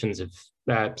descriptions of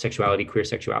sexuality, queer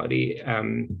sexuality,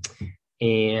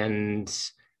 and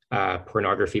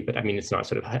pornography, but I mean, it's not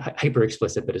sort of hyper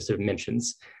explicit, but it sort of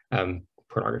mentions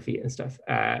pornography and stuff.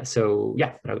 So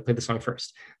yeah, I'll play the song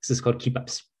first. This is called Keep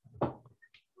Ups.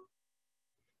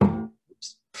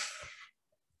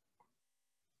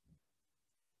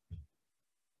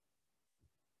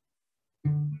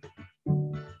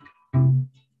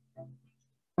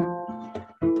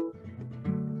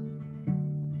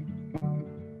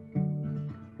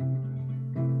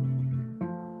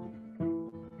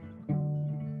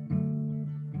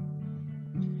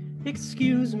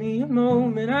 Excuse me a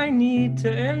moment, I need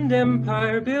to end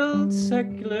empire, build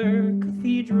secular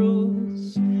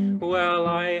cathedrals, while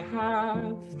I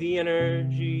have the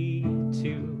energy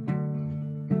to.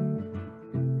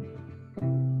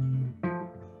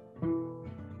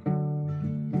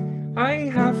 I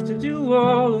have to do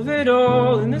all of it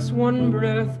all in this one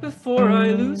breath before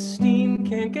I lose steam,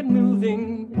 can't get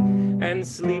moving, and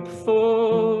sleep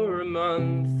for a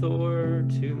month or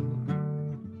two.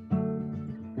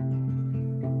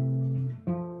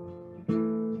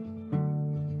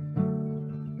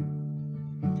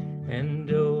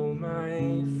 And oh,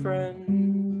 my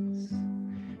friends,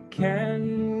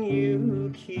 can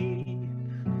you keep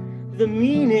the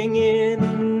meaning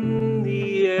in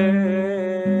the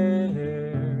air?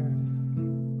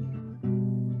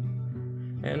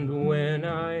 And when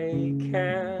I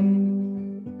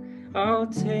can, I'll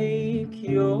take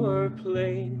your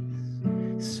place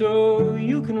so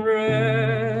you can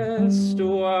rest a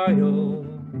while.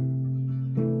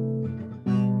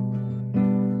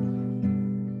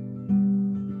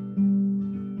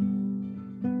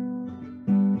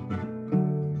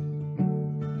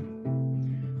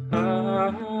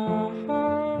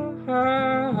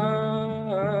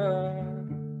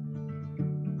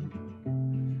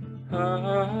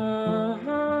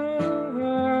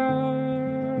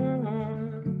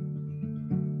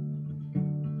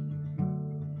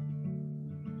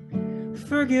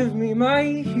 Forgive me my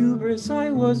hubris, I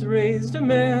was raised a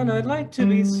man, I'd like to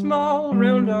be small,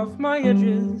 round off my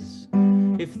edges,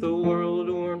 if the world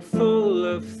weren't full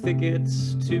of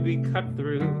thickets to be cut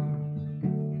through.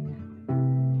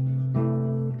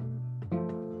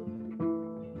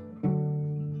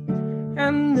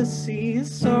 And the sea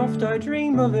is soft, I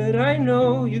dream of it, I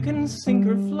know, you can sink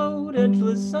or float,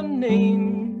 edgeless,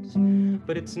 unnamed,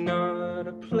 but it's not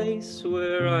a place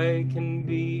where I can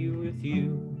be with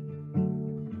you.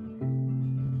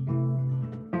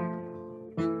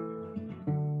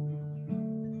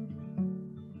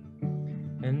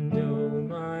 And oh,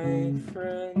 my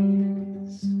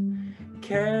friends,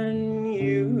 can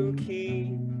you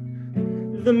keep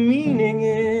the meaning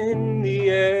in the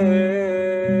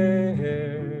air?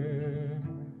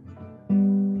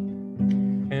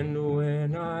 And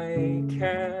when I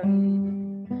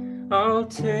can, I'll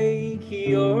take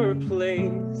your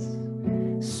place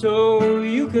so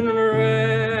you can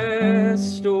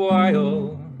rest a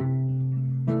while.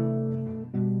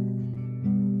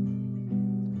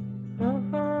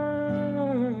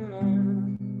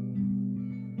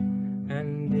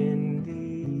 And in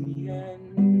the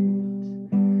end,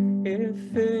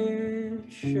 if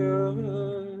it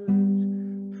should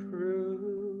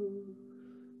prove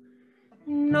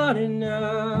not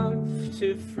enough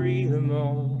to free them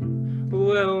all,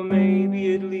 well,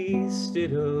 maybe at least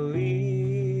it'll ease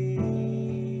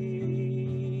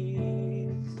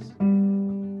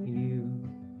you.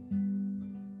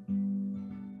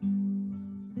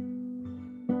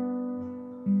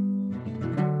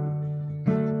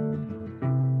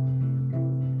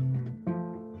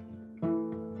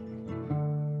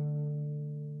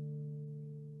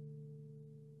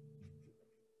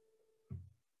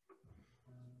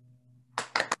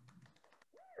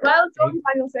 Well done,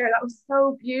 Daniel Sarah. That was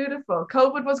so beautiful.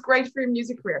 COVID was great for your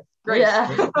music career. Great.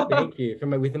 Yeah. Thank you.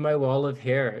 From within my wall of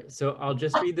hair. So I'll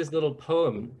just read this little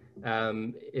poem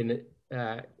to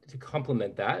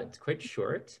complement that. It's quite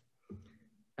short.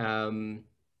 So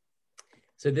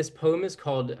this poem is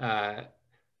called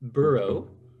Burrow,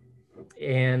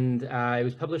 and it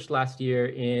was published last year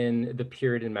in the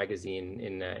Puritan magazine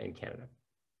in Canada.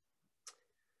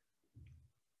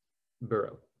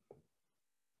 Burrow.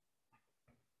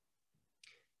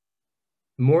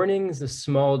 Morning's a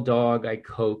small dog I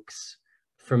coax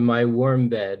from my warm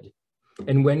bed,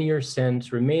 and when your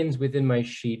scent remains within my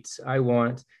sheets, I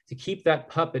want to keep that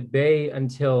pup at bay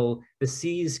until the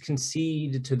seas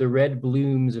concede to the red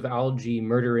blooms of algae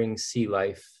murdering sea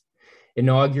life,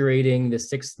 inaugurating the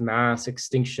sixth mass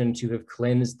extinction to have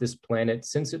cleansed this planet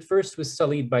since it first was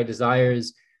sullied by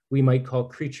desires we might call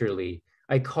creaturely.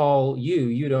 I call you,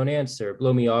 you don't answer.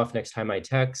 Blow me off next time I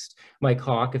text. My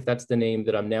cock, if that's the name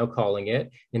that I'm now calling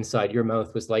it, inside your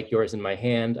mouth was like yours in my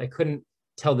hand. I couldn't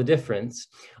tell the difference.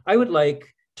 I would like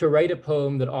to write a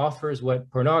poem that offers what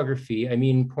pornography, I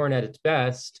mean porn at its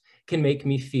best, can make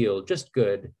me feel, just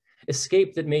good.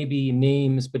 Escape that maybe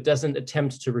names but doesn't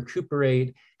attempt to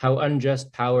recuperate how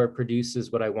unjust power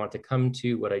produces what I want to come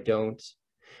to, what I don't.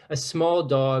 A small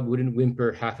dog wouldn't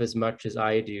whimper half as much as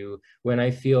I do when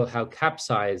I feel how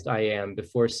capsized I am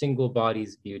before single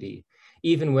body's beauty,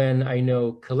 even when I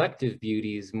know collective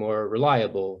beauty's more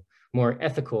reliable, more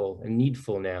ethical and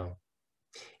needful now.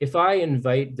 If I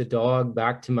invite the dog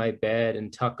back to my bed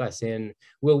and tuck us in,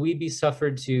 will we be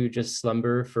suffered to just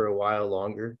slumber for a while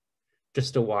longer?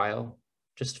 Just a while,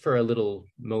 just for a little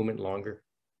moment longer.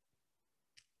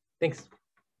 Thanks.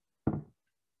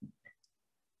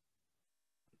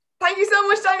 Thank you so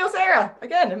much, Daniel Sarah.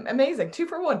 Again, amazing. 2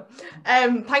 for 1.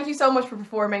 Thank you so much for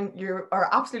performing. You are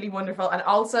absolutely wonderful. And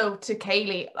also to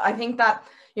Ceilidh, I think that,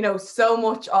 you know, so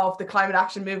much of the climate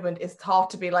action movement is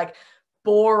thought to be like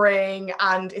boring,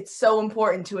 and it's so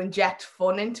important to inject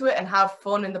fun into it and have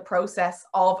fun in the process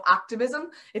of activism.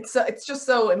 It's just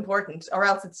so important, or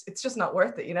else it's just not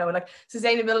worth it, you know. And like,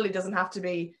 sustainability doesn't have to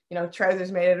be, you know,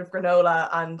 trousers made out of granola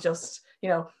and just, you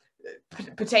know,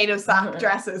 potato sack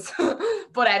dresses.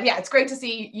 But yeah, it's great to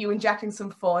see you injecting some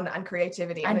fun and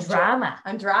creativity and drama.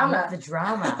 And drama. I love the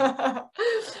drama.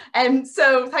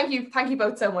 So thank you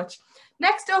both so much.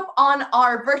 Next up on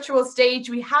our virtual stage,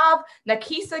 we have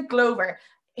Nakisa Glover,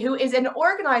 who is an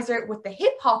organizer with the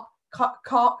Hip Hop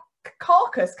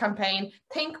Caucus campaign,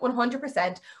 Think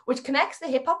 100%, which connects the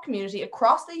hip hop community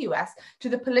across the US to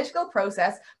the political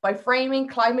process by framing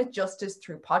climate justice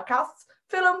through podcasts,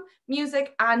 film,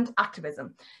 music, and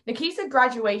activism. Nakisa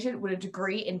graduated with a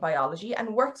degree in biology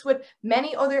and works with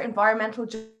many other environmental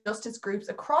justice groups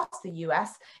across the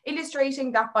US,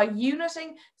 illustrating that by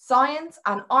uniting science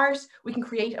and art, we can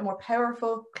create a more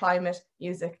powerful climate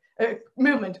music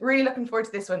movement. Really looking forward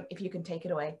to this one. If you can take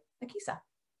it away, Nakisa.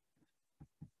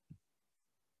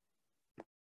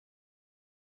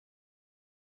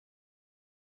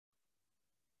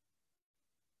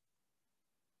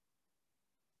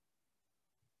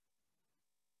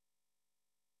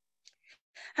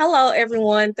 Hello,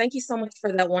 everyone. Thank you so much for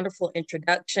that wonderful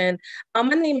introduction. My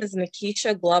name is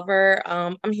Nakisa Glover.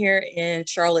 I'm here in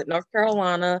Charlotte, North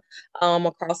Carolina,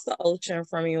 across the ocean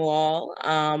from you all.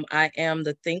 I am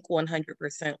the Think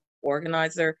 100%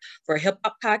 organizer for Hip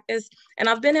Hop Caucus, and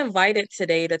I've been invited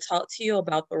today to talk to you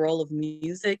about the role of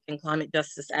music in climate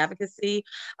justice advocacy.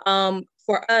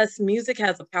 For us, music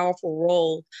has a powerful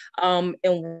role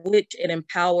in which it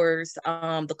empowers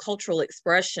the cultural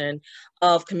expression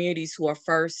of communities who are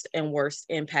first and worst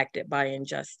impacted by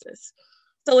injustice.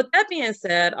 So with that being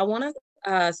said, I want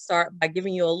to start by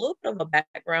giving you a little bit of a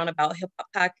background about Hip Hop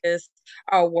Caucus,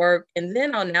 our work, and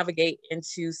then I'll navigate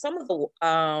into some of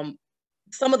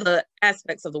some of the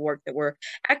aspects of the work that we're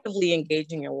actively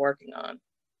engaging and working on.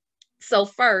 So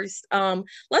first,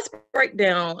 let's break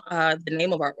down the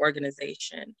name of our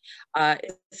organization.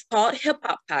 It's called Hip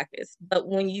Hop Caucus, but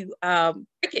when you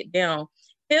break it down,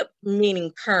 hip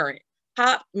meaning current,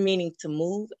 hop meaning to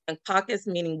move, and caucus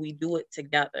meaning we do it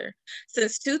together.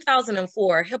 Since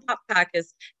 2004, Hip Hop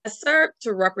Caucus has served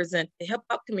to represent the hip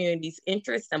hop community's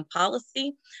interests and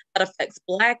policy that affects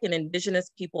Black and Indigenous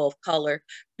people of color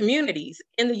communities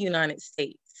in the United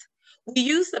States. We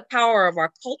use the power of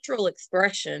our cultural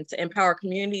expression to empower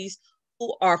communities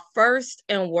who are first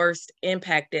and worst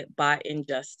impacted by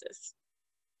injustice.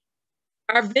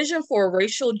 Our vision for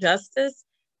racial justice,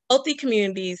 healthy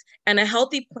communities, and a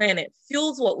healthy planet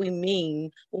fuels what we mean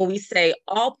when we say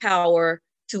all power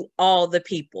to all the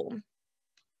people.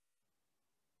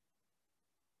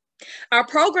 Our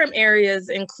program areas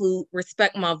include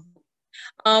Respect My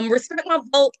Vote. Respect My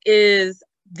Vote is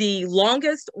the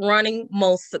longest running,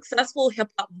 most successful hip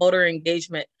hop voter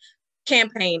engagement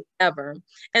campaign ever.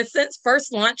 And since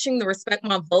first launching the Respect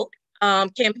My Vote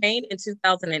campaign in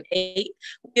 2008,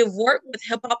 we have worked with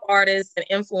hip hop artists and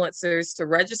influencers to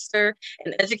register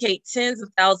and educate tens of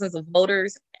thousands of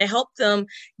voters and help them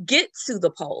get to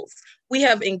the polls. We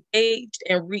have engaged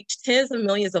and reached tens of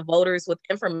millions of voters with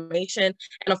information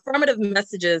and affirmative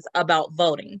messages about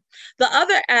voting. The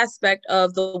other aspect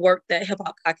of the work that Hip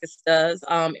Hop Caucus does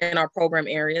in our program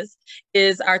areas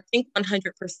is our Think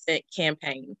 100%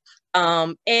 campaign.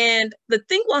 And the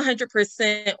Think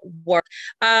 100% work,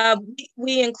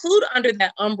 we include under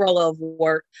that umbrella of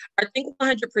work our Think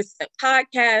 100%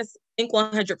 podcast, Think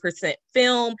 100%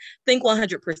 film, Think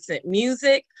 100%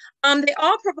 music. They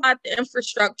all provide the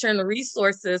infrastructure and the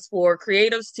resources for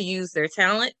creatives to use their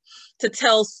talent to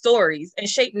tell stories and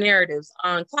shape narratives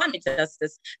on climate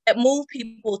justice that move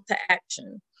people to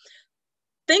action.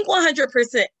 Think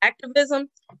 100% activism,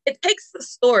 it takes the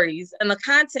stories and the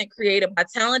content created by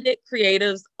talented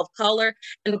creatives of color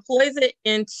and deploys it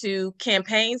into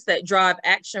campaigns that drive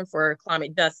action for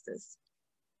climate justice.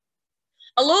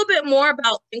 A little bit more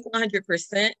about Think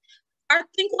 100%. Our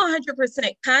Think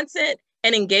 100% content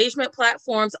and engagement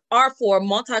platforms are for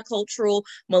multicultural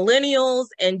millennials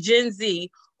and Gen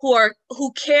Z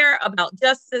who care about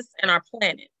justice and our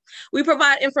planet. We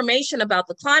provide information about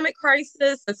the climate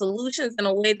crisis and solutions in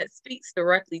a way that speaks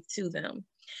directly to them.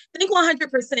 Think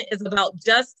 100% is about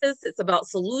justice, it's about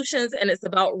solutions, and it's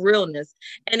about realness.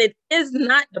 And it is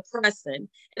not depressing.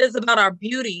 It is about our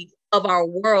beauty of our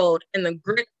world and the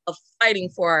grit of fighting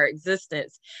for our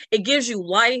existence. It gives you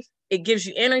life, it gives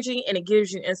you energy, and it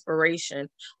gives you inspiration.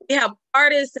 We have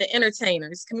artists and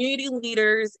entertainers, community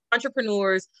leaders,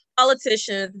 entrepreneurs,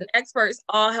 politicians, and experts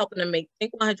all helping to make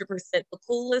Think 100% the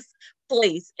coolest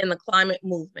place in the climate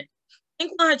movement.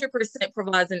 Think 100%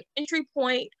 provides an entry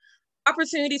point,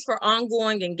 opportunities for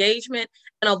ongoing engagement,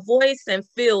 and a voice and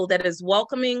feel that is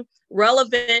welcoming,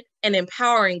 relevant, and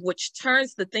empowering, which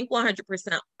turns the Think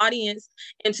 100% audience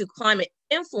into climate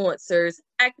influencers,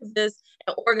 activists,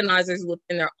 and organizers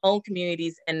within their own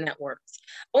communities and networks.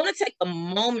 I want to take a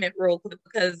moment real quick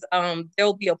because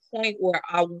there'll be a point where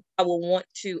I will want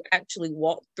to actually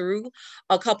walk through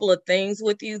a couple of things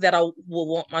with you that I will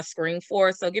want my screen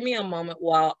for. So give me a moment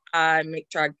while I make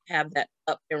sure I have that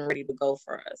up and ready to go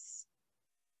for us.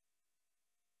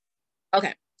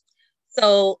 Okay,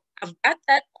 so I've got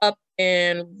that up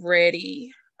and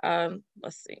ready.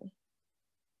 Let's see.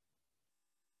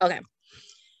 Okay.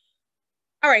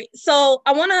 All right, so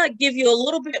I want to give you a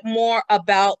little bit more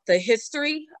about the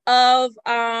history of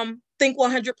Think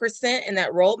 100% and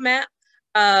that roadmap.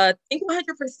 Think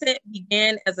 100%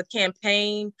 began as a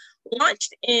campaign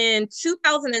launched in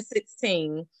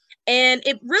 2016, and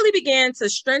it really began to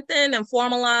strengthen and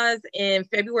formalize in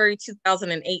February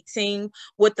 2018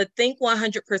 with the Think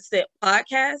 100%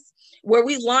 podcast, where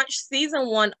we launched season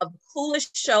 1 of the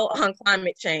coolest show on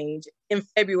climate change in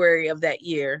February of that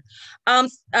year. In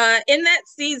that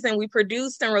season, we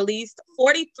produced and released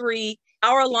 43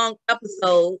 hour-long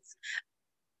episodes,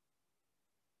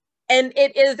 and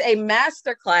it is a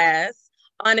masterclass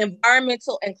on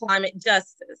environmental and climate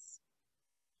justice.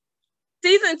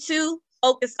 Season 2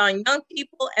 focused on young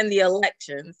people and the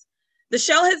elections. The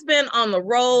show has been on the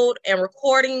road and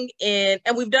recording and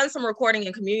we've done some recording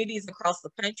in communities across the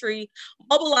country,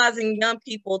 mobilizing young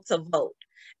people to vote.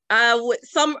 With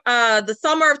the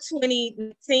summer of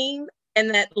 2019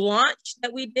 and that launch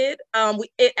that we did,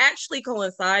 it actually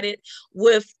coincided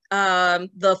with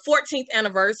the 14th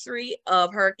anniversary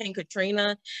of Hurricane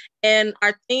Katrina. And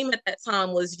our theme at that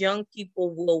time was Young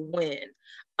People Will Win.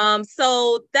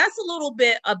 So that's a little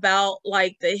bit about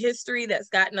like the history that's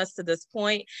gotten us to this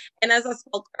point. And as I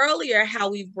spoke earlier, how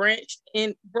we've branched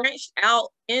out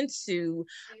into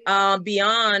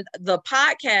beyond the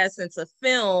podcast, into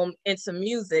film, into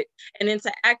music, and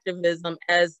into activism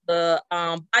as the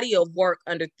body of work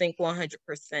under Think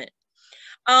 100%.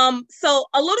 So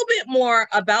a little bit more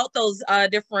about those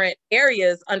different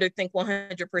areas under Think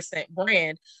 100%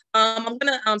 brand. I'm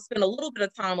gonna spend a little bit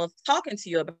of time of talking to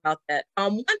you about that.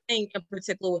 One thing in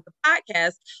particular with the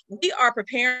podcast, we are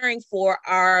preparing for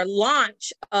our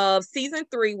launch of season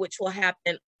 3, which will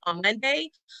happen on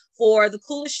Monday, for the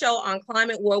coolest show on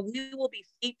climate, where we will be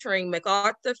featuring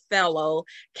MacArthur Fellow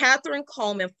Catherine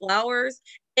Coleman Flowers.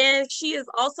 And she is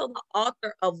also the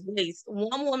author of Waste,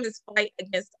 One Woman's Fight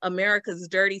Against America's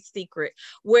Dirty Secret,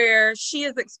 where she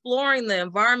is exploring the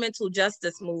environmental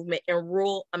justice movement in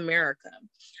rural America.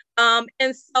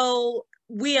 And so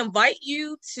we invite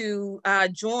you to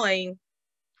join.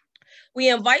 We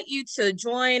invite you to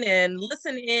join and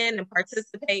listen in and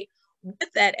participate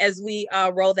with that as we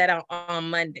roll that out on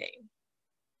Monday.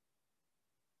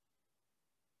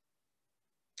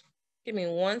 Give me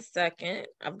 1 second.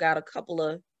 I've got a couple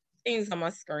of things on my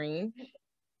screen.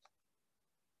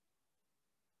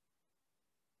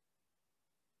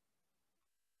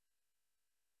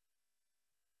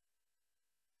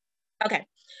 Okay.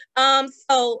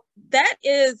 So that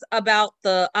is about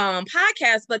the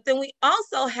podcast, but then we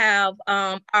also have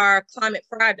our Climate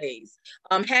Fridays,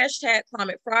 hashtag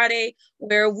Climate Friday,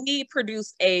 where we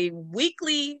produce a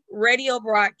weekly radio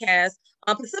broadcast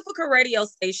on Pacifica radio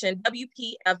station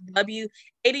WPFW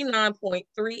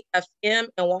 89.3 FM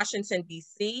in Washington,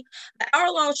 D.C. The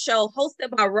hour-long show, hosted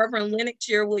by Reverend Lennox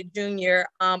Sherwood Jr.,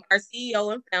 our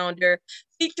CEO and founder,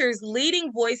 features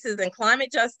leading voices in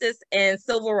climate justice and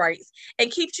civil rights, and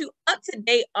keeps you up to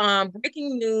date on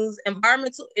breaking news,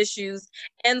 environmental issues,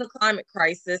 and the climate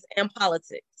crisis and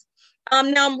politics.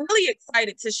 Now, I'm really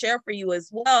excited to share for you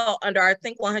as well, under our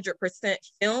Think 100%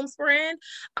 Films brand,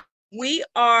 we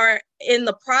are in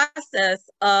the process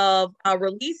of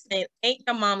releasing Ain't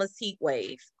Your Mama's Heat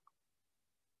Wave.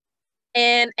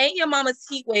 And Ain't Your Mama's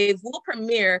Heat Wave will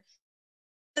premiere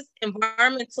this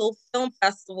environmental film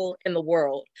festival in the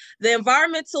world. The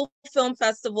environmental film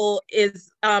festival is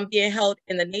being held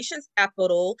in the nation's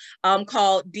capital,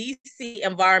 called DC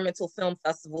Environmental Film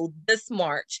Festival, this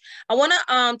March. I want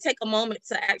to take a moment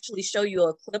to actually show you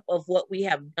a clip of what we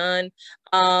have done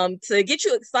to get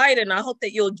you excited, and I hope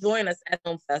that you'll join us at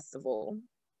the film festival.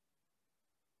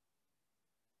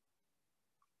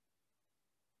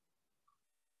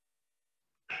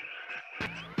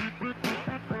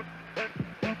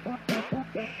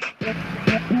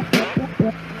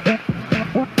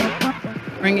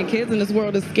 Bringing kids in this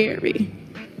world is scary.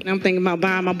 I'm thinking about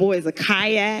buying my boys a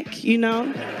kayak, you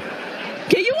know?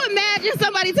 Can you imagine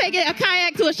somebody taking a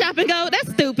kayak to a shop and go,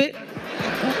 that's stupid?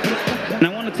 And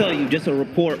I want to tell you just a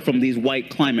report from these white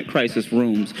climate crisis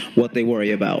rooms, what they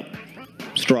worry about.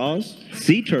 Straws,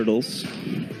 sea turtles,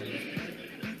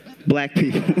 Black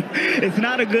people. It's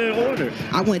not a good order.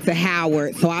 I went to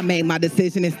Howard, so I made my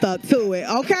decision and stuck to it,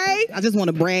 okay? I just want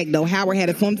to brag, though. Howard had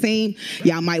a swim team.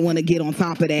 Y'all might want to get on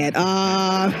top of that.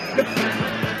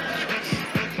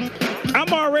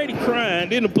 I'm already crying.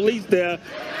 Then the police there.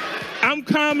 I'm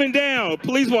calming down.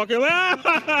 Police walking.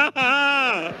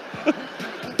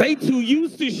 They too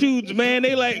used to shoots, man.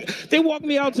 They walk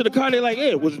me out to the car. They like,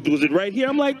 hey, was it right here?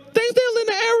 I'm like, they still in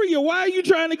the area. Why are you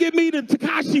trying to get me to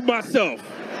Takashi myself?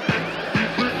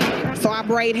 So I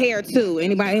braid hair too.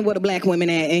 Anybody with a black woman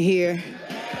at in here?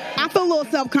 I feel a little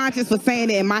self-conscious for saying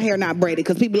it and my hair not braided,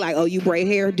 because people like, oh, you braid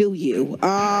hair? Do you?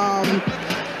 A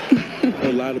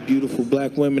lot of beautiful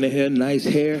black women in here, nice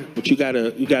hair, but you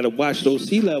gotta watch those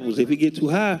sea levels. If it get too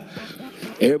high,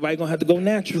 everybody gonna have to go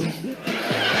natural.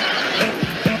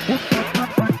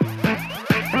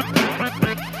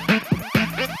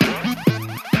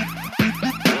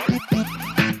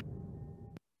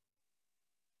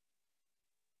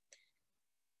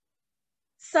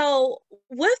 So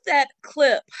with that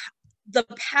clip, the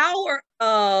power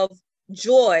of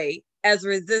joy as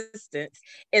resistance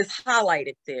is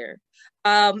highlighted there.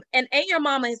 And Ain't Your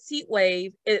Mama's Heat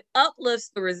Wave, it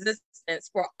uplifts the resistance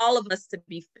for all of us to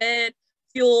be fed,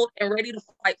 fueled, and ready to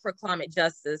fight for climate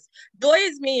justice. Joy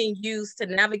is being used to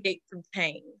navigate through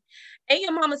pain. Ain't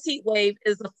Your Mama's Heat Wave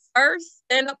is the first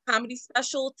stand-up comedy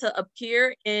special to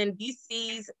appear in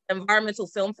DC's Environmental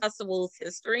Film Festival's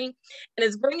history, and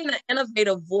is bringing an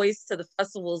innovative voice to the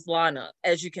festival's lineup,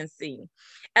 as you can see.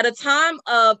 At a time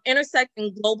of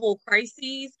intersecting global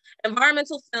crises,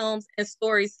 environmental films and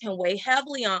stories can weigh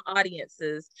heavily on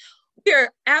audiences. We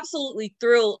are absolutely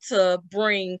thrilled to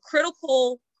bring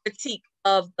critical critique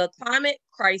of the climate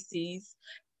crises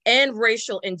and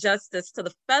racial injustice to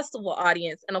the festival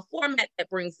audience in a format that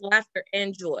brings laughter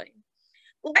and joy.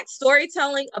 Black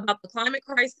storytelling about the climate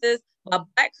crisis by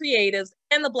Black creatives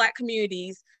and the Black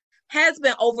communities has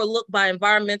been overlooked by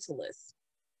environmentalists,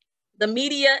 the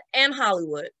media, and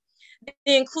Hollywood.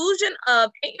 The inclusion of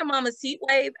Ain't Your Mama's Heat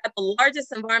Wave at the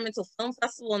largest environmental film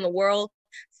festival in the world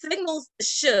signals the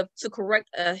shift to correct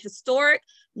a historic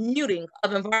muting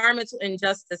of environmental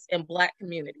injustice in Black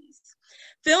communities.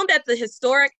 Filmed at the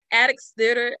historic Addicts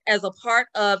Theater as a part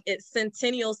of its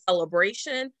centennial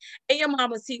celebration, Ain't Your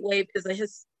Mama's Heat Wave is a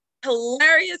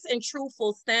hilarious and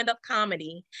truthful stand-up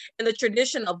comedy in the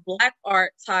tradition of Black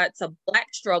art tied to Black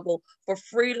struggle for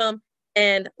freedom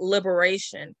and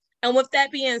liberation. And with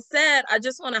that being said, I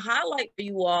just want to highlight for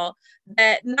you all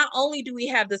that not only do we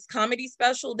have this comedy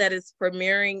special that is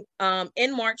premiering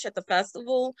in March at the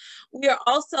festival, we are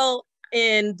also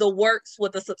in the works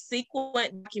with a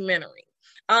subsequent documentary.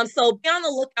 So be on the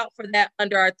lookout for that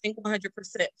under our Think 100%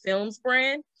 Films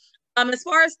brand. As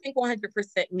far as Think 100%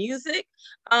 Music,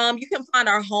 you can find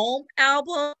our home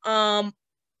album.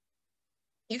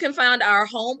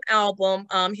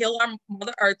 Heal Our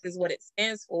Mother Earth is what it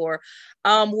stands for,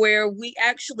 where we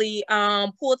actually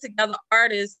pull together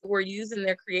artists who are using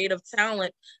their creative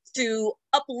talent to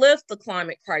uplift the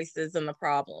climate crisis and the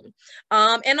problem,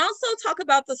 and also talk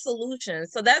about the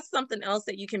solutions. So that's something else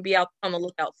that you can be out on the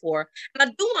lookout for. And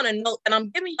I do want to note that I'm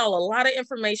giving y'all a lot of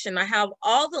information. I have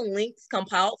all the links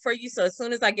compiled for you. So as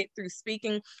soon as I get through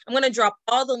speaking, I'm going to drop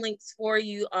all the links for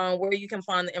you where you can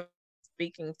find the information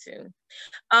speaking to.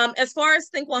 As far as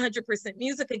Think 100%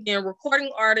 Music, again, recording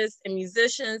artists and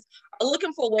musicians are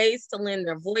looking for ways to lend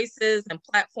their voices and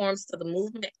platforms to the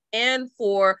movement and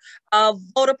for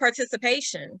voter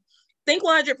participation. Think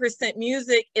 100%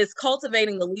 Music is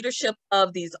cultivating the leadership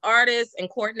of these artists and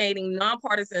coordinating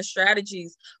nonpartisan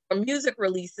strategies for music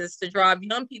releases to drive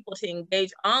young people to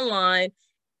engage online,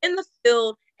 in the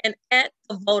field, and at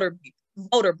the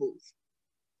voter booth.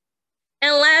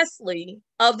 And lastly,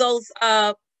 of those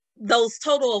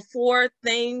total of four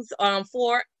things,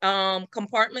 four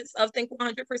compartments of Think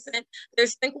 100%,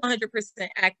 there's Think 100%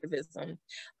 Activism,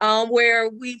 where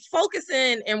we focus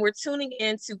in and we're tuning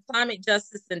into climate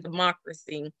justice and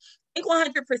democracy. Think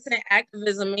 100%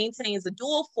 Activism maintains a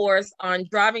dual force on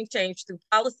driving change through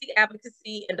policy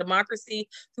advocacy and democracy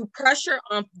through pressure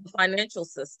on the financial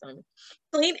system.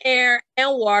 Clean air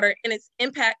and water and its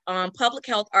impact on public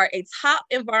health are a top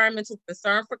environmental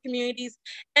concern for communities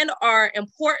and are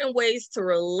important ways to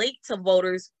relate to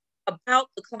voters about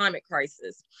the climate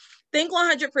crisis. Think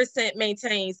 100%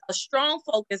 maintains a strong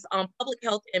focus on public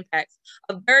health impacts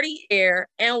of dirty air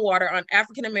and water on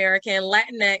African American,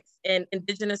 Latinx, and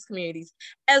Indigenous communities,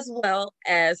 as well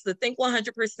as the Think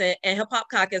 100% and Hip Hop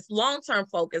Caucus long-term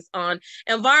focus on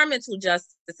environmental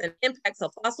justice and impacts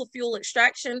of fossil fuel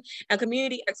extraction and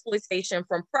community exploitation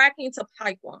from fracking to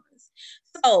pipelines.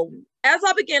 So, as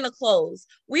I begin to close,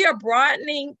 we are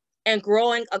broadening and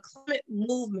growing a climate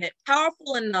movement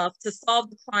powerful enough to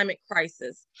solve the climate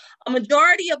crisis. A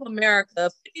majority of America,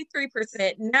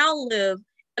 53%, now live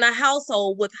in a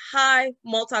household with high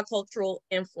multicultural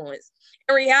influence.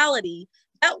 In reality,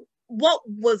 that what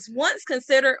was once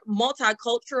considered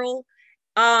multicultural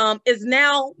is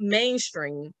now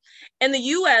mainstream. In the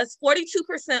US,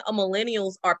 42% of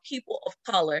millennials are people of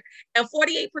color, and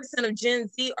 48% of Gen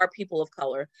Z are people of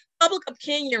color. Public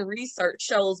opinion research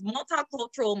shows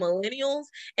multicultural millennials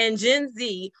and Gen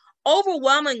Z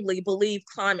overwhelmingly believe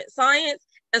climate science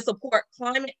and support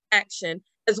climate action,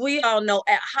 as we all know,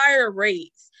 at higher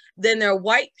rates than their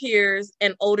white peers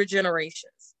and older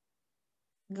generations.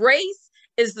 Race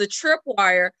is the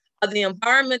tripwire of the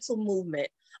environmental movement,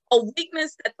 a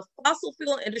weakness that the fossil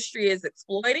fuel industry is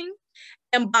exploiting.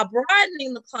 And by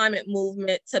broadening the climate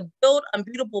movement to build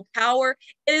unbeatable power,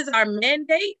 it is our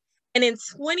mandate. And in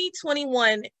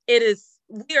 2021,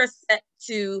 we are set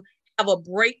to have a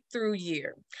breakthrough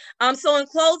year. So in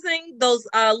closing, those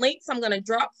links I'm going to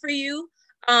drop for you.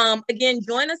 Again,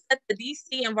 join us at the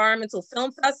DC Environmental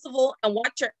Film Festival and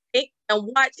watch Ain't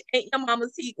Your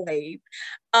Mama's Heat Wave.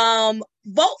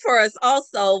 Vote for us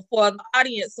also for the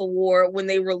Audience Award when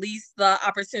they release the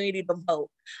opportunity to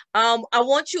vote. I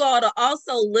want you all to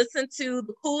also listen to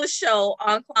the coolest show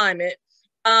on climate,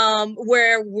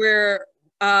 where we're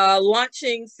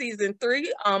launching season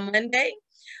 3 on Monday.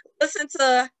 Listen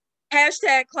to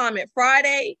 #Climate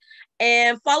Friday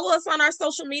and follow us on our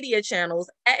social media channels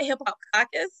at Hip Hop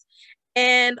Caucus.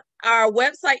 And our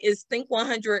website is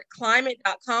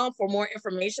think100climate.com for more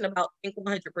information about Think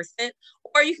 100%,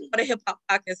 or you can go to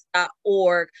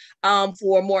hiphoppockets.org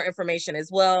for more information as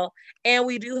well. And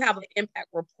we do have an impact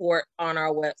report on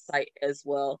our website as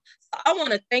well. So I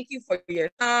want to thank you for your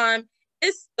time.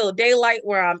 It's still daylight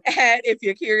where I'm at. If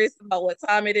you're curious about what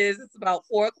time it is, it's about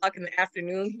 4 o'clock in the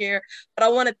afternoon here. But I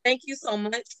want to thank you so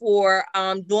much for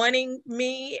joining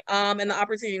me and the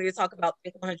opportunity to talk about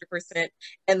Think 100%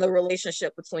 and the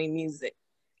relationship between music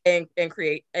and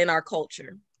create in our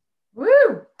culture.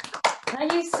 Woo!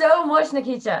 Thank you so much,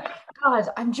 Nakisa. God,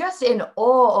 I'm just in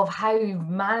awe of how you've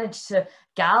managed to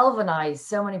galvanize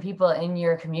so many people in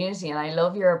your community, and I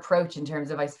love your approach in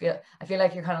terms of I feel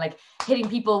like you're kind of like hitting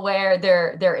people where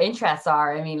their interests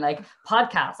are. I mean, like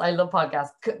podcasts, I love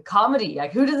podcasts, comedy,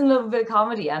 like who doesn't love a bit of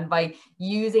comedy? And by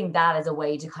using that as a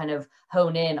way to kind of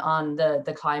hone in on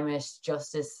the climate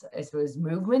justice, I suppose,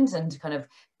 movement and kind of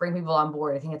bring people on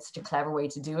board, I think it's such a clever way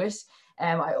to do it.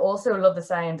 I also love the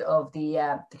sound of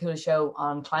the coolest show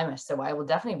on climate, so I will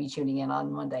definitely be tuning in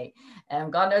on Monday.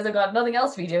 God knows I've got nothing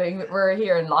else to be doing. We're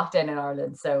here in lockdown in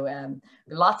Ireland, so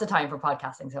lots of time for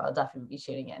podcasting, so I'll definitely be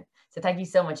tuning in. So thank you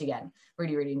so much again.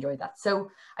 Really, really enjoyed that.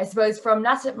 So I suppose from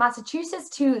Massachusetts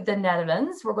to the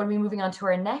Netherlands, we're going to be moving on to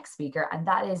our next speaker, and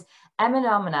that is Emma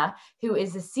Nomena, who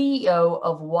is the CEO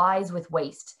of Wise with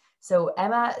Waste. So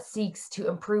Emma seeks to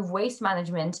improve waste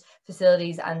management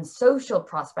facilities and social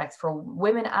prospects for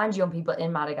women and young people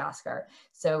in Madagascar.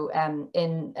 So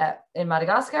in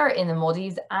Madagascar, in the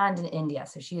Maldives, and in India.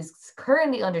 So she is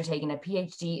currently undertaking a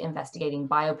PhD investigating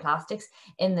bioplastics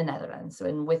in the Netherlands.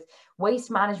 So with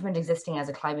waste management existing as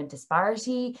a climate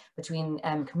disparity between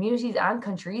communities and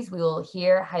countries, we will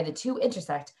hear how the two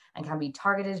intersect and can be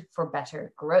targeted for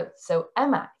better growth. So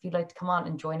Emma, if you'd like to come on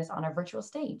and join us on our virtual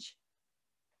stage.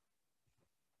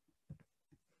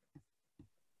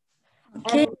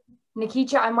 Okay.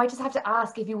 Nakisa, I might just have to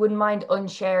ask if you wouldn't mind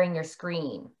unsharing your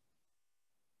screen.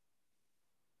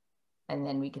 And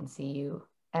then we can see you.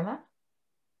 Emma?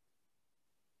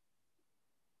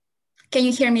 Can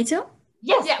you hear me too?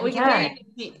 Yes, yeah, we can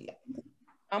hear you.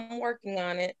 I'm working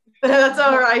on it. That's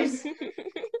all right.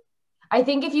 I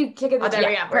think if you click at the there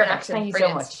we are. perfect. Thank you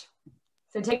so much.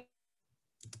 So take.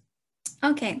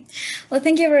 Okay. Well,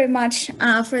 thank you very much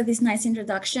for this nice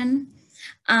introduction.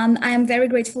 I am very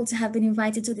grateful to have been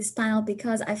invited to this panel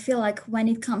because I feel like when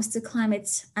it comes to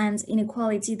climate and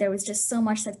inequality, there is just so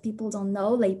much that people don't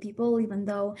know, lay people, even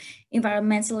though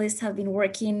environmentalists have been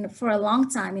working for a long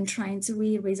time in trying to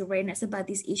really raise awareness about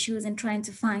these issues and trying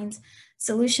to find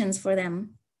solutions for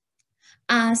them.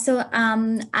 As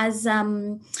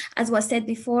was said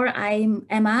before, I'm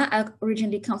Emma. I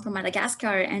originally come from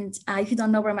Madagascar, and if you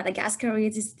don't know where Madagascar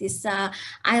is, it's this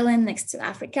island next to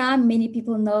Africa. Many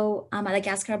people know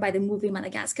Madagascar by the movie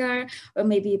Madagascar, or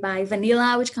maybe by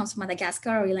Vanilla, which comes from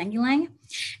Madagascar, or Ylang Ylang.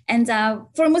 And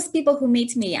for most people who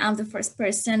meet me, I'm the first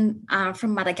person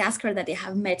from Madagascar that they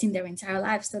have met in their entire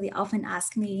life. So they often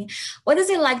ask me, what is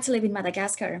it like to live in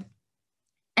Madagascar?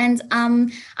 And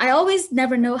I always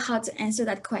never know how to answer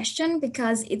that question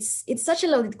because it's such a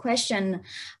loaded question.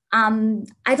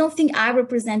 I don't think I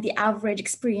represent the average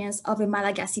experience of a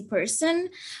Malagasy person,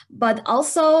 but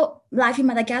also life in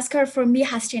Madagascar for me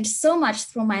has changed so much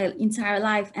through my entire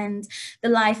life, and the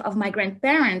life of my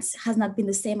grandparents has not been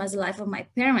the same as the life of my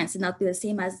parents and not been the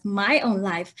same as my own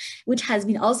life, which has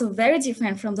been also very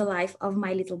different from the life of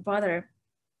my little brother.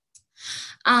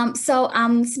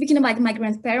 Speaking about my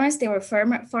grandparents, they were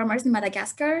farmers in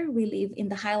Madagascar. We live in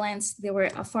the highlands. They were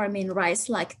farming rice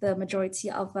like the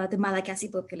majority of the Malagasy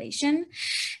population.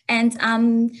 And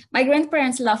my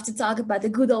grandparents love to talk about the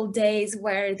good old days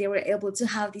where they were able to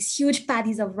have these huge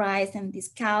paddies of rice and these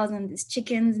cows and these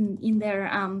chickens in their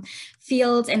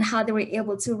fields, and how they were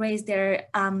able to raise their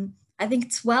I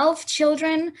think 12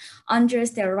 children on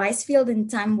just their rice field, and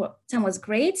time was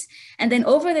great. And then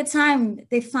over the time,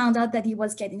 they found out that it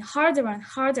was getting harder and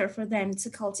harder for them to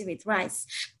cultivate rice.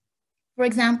 For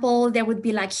example, there would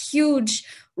be like huge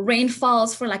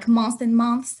rainfalls for like months and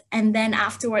months, and then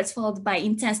afterwards followed by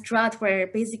intense drought where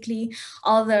basically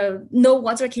no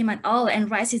water came at all, and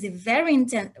rice is a very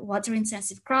water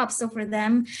intensive crop. So for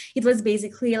them, it was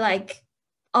basically like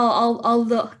all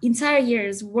the entire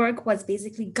year's work was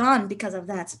basically gone because of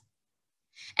that.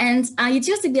 And it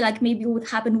used to be like maybe it would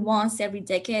happen once every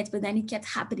decade, but then it kept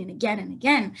happening again and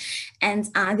again. And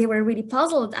they were really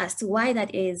puzzled as to why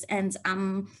that is. And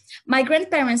my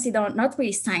grandparents, they are not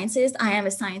really scientists. I am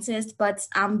a scientist, but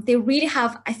they really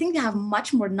have, I think they have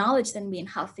much more knowledge than me in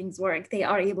how things work. They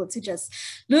are able to just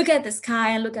look at the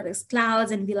sky and look at those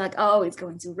clouds and be like, oh, it's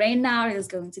going to rain now. It's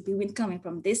going to be wind coming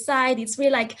from this side. It's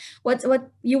really like what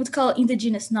you would call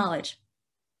indigenous knowledge.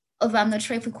 although I'm not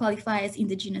sure if we qualify as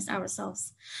indigenous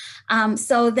ourselves.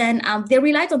 So then they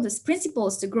relied on these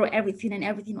principles to grow everything, and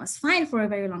everything was fine for a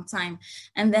very long time.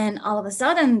 And then all of a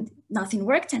sudden, nothing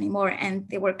worked anymore, and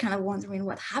they were kind of wondering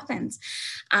what happened.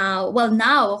 Well,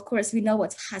 now, of course, we know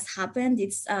what has happened.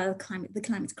 It's the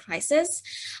climate crisis.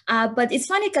 But it's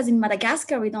funny because in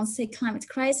Madagascar, we don't say climate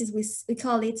crisis, we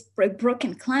call it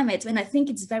broken climate. And I think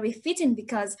it's very fitting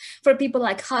because for people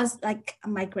like us, like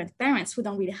my grandparents who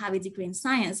don't really have a degree in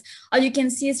science, all you can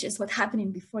see is just what's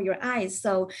happening before your eyes.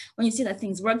 So when you see that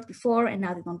things worked before and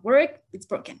now they don't work, it's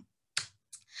broken.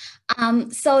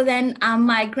 So then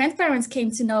my grandparents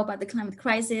came to know about the climate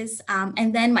crisis.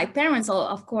 And then my parents,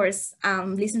 of course,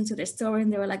 listened to their story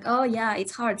and they were like, oh yeah,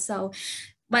 it's hard. So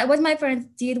but what my parents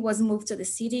did was move to the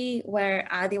city where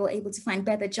they were able to find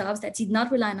better jobs that did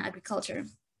not rely on agriculture.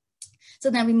 So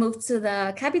then we moved to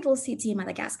the capital city in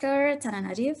Madagascar,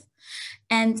 Tananarive.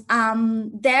 And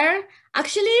there,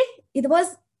 actually, it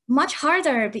was much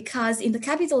harder because in the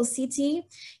capital city,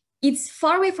 it's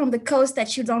far away from the coast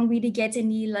that you don't really get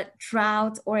any like,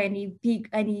 drought or any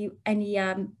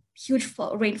huge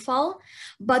rainfall.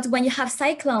 But when you have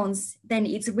cyclones, then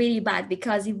it's really bad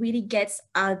because it really gets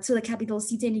to the capital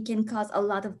city and it can cause a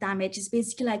lot of damage. It's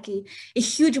basically like a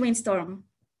huge windstorm.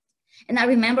 And I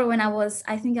remember when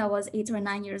I think I was 8 or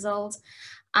 9 years old,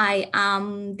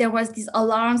 there was these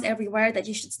alarms everywhere that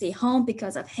you should stay home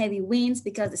because of heavy winds,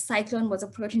 because the cyclone was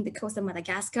approaching the coast of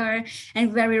Madagascar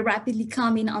and very rapidly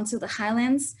coming onto the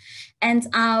highlands. And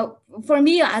for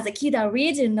me, as a kid, I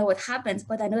really didn't know what happened,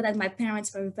 but I know that my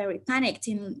parents were very panicked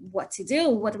in what to do,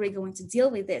 what are we going to deal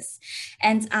with this?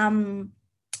 And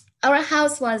our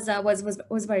house was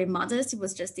very modest. It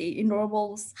was just a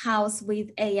normal house with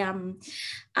a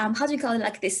how do you call it,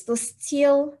 like those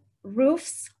steel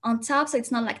roofs on top, so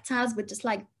it's not like tiles but just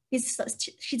like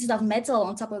sheets of metal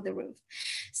on top of the roof.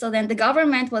 So then the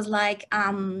government was like,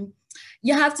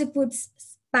 you have to put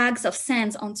bags of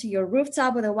sand onto your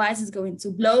rooftop, otherwise it's going to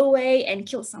blow away and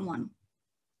kill someone.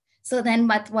 So then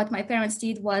what my parents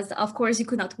did was, of course, you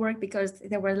could not work because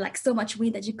there were like so much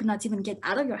wind that you could not even get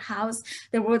out of your house.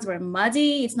 The roads were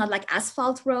muddy. It's not like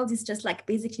asphalt roads. It's just like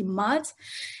basically mud.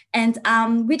 And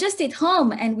we just stayed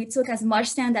home and we took as much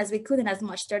sand as we could and as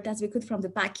much dirt as we could from the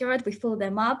backyard. We filled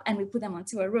them up and we put them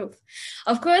onto a roof.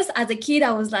 Of course, as a kid,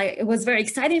 I was like, it was very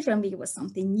exciting for me. It was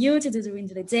something new to do during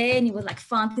the day. And it was like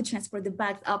fun to transport the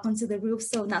bags up onto the roof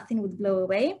so nothing would blow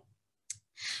away.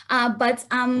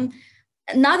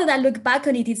 Now that I look back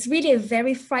on it, it's really a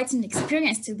very frightening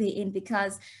experience to be in,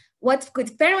 because what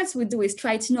good parents would do is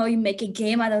try to you make a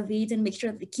game out of it and make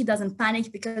sure that the kid doesn't panic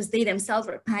because they themselves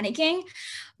were panicking.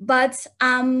 But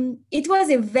it was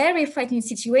a very frightening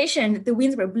situation. The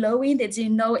winds were blowing. They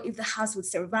didn't know if the house would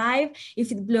survive.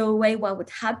 If it blew away, what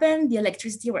would happen? The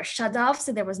electricity was shut off,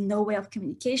 so there was no way of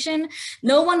communication.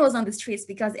 No one was on the streets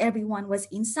because everyone was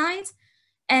inside.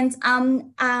 And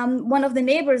one of the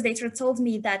neighbors later told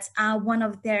me that one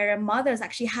of their mothers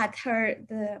actually had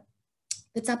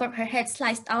the top of her head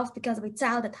sliced off because of a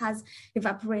tile that has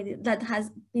evaporated, that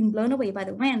has been blown away by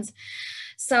the wind.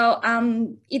 So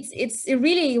it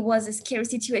really was a scary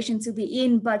situation to be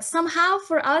in, but somehow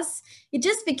for us, it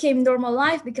just became normal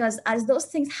life, because as those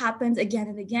things happened again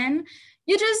and again,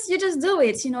 you just do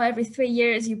it. Every 3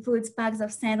 years you put bags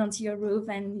of sand onto your roof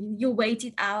and you wait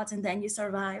it out and then you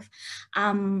survive.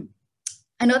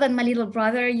 I know that my little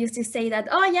brother used to say that,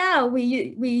 oh yeah,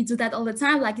 we do that all the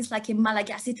time, like it's like a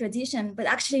Malagasy tradition, but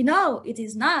actually no, it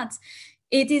is not.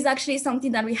 It is actually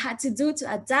something that we had to do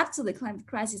to adapt to the climate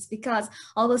crisis, because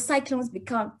although cyclones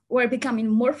were becoming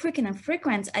more frequent and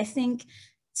frequent, I think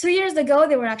 2 years ago,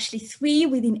 there were actually 3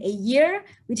 within a year,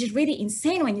 which is really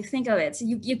insane when you think of it.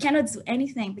 You cannot do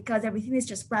anything because everything is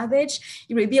just ravaged.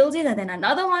 You rebuild it and then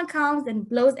another one comes and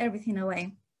blows everything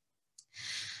away.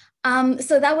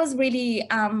 So that was really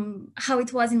how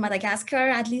it was in Madagascar,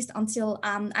 at least until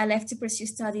I left to pursue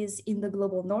studies in the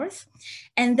global north.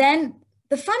 And then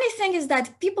the funny thing is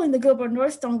that people in the global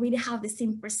north don't really have the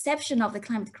same perception of the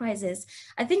climate crisis.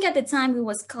 I think at the time it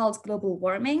was called global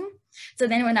warming. So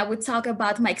then when I would talk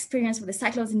about my experience with the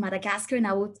cyclones in Madagascar and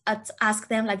I would ask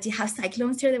them, like, do you have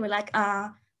cyclones here? They were like,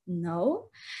 no.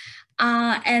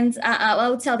 And I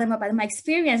would tell them about my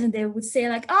experience and they would say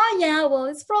like, oh yeah, well,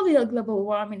 it's probably a global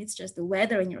warming. It's just the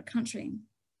weather in your country.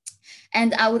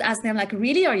 And I would ask them like,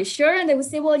 really, are you sure? And they would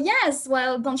say, well, yes.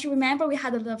 Well, don't you remember we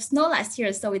had a lot of snow last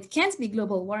year, so it can't be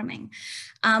global warming.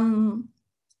 And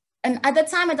at that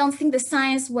time, I don't think the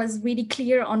science was really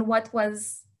clear on what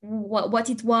was what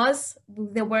it was.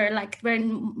 There were like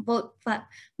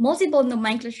multiple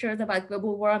nomenclatures about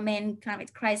global warming,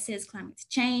 climate crisis, climate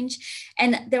change,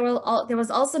 and there was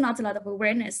also not a lot of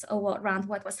awareness around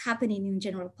what was happening in the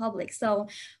general public. So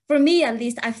for me, at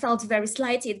least, I felt very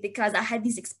slighted because I had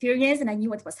this experience and I knew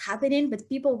what was happening, but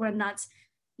people were not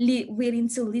willing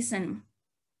to listen.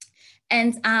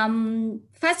 And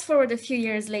fast forward a few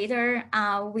years later,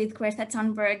 with Greta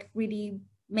Thunberg really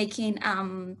making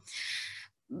a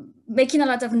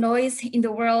lot of noise in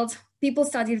the world, people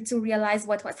started to realize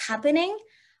what was happening.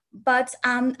 But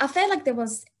I felt like there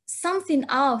was something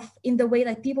off in the way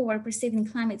that people were perceiving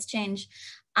climate change.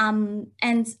 And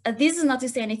this is not to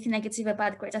say anything negative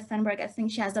about Greta Thunberg. I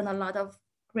think she has done a lot of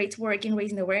great work in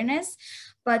raising awareness,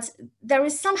 but there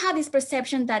is somehow this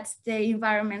perception that the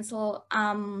environmental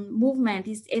movement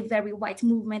is a very white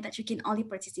movement that you can only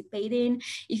participate in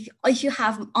if you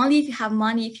have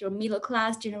money, if you're middle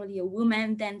class, generally a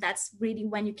woman, then that's really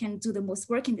when you can do the most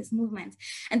work in this movement.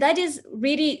 And that is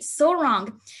really so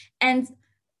wrong. And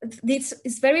this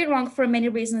is very wrong for many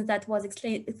reasons that was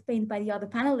explained by the other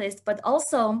panelists, but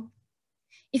also,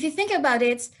 if you think about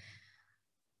it,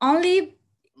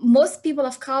 most people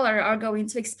of color are going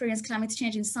to experience climate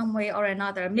change in some way or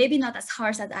another. Maybe not as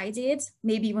harsh as I did,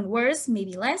 maybe even worse,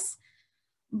 maybe less.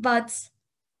 But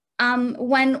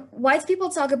when white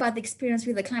people talk about the experience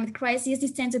with the climate crisis,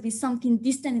 this tends to be something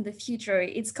distant in the future.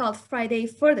 It's called Friday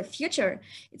for the future.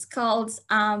 It's called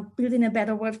building a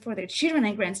better world for their children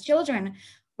and grandchildren.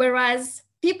 Whereas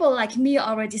people like me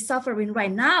are already suffering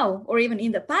right now, or even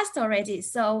in the past already.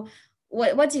 So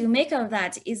what do you make of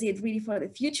that? Is it really for the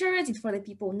future? Is it for the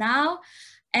people now?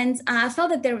 And I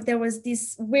felt that there was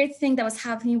this weird thing that was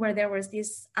happening where there was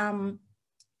this, I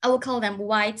would call them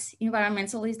white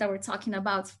environmentalists that were talking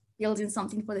about building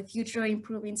something for the future,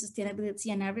 improving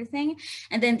sustainability and everything.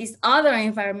 And then these other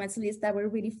environmentalists that were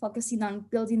really focusing on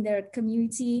building their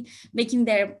community, making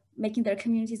their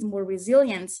communities more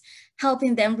resilient,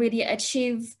 helping them really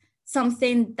achieve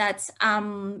something that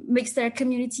makes their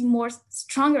community more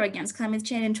stronger against climate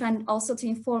change, and trying also to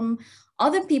inform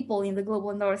other people in the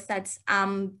global north that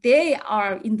they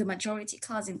are in the majority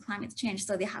causing climate change,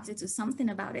 so they have to do something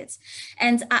about it.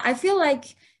 And I feel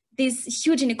like this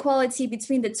huge inequality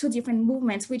between the two different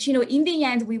movements, which, you know, in the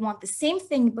end, we want the same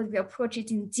thing, but we approach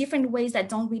it in different ways that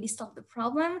don't really solve the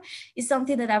problem, is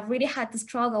something that I've really had to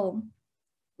struggle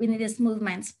with this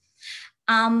movement.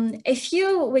 A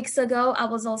few weeks ago, I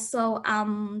was also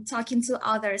talking to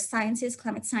other scientists,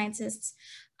 climate scientists,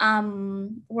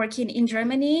 working in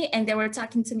Germany, and they were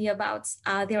talking to me about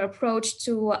their approach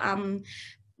to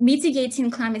mitigating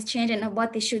climate change and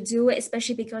what they should do,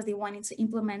 especially because they wanted to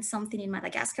implement something in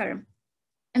Madagascar.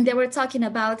 And they were talking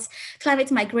about climate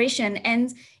migration.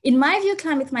 And in my view,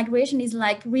 climate migration is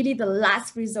like really the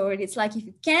last resort. It's like, if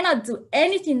you cannot do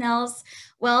anything else,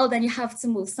 well, then you have to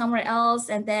move somewhere else,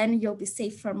 and then you'll be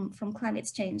safe from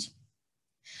climate change.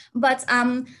 But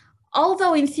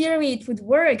although in theory it would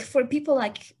work for people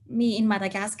like me in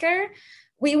Madagascar,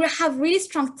 we have really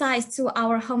strong ties to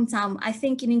our hometown. I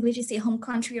think in English you say home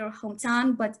country or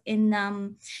hometown, but in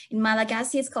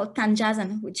Malagasy it's called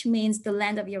Tanjazan, which means the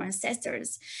land of your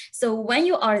ancestors. So when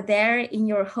you are there in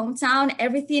your hometown,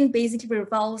 everything basically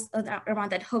revolves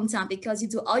around that hometown, because you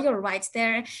do all your rites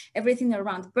there. Everything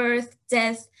around birth,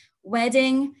 death,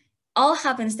 wedding, all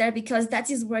happens there, because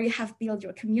that is where you have built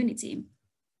your community.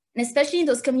 And especially in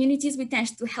those communities, we tend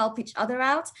to help each other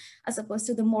out, as opposed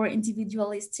to the more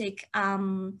individualistic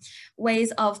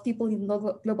ways of people in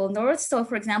the global north. So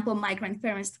for example, my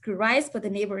grandparents grew rice, but the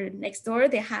neighbor next door,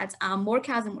 they had more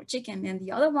cows and more chicken, and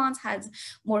the other ones had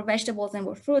more vegetables and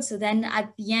more fruit. So then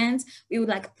at the end, we would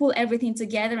like pull everything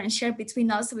together and share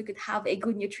between us so we could have a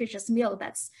good nutritious meal.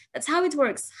 That's how it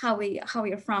works, how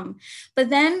we're from. But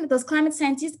then those climate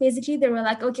scientists, basically, they were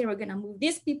like, okay, we're gonna move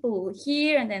these people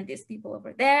here, and then these people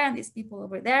over there, and these people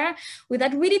over there,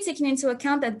 without really taking into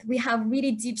account that we have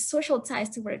really deep social ties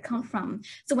to where it comes from.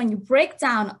 So when you break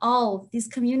down all these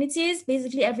communities,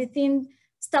 basically everything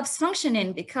stops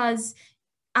functioning, because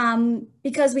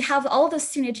we have all those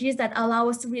synergies that allow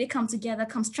us to really come together,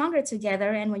 come stronger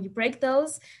together. And when you break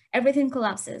those, everything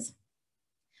collapses.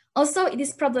 Also, it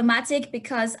is problematic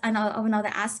because of another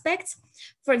aspect.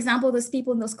 For example, those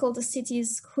people in those coastal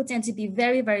cities who tend to be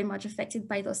very, very much affected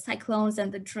by those cyclones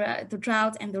and the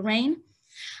drought and the rain.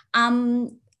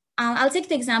 I'll take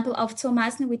the example of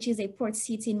Thomasne, which is a port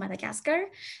city in Madagascar,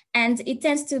 and it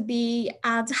tends to be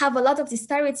to have a lot of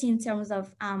disparity in terms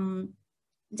of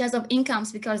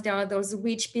incomes, because there are those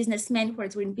rich businessmen who are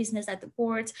doing business at the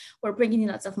port, who are bringing in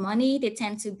lots of money. They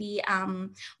tend to be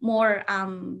more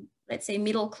let's say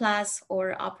middle class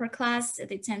or upper class.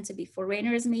 They tend to be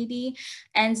foreigners maybe.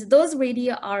 And those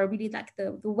really are really like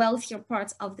the wealthier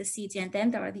parts of the city. And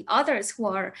then there are the others who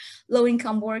are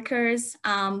low-income workers,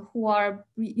 who are,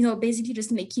 you know, basically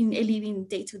just making a living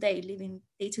day to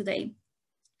day.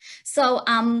 So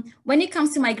when it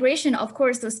comes to migration, of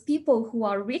course, those people who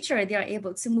are richer, they are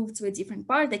able to move to a different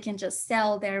part. They can just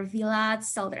sell their villa,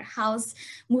 sell their house,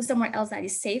 move somewhere else that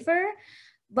is safer.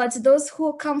 But those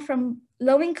who come from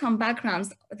low-income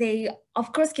backgrounds, they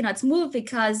of course cannot move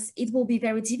because it will be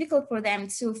very difficult for them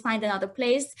to find another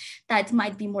place that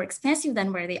might be more expensive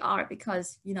than where they are.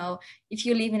 Because, you know, if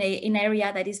you live in an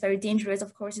area that is very dangerous,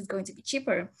 of course, it's going to be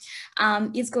cheaper.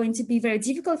 It's going to be very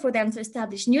difficult for them to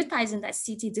establish new ties in that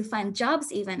city, to find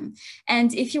jobs even.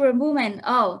 And if you're a woman,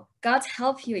 oh, God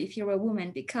help you if you're a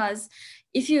woman, because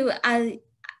if you,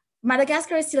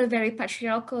 Madagascar is still a very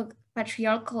patriarchal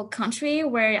country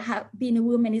where being a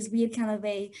woman is really kind of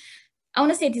a, I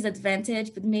want to say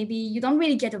disadvantage, but maybe you don't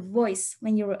really get a voice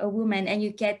when you're a woman, and you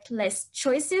get less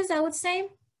choices, I would say.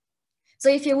 So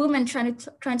if you're a woman trying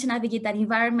to navigate that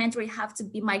environment where you have to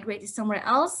be migrated somewhere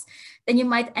else, then you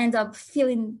might end up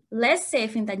feeling less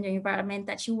safe in that new environment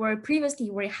that you were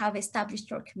previously, where you have established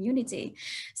your community.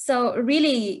 So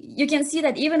really, you can see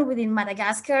that even within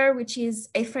Madagascar, which is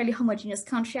a fairly homogeneous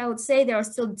country, I would say, there are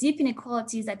still deep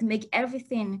inequalities that make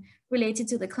everything related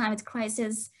to the climate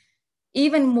crisis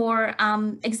even more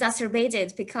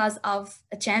exacerbated because of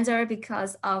gender,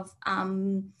 because of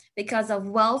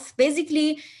wealth.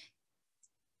 Basically,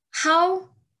 how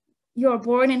you're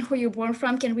born and who you're born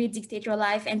from can really dictate your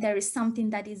life, and there is something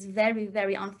that is very,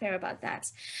 very unfair about that.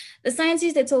 The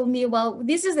scientists, they told me, well,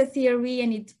 this is a theory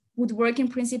and it would work in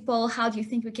principle. How do you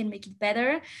think we can make it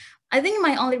better? I think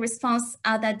my only response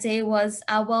that day was,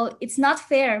 well, it's not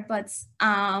fair, but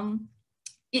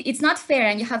it's not fair,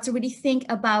 and you have to really think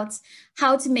about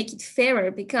how to make it fairer,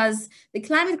 because the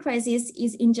climate crisis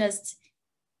is unjust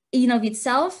in of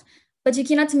itself, but you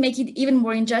cannot make it even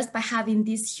more unjust by having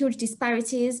these huge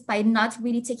disparities, by not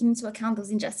really taking into account those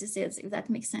injustices, if that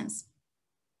makes sense.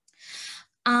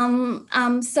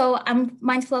 So I'm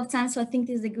mindful of time, so I think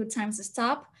this is a good time to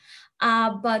stop.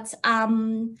 But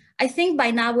I think by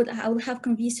now I would have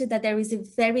convinced you that there is a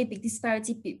very big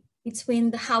disparity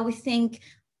between how we think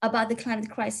about the climate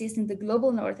crisis in the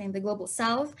global north and the global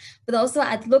south, but also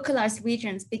at localized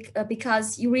regions,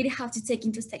 because you really have to take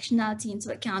intersectionality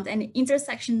into account. And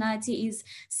intersectionality is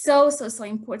so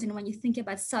important when you think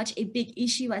about such a big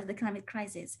issue as the climate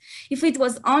crisis. If it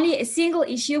was only a single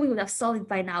issue, we would have solved it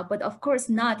by now, but of course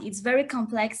not. It's very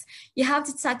complex. You have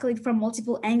to tackle it from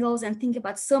multiple angles and think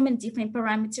about so many different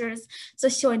parameters,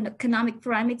 socio-economic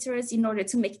parameters, in order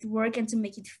to make it work and to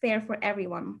make it fair for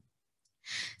everyone.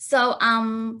 So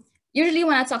usually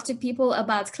when I talk to people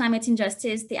about climate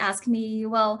injustice, they ask me,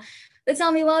 well, they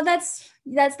tell me, well, that's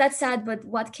sad, but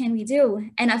what can we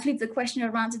do? And I flip the question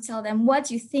around to tell them, what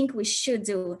do you think we should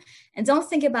do? And don't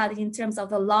think about it in terms of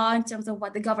the law, in terms of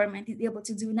what the government is able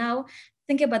to do now.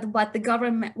 Think about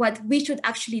what we should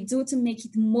actually do to make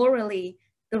it morally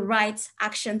the right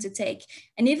action to take.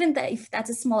 And even if that's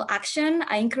a small action,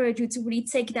 I encourage you to really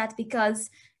take that,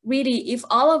 because really, if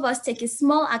all of us take a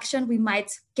small action, we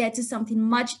might get to something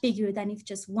much bigger than if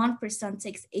just one person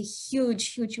takes a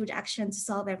huge action to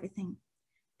solve everything.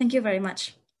 Thank you very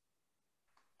much.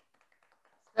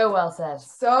 So well said.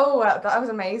 So well, that was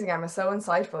amazing, Emma. So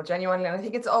insightful, genuinely. And I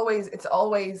think it's always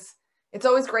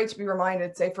great to be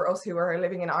reminded, say for us who are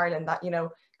living in Ireland, that, you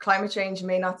know, climate change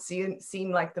may not seem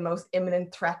like the most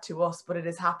imminent threat to us, but it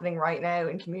is happening right now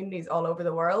in communities all over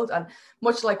the world. And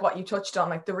much like what you touched on,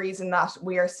 like the reason that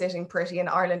we are sitting pretty in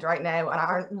Ireland right now and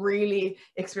aren't really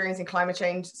experiencing climate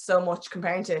change so much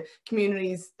compared to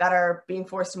communities that are being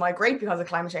forced to migrate because of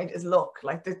climate change is luck.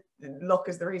 Like the luck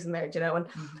is the reason there, you know. And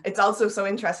it's also so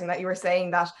interesting that you were saying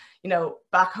that, you know,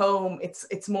 back home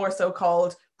it's more so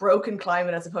called broken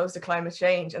climate as opposed to climate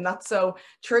change. And that's so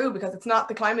true, because it's not,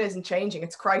 the climate isn't changing,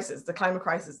 it's crisis. The climate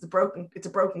crisis, it's a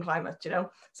broken climate, you know.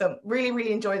 So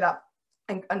really enjoy that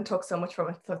and took so much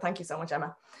from it. So thank you so much,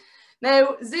 Emma.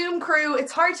 Now, Zoom crew,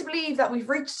 it's hard to believe that we've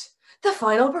reached the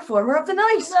final performer of the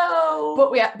night. No.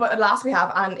 But at last we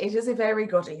have, and it is a very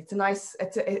goodie. It's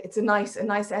a nice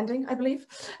ending, I believe.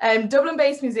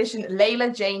 Dublin-based musician Leila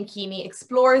Jane Keeney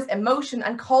explores emotion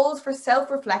and calls for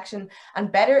self-reflection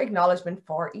and better acknowledgement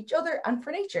for each other and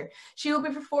for nature. She will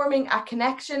be performing a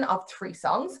connection of 3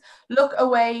 songs: Look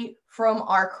Away from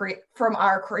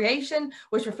Our Creation,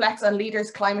 which reflects on leaders'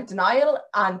 climate denial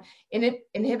and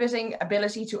inhibiting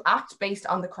ability to act based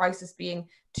on the crisis being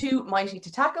too mighty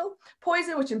to tackle;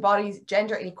 poison, which embodies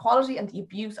gender inequality and the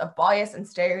abuse of bias and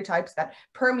stereotypes that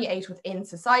permeate within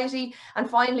society; and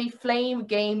finally, flame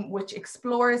game, which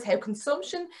explores how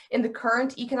consumption in the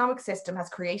current economic system has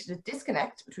created a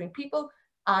disconnect between people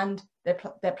and the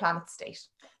planet state.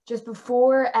 Just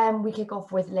before we kick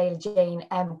off with Leila Jane,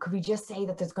 could we just say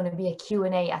that there's going to be a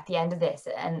Q&A at the end of this,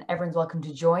 and everyone's welcome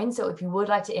to join. So if you would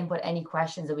like to input any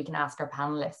questions that we can ask our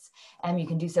panelists, you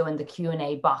can do so in the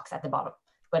Q&A box at the bottom.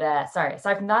 But sorry,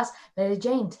 aside from that, Leila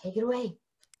Jane, take it away.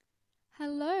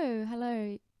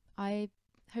 Hello. I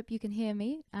hope you can hear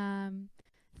me.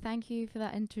 Thank you for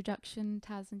that introduction,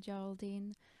 Taz and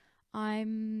Geraldine.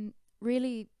 I'm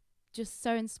really just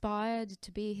so inspired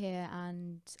to be here,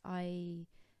 and I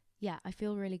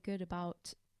feel really good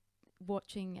about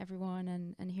watching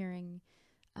everyone and hearing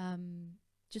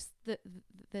just that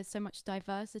there's so much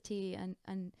diversity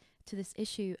and to this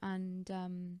issue. And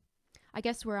I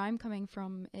guess where I'm coming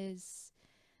from is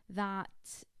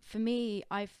that for me,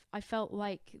 I felt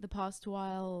like the past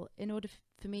while, in order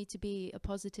for me to be a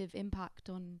positive impact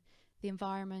on the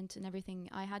environment and everything,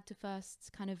 I had to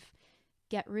first kind of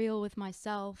get real with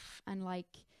myself and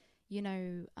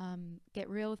get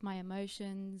real with my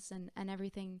emotions and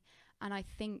everything. And I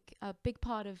think a big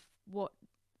part of what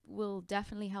will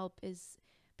definitely help is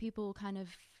people kind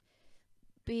of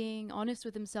being honest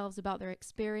with themselves about their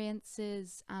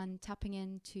experiences and tapping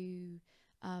into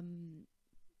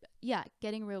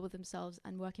getting real with themselves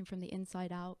and working from the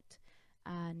inside out,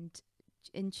 and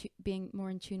being more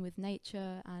in tune with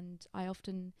nature. And I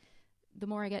often, the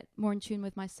more I get more in tune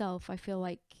with myself, I feel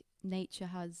like nature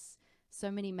has so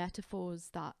many metaphors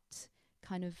that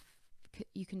kind of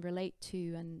you can relate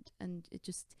to, and it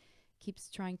just keeps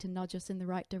trying to nudge us in the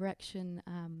right direction.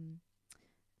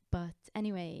 But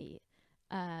anyway,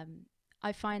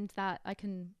 I find that I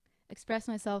can express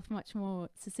myself much more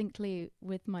succinctly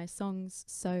with my songs,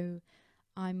 so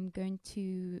I'm going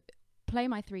to play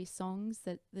my 3 songs.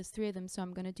 There's 3 of them, so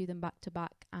I'm going to do them back to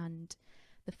back, and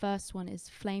the first one is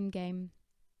Flame Game,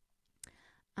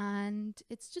 and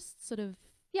it's just sort of,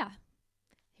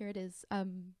 here it is.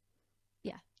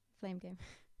 Flame Game.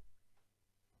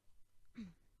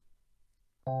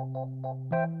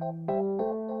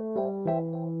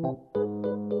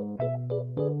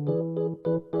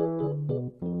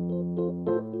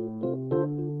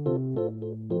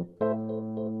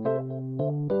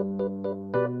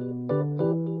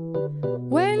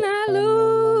 When I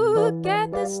look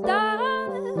at the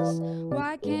stars,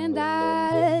 why can't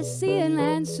I see an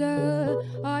answer?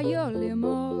 Are your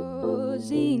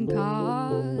limousine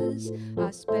cars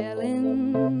are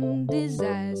spelling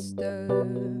disaster?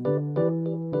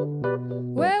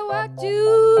 Well, what do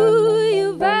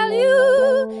you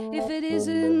value if it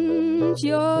isn't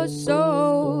your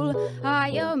soul? Are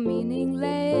your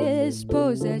meaningless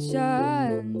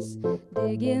possessions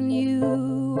digging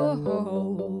you a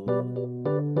hole?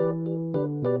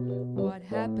 What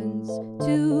happens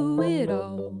to it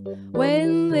all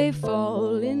when they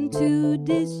fall into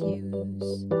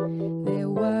disuse? They're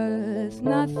worth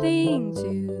nothing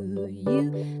to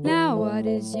you. Now what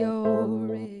is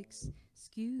your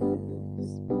excuse?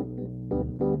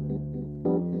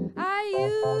 I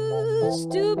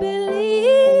used to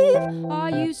believe all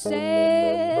you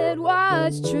said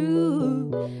was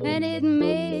true, and it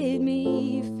made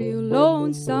me feel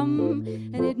lonesome,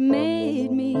 and it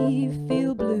made me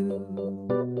feel blue.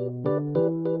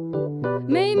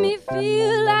 Made me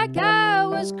feel like I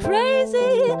was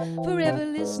crazy, forever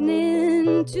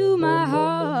listening to my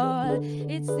heart.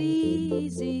 It's the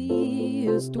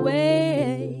easiest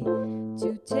way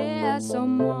to tear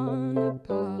someone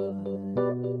apart.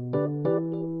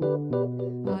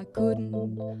 I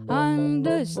couldn't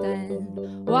understand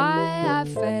why I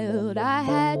felt I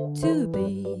had to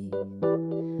be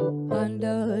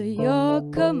under your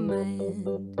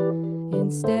command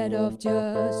instead of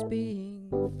just being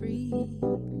free.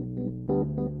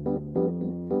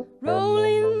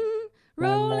 Rolling,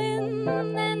 rolling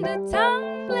and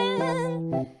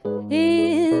tumbling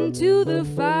into the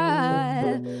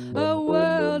fire, a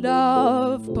world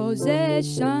of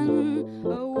possession,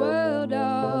 a world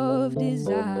of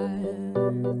desire.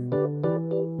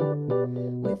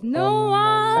 With no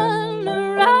one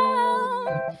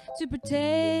around to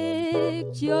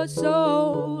protect your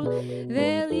soul,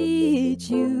 they'll eat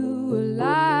you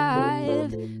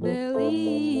alive, they'll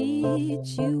eat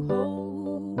you whole.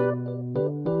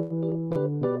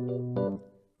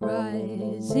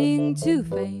 Rising to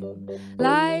fame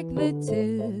like the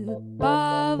tip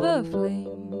of a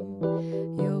flame,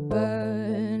 you'll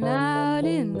burn out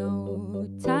in no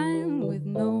time with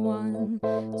no one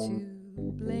to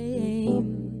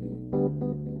blame.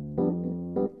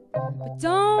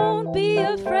 won't be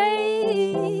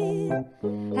afraid,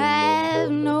 have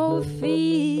no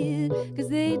fear, 'cause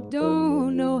they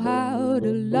don't know how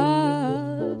to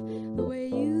love the way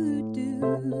you do,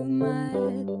 my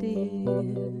dear.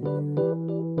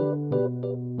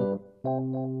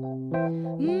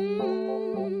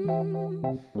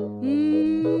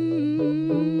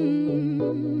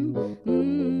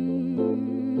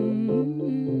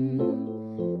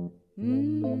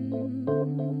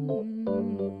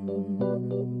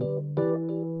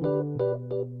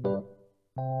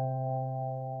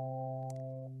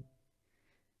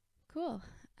 Cool.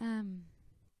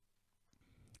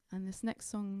 And this next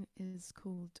song is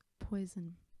called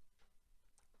Poison.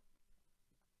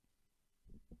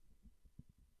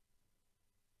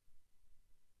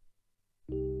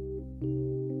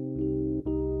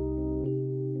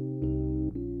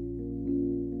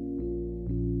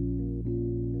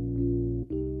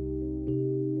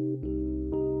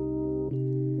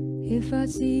 If I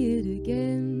see it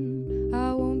again,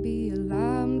 I won't be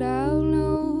alarmed. I'll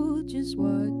know just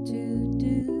what to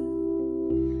do,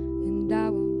 and I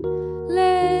won't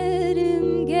let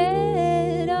him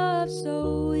get off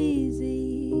so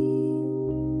easy,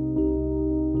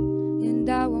 and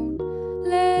I won't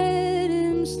let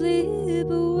him slip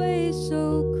away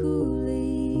so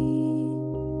coolly.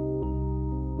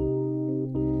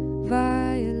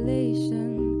 Violation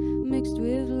mixed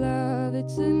with love,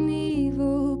 it's an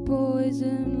evil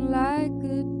poison like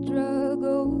a drug,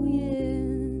 oh yeah.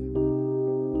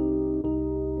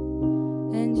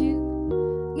 And you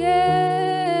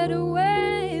get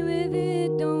away with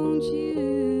it, don't you?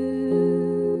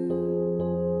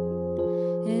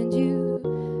 And you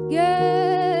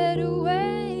get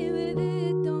away with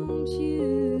it, don't you?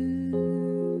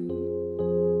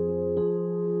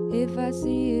 If I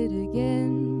see it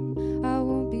again, I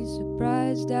won't be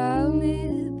surprised. I'll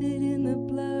nip it in the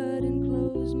blood and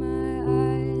close my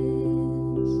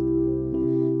eyes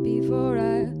before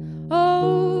I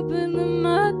open them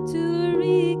up to a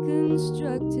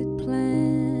reconstructed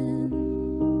plan.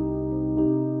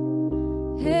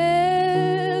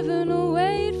 Heaven will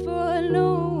wait for no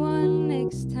one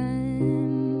next time.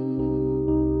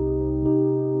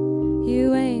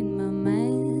 You ain't my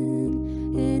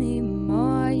man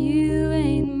anymore, you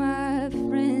ain't my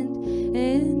friend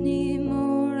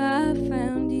anymore. I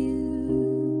found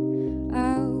you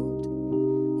out,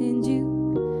 and you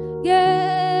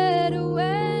get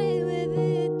away with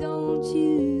it, don't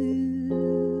you?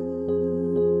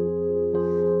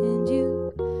 And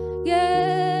you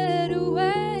get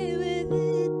away with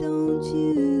it, don't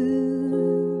you?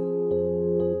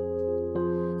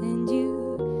 And you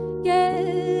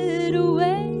get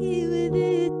away with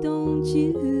it, don't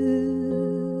you?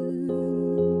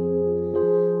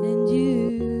 And you,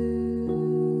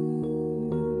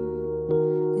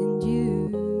 and you.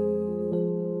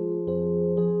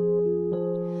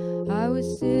 I was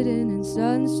sitting in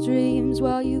sunstreams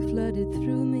while you flooded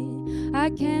through me. I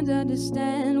can't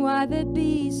understand why there'd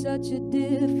be such a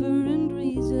different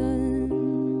reason.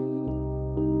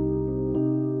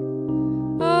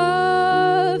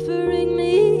 Offering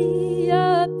me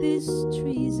up this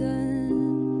treason.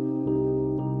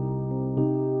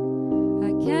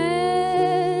 I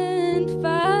can't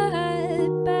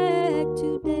fight back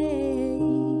today.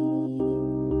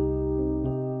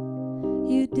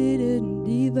 You didn't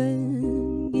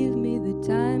even give me the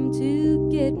time to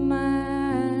get my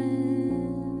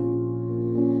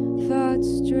thoughts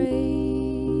straight.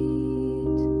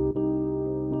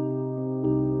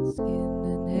 Skin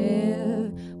and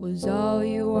hair was all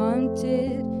you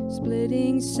wanted.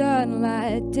 Splitting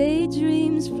sunlight,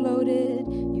 daydreams floated.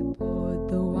 You poured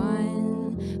the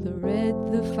wine, the red,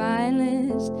 the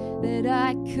finest that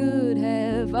I could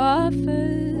have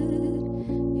offered.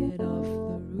 Yet off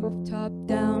the rooftop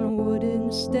down wooden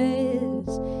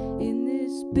stairs, in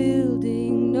this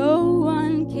building no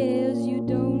one cares. You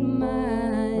don't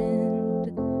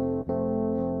mind,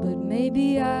 but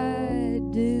maybe I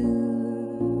do.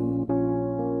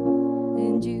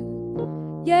 And you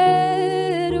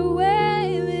get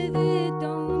away with it,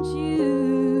 don't you?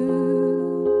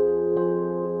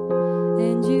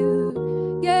 And you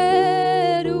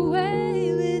get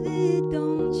away with it,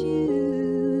 don't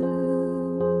you?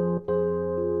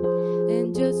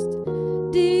 And just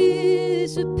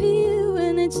disappear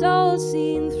when it's all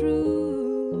seen through.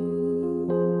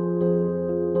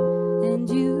 And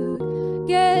you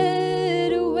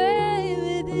get away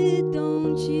with it,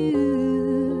 don't you?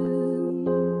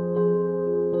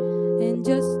 And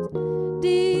just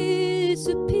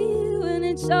disappear when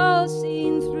it's all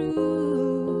seen through.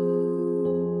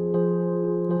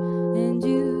 And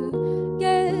you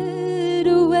get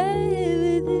away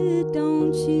with it, don't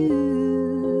won't you?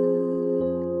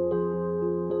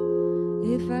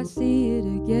 If I see it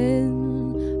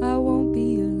again, I won't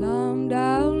be alarmed.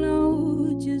 I'll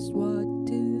know just what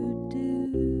to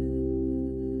do.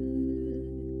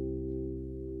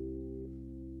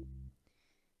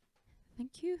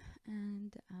 Thank you,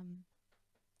 and I'm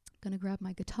gonna grab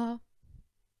my guitar.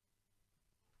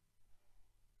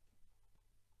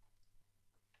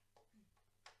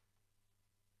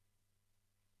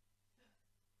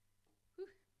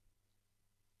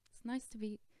 It's nice to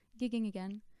be gigging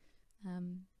again.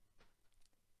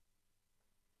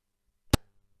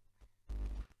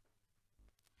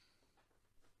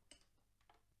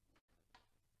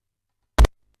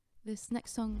 This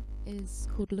next song is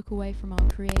called Look Away From Our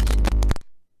Creation,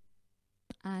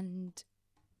 and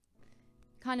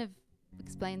kind of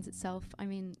explains itself. I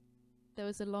mean, there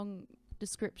was a long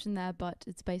description there, but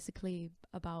it's basically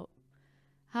about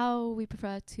how we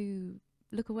prefer to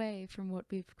look away from what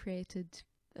we've created,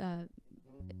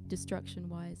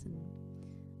 destruction-wise and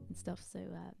stuff. So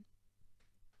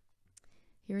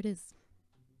here it is.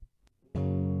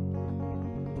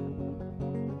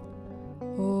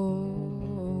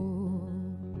 Oh,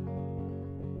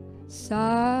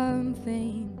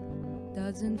 something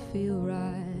doesn't feel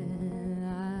right.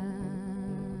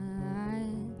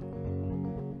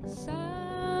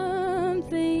 Something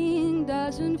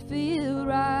doesn't feel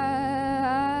right.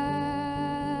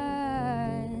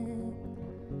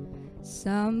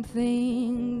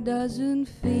 Something doesn't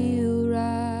feel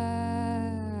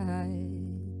right.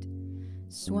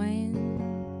 Swaying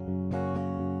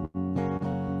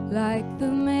like the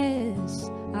mess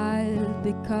I've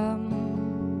become,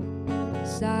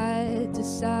 side to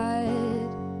side.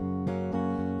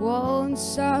 Won't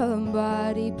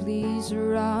somebody please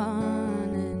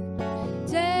run and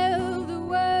tell the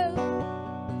world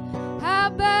how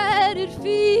bad it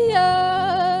feels?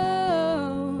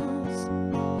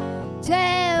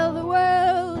 Tell the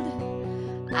world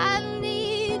I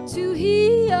need to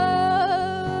heal,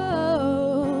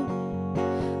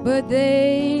 but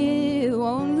they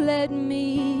won't let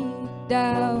me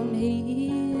down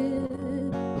here.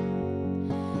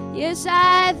 Yes,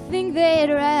 I think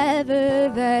they'd rather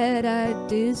that I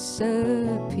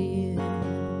disappear.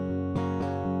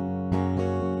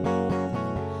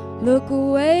 Look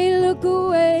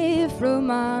away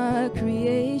from our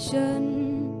creation.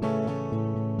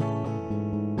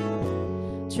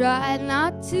 Try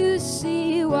not to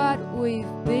see what we've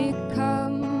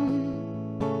become.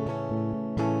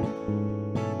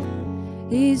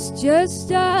 It's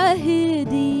just a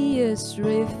hideous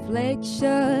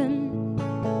reflection.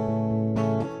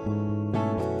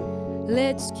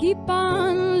 Let's keep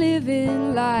on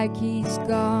living like he's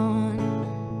gone.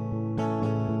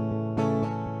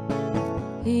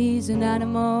 He's an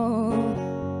animal.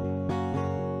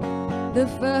 The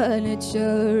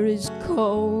furniture is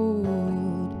cold.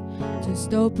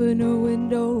 Just open a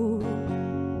window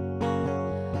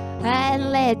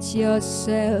and let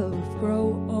yourself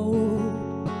grow old.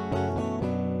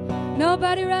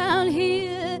 Nobody around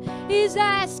here is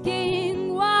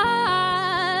asking why.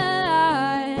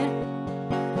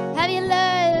 Have you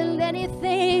learned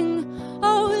anything,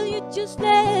 or will you just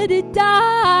let it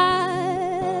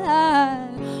die?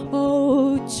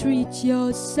 Oh, treat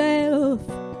yourself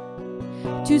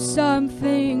to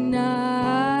something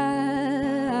nice.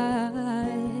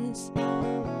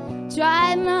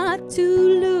 Try not to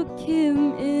look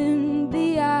him in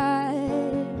the eye.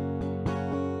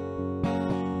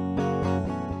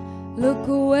 Look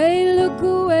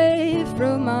away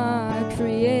from our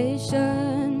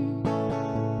creation.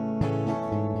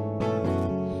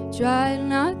 Try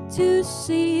not to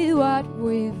see what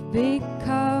we've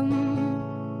become.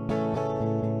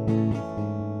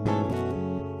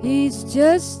 He's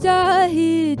just a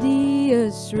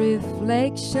hideous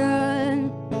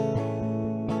reflection.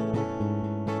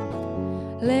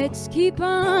 Let's keep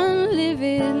on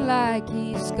living like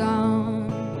he's gone.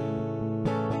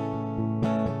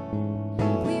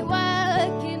 We're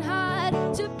working hard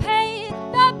to pay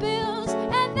the bills,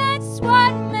 and that's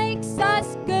what makes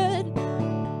us good.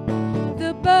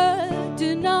 The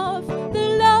burden of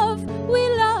the love we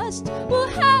lost will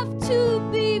have to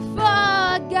be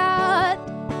forgot.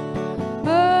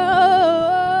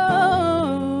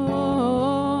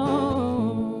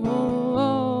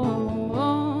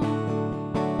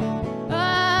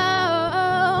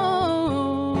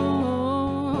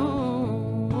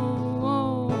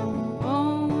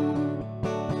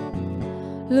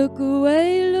 Look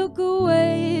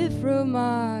away from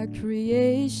our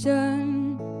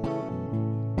creation.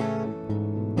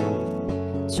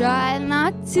 Try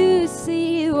not to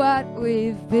see what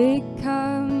we've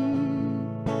become.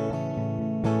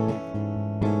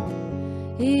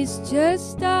 is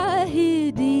just a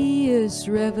hideous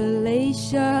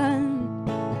revelation.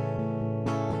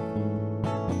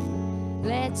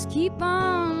 Let's keep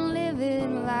on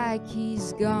living like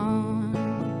he's gone.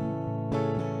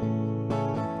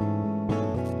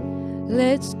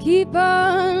 Let's keep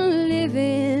on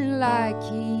living like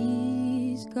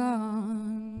he's gone.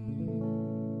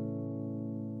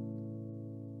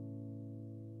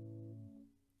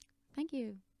 Thank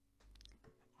you.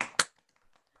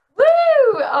 Woo!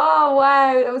 Oh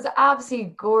wow, it was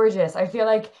absolutely gorgeous. I feel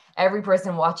like every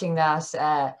person watching that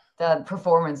that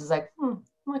performance was like, I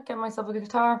might get myself a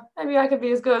guitar. Maybe I could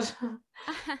be as good.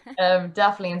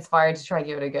 Definitely inspired to try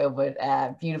give it a go, but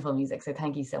beautiful music. So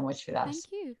thank you so much for that.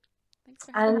 Thank you. Thanks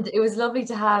for And it was lovely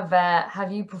to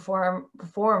have you perform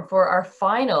for our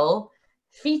final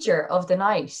feature of the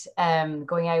night,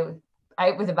 going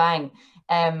out with a bang.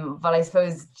 But I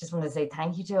suppose just want to say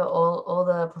thank you to all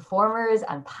the performers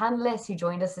and panelists who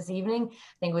joined us this evening.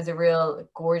 I think it was a real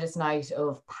gorgeous night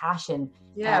of passion.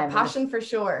 Yeah, passion for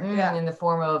sure. Yeah, in the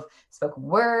form of spoken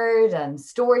word and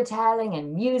storytelling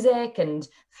and music and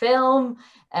film.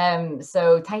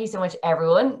 So thank you so much,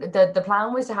 everyone. The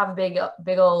plan was to have a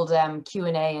big old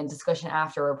Q&A and discussion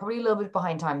after. We're probably a little bit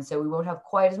behind time, so we won't have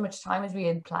quite as much time as we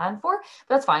had planned for,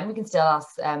 but that's fine. We can still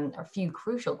ask a few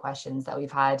crucial questions that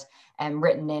we've had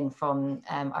written in from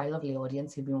our lovely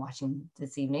audience who've been watching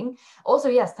this evening. Also,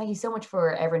 yes, thank you so much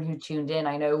for everyone who tuned in.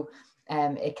 I know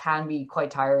it can be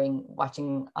quite tiring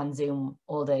watching on Zoom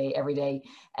all day, every day.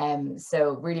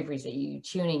 So really appreciate you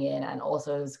tuning in, and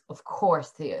also, of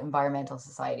course, the Environmental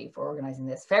Society for organising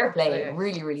this. Fair play,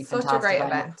 absolutely. really such fantastic a great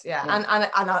event. Yeah. And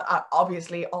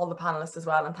obviously all the panelists as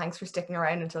well, and thanks for sticking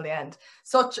around until the end.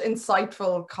 Such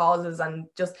insightful causes and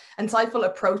just insightful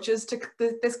approaches to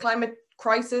this climate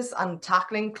crisis and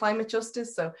tackling climate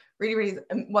justice. So really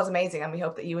was amazing, and we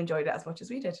hope that you enjoyed it as much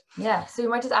as we did. Yeah, so we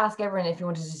might just ask everyone if you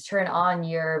want to just turn on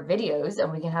your videos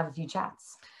and we can have a few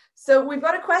chats. So we've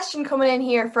got a question coming in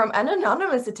here from an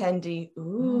anonymous attendee.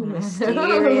 Ooh,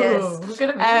 mysterious. Who could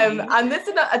it be? And this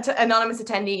anonymous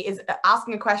attendee is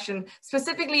asking a question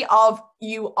specifically of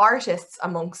you artists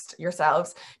amongst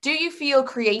yourselves. Do you feel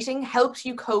creating helps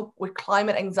you cope with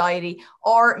climate anxiety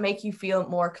or make you feel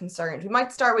more concerned? We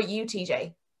might start with you,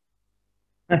 Tijay.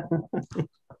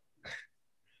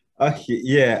 Okay,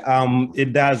 yeah,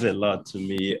 it does a lot to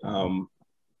me.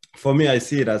 For me, I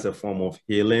see it as a form of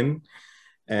healing.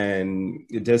 And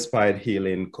despite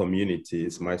healing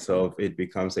communities myself, it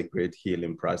becomes a great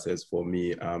healing process for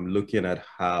me. Looking at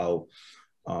how,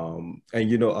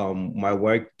 my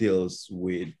work deals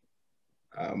with,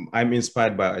 I'm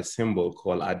inspired by a symbol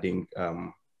called, I think,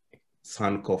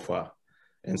 Sankofa.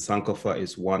 And Sankofa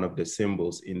is one of the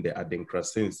symbols in the Adinkra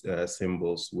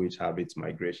symbols, which have its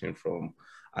migration from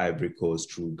Ivory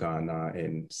Coast through Ghana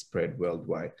and spread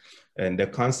worldwide. And the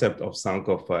concept of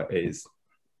Sankofa is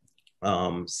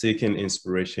seeking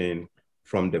inspiration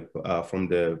from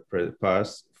the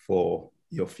past for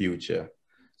your future.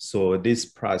 So this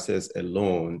process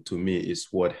alone, to me, is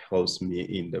what helps me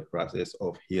in the process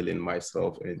of healing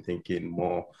myself and thinking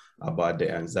more about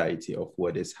the anxiety of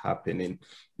what is happening,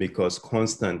 because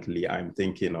constantly I'm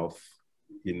thinking of,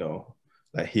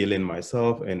 like healing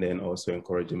myself and then also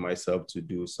encouraging myself to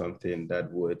do something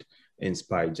that would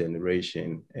inspire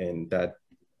generation, and that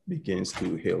begins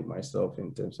to heal myself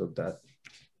in terms of that.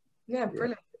 Yeah,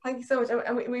 brilliant. Thank you so much.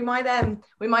 And we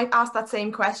might ask that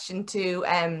same question to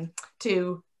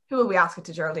who will we ask it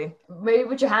to, Geraldine? Maybe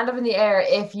put your hand up in the air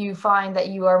if you find that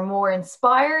you are more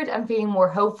inspired and feeling more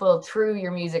hopeful through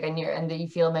your music, and that you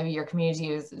feel maybe your community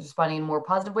is responding in a more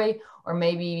positive way, or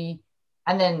maybe,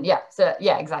 and then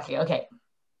exactly. Okay,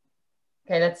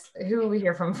 who will we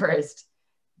hear from first?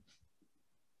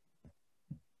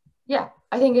 Yeah,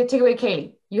 I think take away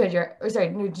Katie. You had your,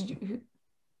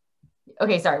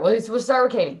 okay, sorry, we'll start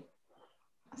with Katie.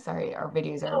 Sorry, our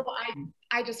videos are...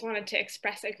 I just wanted to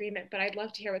express agreement, but I'd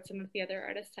love to hear what some of the other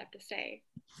artists have to say.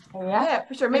 Yeah,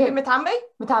 for sure. Maybe Methembe?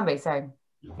 Methembe, sorry.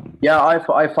 Yeah,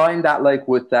 I find that like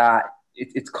with that,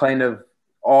 it's kind of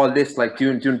all this, like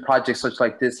doing projects such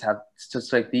like these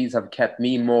have kept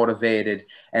me motivated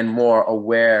and more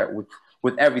aware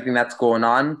with everything that's going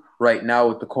on right now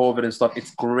with the COVID and stuff.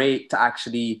 It's great to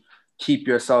actually keep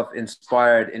yourself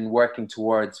inspired in working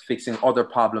towards fixing other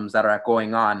problems that are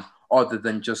going on other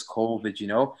than just COVID,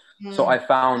 So I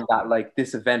found that like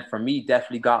this event for me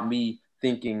definitely got me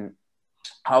thinking,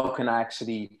 how can I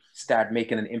actually start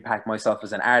making an impact myself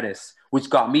as an artist, which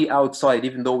got me outside,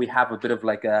 even though we have a bit of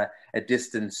like a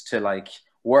distance to like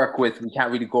work with. We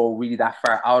can't really go that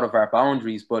far out of our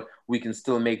boundaries, but we can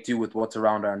still make do with what's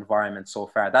around our environment so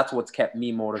far. That's what's kept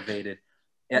me motivated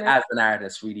as an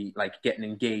artist, really like getting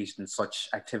engaged in such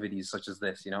activities such as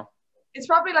this, you know? It's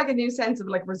probably like a new sense of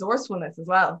like resourcefulness as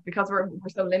well, because we're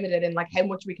so limited in like how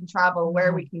much we can travel,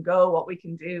 where we can go, what we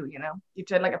can do, you know? You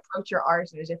have to like approach your art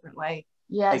in a different way.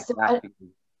 Yeah, exactly.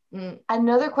 So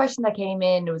another question that came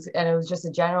in was, and it was just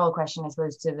a general question, I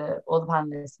suppose, to all the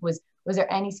panelists, was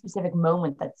there any specific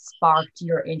moment that sparked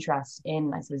your interest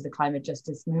in, I suppose, the climate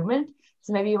justice movement?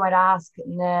 So maybe you might ask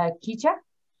Nakisa.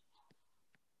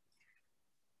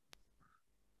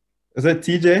 Is that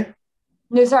Tijay?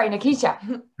 No, sorry,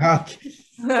 Nakisa. Okay.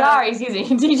 Sorry, excuse me,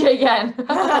 Tijay again.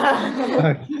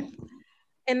 Okay.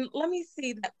 And let me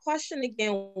see, that question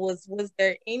again was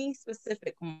there any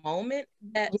specific moment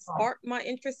that sparked my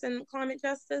interest in climate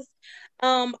justice?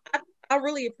 I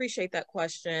really appreciate that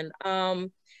question,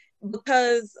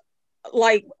 because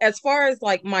like, as far as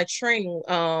like my training,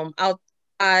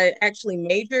 I actually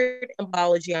majored in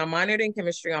biology, I minored in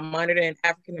chemistry, I minored in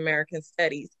African American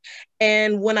studies.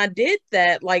 And when I did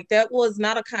that, like, that was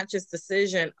not a conscious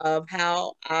decision of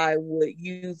how I would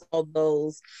use all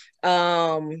those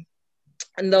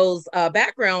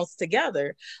backgrounds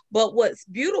together. But what's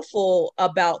beautiful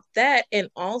about that, and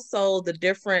also the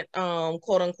different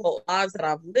quote unquote lives that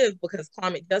I've lived, because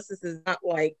climate justice is not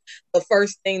like the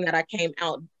first thing that I came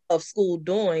out of school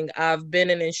doing. I've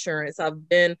been in insurance, I've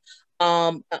been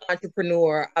an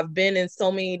entrepreneur, I've been in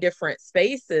so many different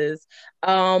spaces,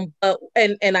 and I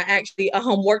actually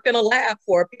worked in a lab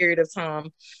for a period of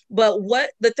time. But what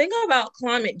the thing about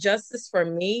climate justice for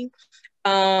me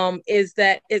is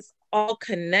that it's all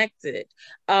connected.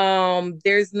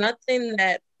 There's nothing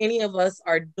that any of us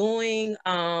are doing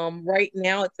right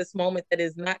now at this moment that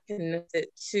is not connected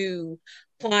to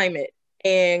climate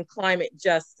and climate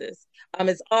justice.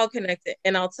 It's all connected.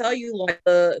 And I'll tell you, like,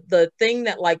 the thing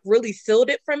that like really sealed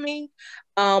it for me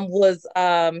was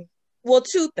well,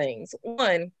 two things.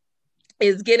 One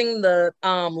is getting the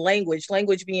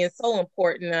language being so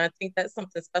important. And I think that's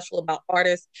something special about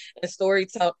artists and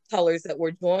storytellers that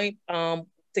we're joined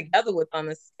together with on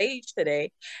the stage today,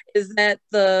 is that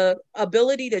the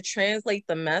ability to translate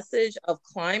the message of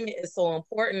climate is so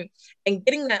important, and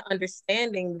getting that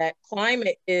understanding that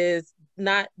climate is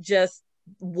not just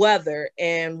weather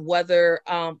and weather,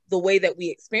 the way that we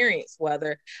experience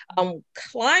weather.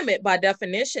 Climate by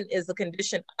definition is a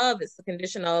condition of, it's the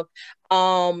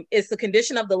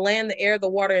condition of the land, the air, the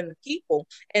water, and the people.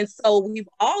 And so we've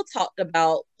all talked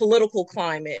about political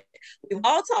climate. We've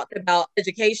all talked about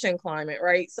education climate,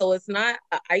 right? So it's not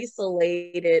an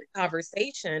isolated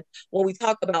conversation. When we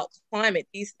talk about climate,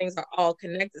 these things are all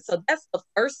connected. So that's the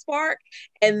first spark.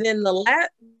 And then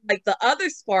the other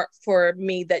spark for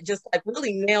me that just like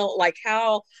really nailed like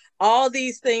how all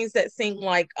these things that seem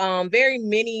like very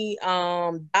many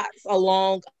dots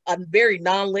along a very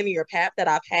nonlinear path that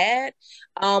I've had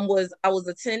was I was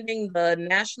attending the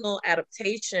National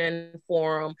Adaptation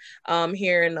Forum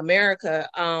here in America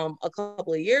a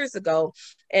couple of years ago.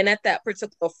 And at that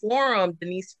particular forum,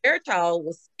 Denise Fairchild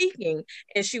was speaking,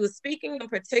 and she was speaking in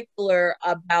particular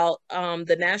about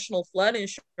the National Flood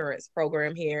Insurance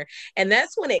Program here. And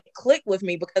that's when it clicked with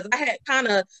me, because I had kind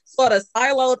of sort of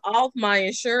siloed off my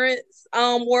insurance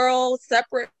world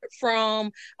separate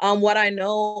from what I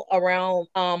know around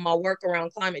my work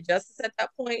around climate justice at that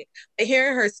point. But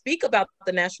hearing her speak about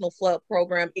the National Flood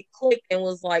Program, it clicked and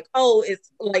was like, oh,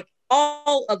 it's like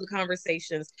all of the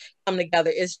conversations come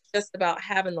together. It's just about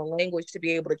having the language to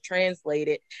be able to translate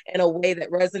it in a way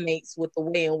that resonates with the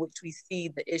way in which we see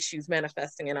the issues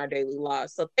manifesting in our daily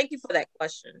lives. So thank you for that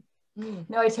question.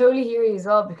 No, I totally hear you as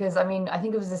well, because I mean, I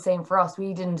think it was the same for us.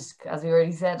 We didn't, as we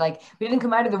already said, like, we didn't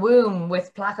come out of the womb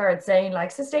with placards saying like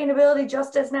sustainability,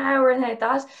 justice now, or anything like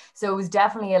that. So it was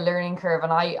definitely a learning curve.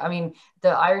 And I mean, the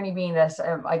irony being that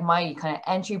like my kind of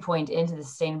entry point into the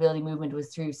sustainability movement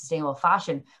was through sustainable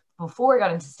fashion. Before I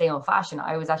got into sustainable fashion,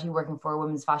 I was actually working for a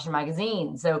women's fashion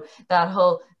magazine. So that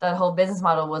whole business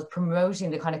model was promoting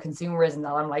the kind of consumerism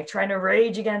that I'm like trying to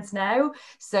rage against now.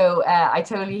 So I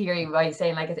totally hear you by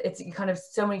saying like it's kind of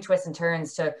so many twists and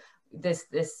turns to this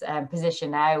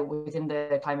position now within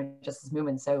the climate justice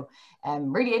movement. So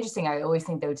really interesting. I always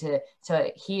think though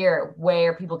to hear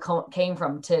where people came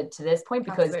from to this point,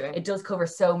 because Absolutely. It does cover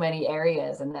so many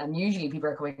areas, and usually people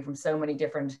are coming from so many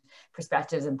different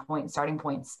perspectives and starting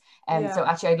points. So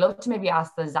actually I'd love to maybe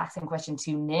ask the exact same question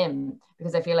to Nim,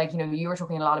 because I feel like, you know, you were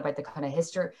talking a lot about the kind of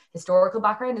historical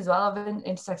background as well of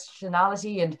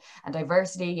intersectionality and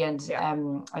diversity and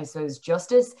I suppose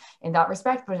justice in that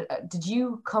respect. But did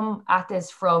you come at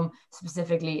this from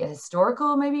specifically a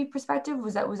historical maybe perspective?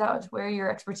 Was that where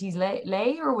your expertise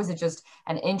lay, or was it just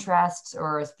an interest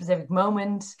or a specific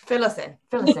moment? Fill us in.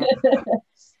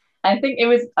 I think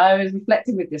I was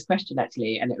reflecting with this question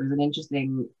actually, and it was an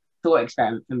interesting thought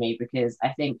experiment for me, because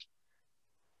I think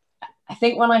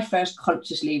when I first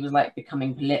consciously was like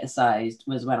becoming politicized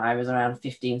was when I was around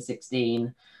 15,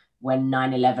 16, when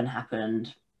 9/11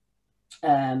 happened.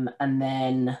 And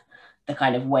then the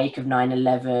kind of wake of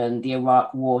 9/11, the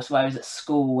Iraq War. So I was at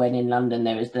school when in London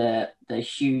there was the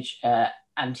huge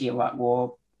anti-Iraq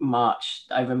War march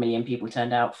that over 1 million people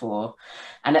turned out for.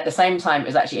 And at the same time, it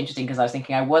was actually interesting because I was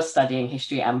thinking I was studying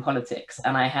history and politics,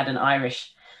 and I had an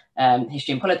Irish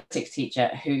history and politics teacher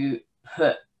who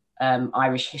put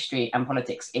Irish history and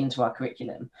politics into our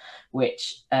curriculum,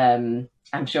 which I'm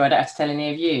sure I don't have to tell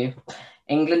any of you.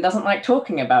 England doesn't like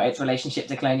talking about its relationship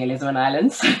to colonialism and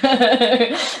islands.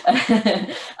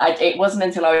 It wasn't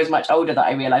until I was much older that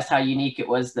I realized how unique it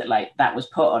was that like that was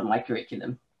put on my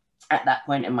curriculum at that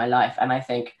point in my life. And I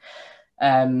think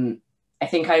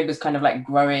I was kind of like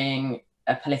growing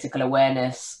a political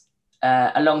awareness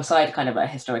alongside kind of a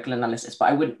historical analysis, but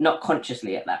I would not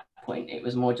consciously at that point. It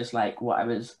was more just like what I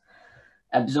was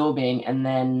absorbing. And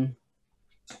then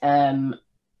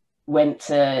went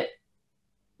to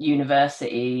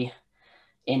university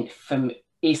from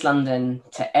East London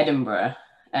to Edinburgh.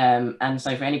 And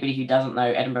so for anybody who doesn't know,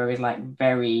 Edinburgh is like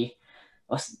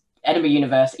Edinburgh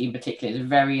University in particular is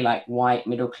very like white,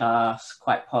 middle class,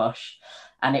 quite posh.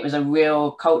 And it was a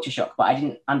real culture shock, but I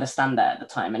didn't understand that at the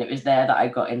time. And it was there that I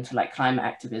got into like climate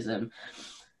activism.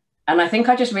 And I think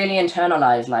I just really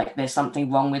internalized like there's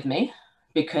something wrong with me,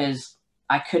 because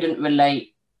I couldn't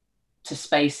relate to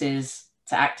spaces,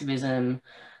 to activism,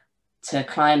 to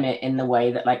climate in the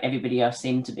way that like everybody else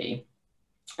seemed to be.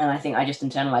 And I think I just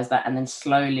internalized that. And then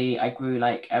slowly I grew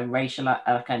like a racial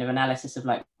kind of analysis of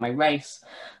like my race,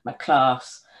 my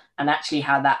class, and actually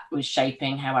how that was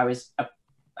shaping how I was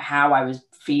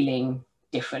feeling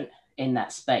different in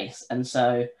that space. And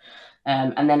so,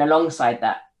 and then alongside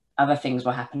that, other things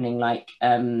were happening, like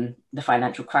the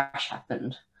financial crash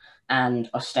happened and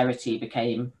austerity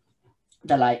became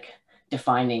the like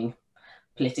defining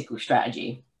political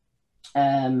strategy.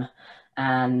 I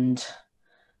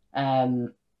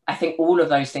think all of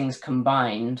those things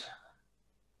combined,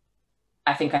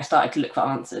 I think I started to look for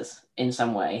answers in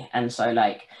some way. And so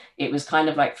like, it was kind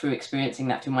of like through experiencing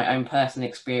that through my own personal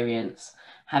experience,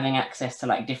 having access to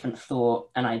like different thought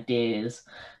and ideas,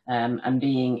 and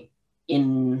being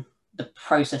in the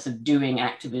process of doing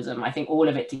activism, I think all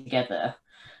of it together,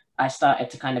 I started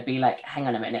to kind of be like, hang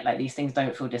on a minute, like these things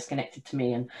don't feel disconnected to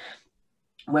me. And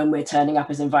when we're turning up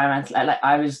as environmental,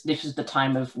 this was the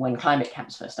time of when climate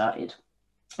camps first started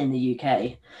in the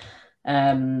UK.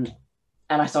 And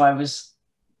so I was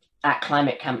at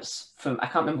climate camps from, I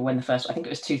can't remember when I think it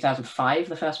was 2005,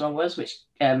 the first one was, which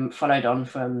followed on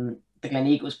from the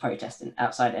Gleneagles protest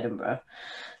outside Edinburgh.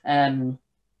 And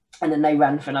then they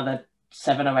ran for another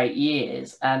 7 or 8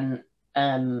 years. And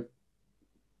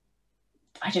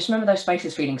I just remember those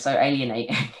spaces feeling so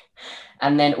alienating.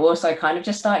 And then also kind of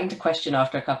just starting to question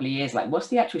after a couple of years, like, what's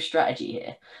the actual strategy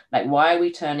here? Like, why are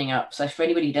we turning up? So for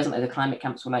anybody who doesn't know, the climate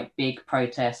camps were like big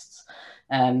protests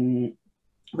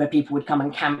where people would come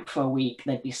and camp for a week.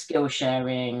 There'd be skill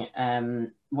sharing,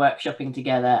 workshopping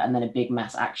together, and then a big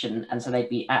mass action. And so they'd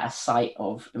be at a site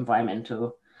of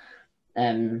environmental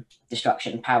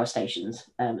destruction, power stations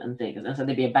and things. And so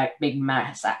there'd be a big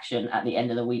mass action at the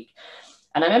end of the week.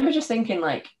 And I remember just thinking,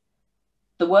 like,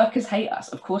 the workers hate us.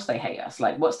 Of course they hate us.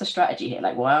 Like, what's the strategy here?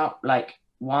 Like,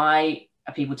 why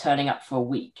are people turning up for a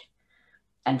week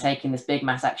and taking this big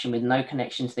mass action with no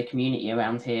connection to the community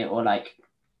around here? Or like,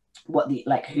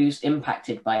 who's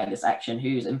impacted by this action?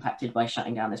 Who's impacted by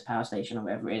shutting down this power station or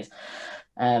whatever it is?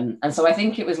 And so I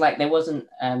think it was like, there wasn't,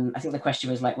 I think the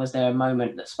question was like, was there a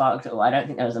moment that sparked it all? I don't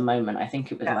think there was a moment. I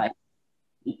think it was like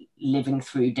living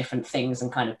through different things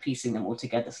and kind of piecing them all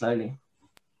together slowly.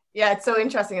 Yeah, it's so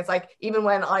interesting. It's like, even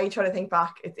when I try to think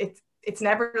back, it's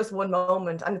never just one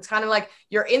moment, and it's kind of like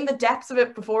you're in the depths of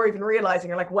it before even realizing.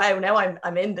 You're like, wow, now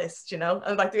I'm in this, you know.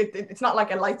 And like it's not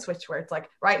like a light switch where it's like,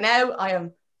 right now I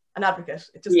am an advocate.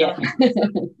 It just yeah.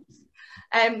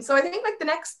 So I think like the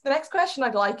next question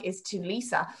I'd like is to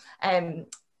Lisa.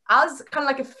 As kind of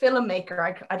like a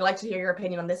filmmaker, I'd like to hear your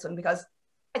opinion on this one, because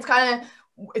it's kind of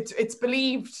it's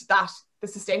believed that the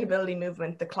sustainability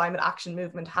movement, the climate action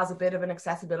movement, has a bit of an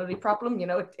accessibility problem. You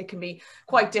know, it can be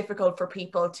quite difficult for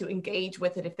people to engage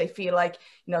with it if they feel like,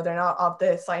 you know, they're not of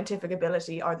the scientific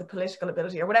ability or the political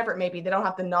ability or whatever it may be. They don't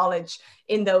have the knowledge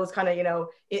in those kind of, you know,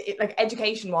 like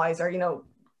education wise, or, you know,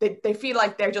 they feel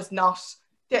like they're just not,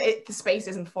 the space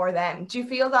isn't for them. Do you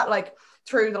feel that like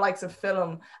through the likes of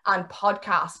film and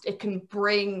podcast, it can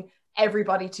bring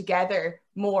everybody together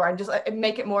more and just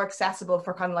make it more accessible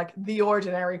for kind of like the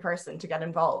ordinary person to get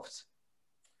involved?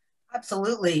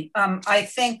 Absolutely. I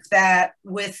think that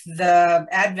with the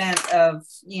advent of,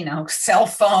 you know, cell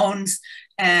phones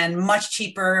and much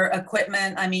cheaper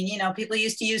equipment, I mean, you know, people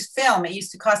used to use film. It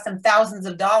used to cost them thousands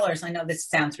of dollars. I know this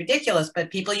sounds ridiculous,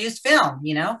 but people used film,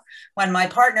 you know. When my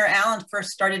partner, Alan, first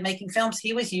started making films,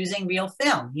 he was using real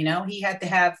film, you know. He had to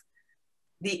have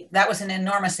that was an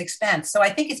enormous expense. So I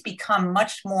think it's become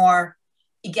much more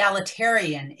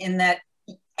egalitarian in that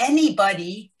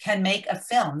anybody can make a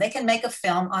film. They can make a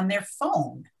film on their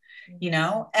phone, you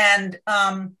know, and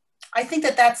I think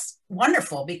that that's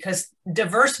wonderful because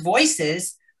diverse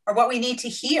voices are what we need to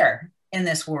hear in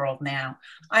this world now.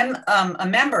 I'm a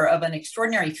member of an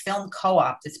extraordinary film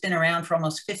co-op that's been around for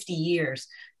almost 50 years.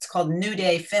 It's called New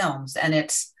Day Films, and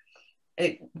it's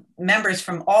members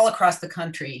from all across the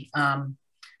country,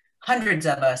 hundreds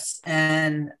of us,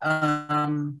 and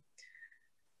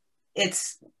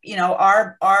it's, you know,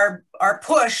 our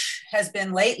push has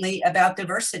been lately about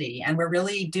diversity, and we're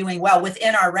really doing well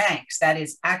within our ranks. That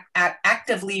is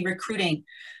actively recruiting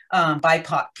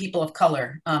BIPOC, people of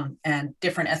color, and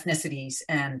different ethnicities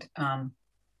and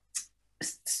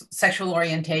sexual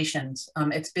orientations.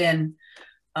 It's been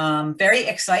very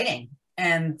exciting,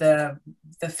 and the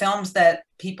films that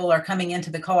people are coming into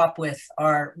the co-op with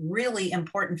are really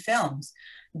important films,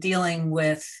 dealing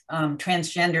with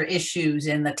transgender issues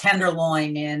in the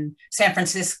Tenderloin in San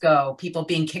Francisco, people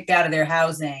being kicked out of their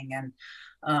housing.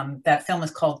 And that film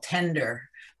is called Tender.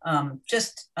 I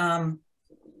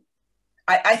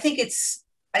think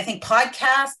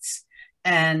podcasts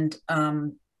and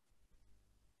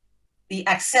the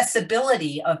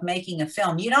accessibility of making a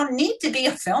film. You don't need to be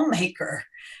a filmmaker.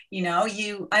 You know,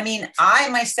 I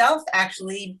myself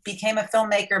actually became a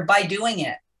filmmaker by doing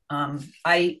it.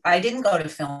 I didn't go to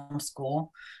film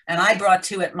school, and I brought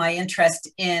to it my interest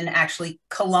in actually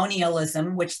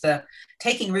colonialism, which the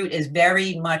Taking Root is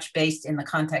very much based in the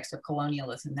context of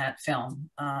colonialism, that film,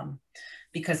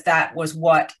 because that was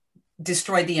what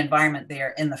destroyed the environment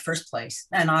there in the first place.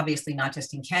 And obviously not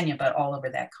just in Kenya, but all over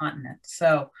that continent.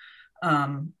 So,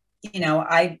 you know,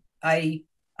 I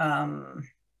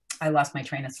lost my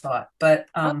train of thought, but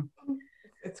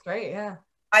it's great. Yeah.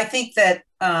 I think that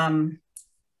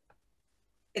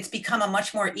it's become a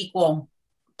much more equal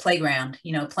playground,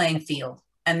 you know, playing field,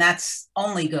 and that's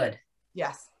only good.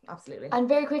 Yes, absolutely. And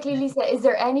very quickly, Lisa, is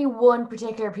there any one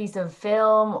particular piece of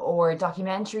film or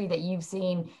documentary that you've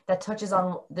seen that touches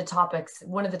on the topics,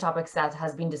 one of the topics that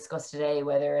has been discussed today,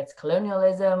 whether it's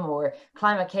colonialism or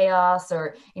climate chaos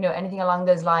or, you know, anything along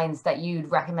those lines that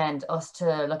you'd recommend us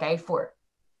to look out for?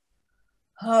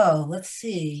 Oh, let's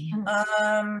see.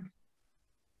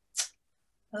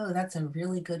 Oh, that's a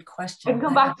really good question. I can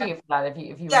come back to you for that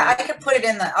if you Yeah, I can put it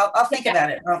in the, I'll think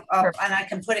about it. And I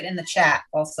can put it in the chat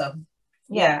also.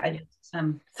 Yeah, I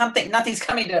just, nothing's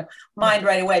coming to mind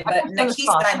right away, but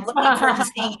Nakisa, I'm looking forward to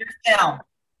seeing your film.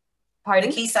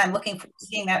 Pardon? Nakisa, I'm looking forward to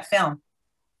seeing that film.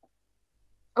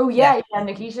 Oh yeah,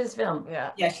 Nakisha's film.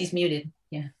 Yeah. Yeah, she's muted.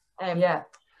 Yeah. Yeah.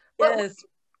 Yes.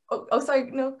 Oh, sorry.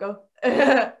 No, go.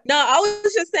 No, I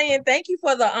was just saying thank you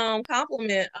for the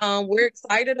compliment. We're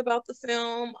excited about the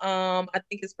film. I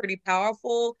think it's pretty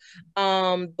powerful.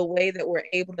 The way that we're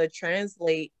able to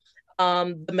translate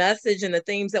the message and the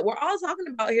themes that we're all talking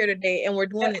about here today, and we're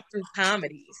doing it through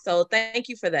comedy. So thank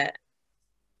you for that.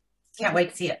 Can't wait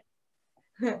to see it.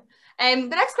 The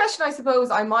next question, I suppose,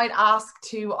 I might ask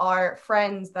to our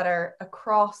friends that are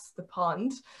across the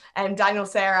pond, Daniel,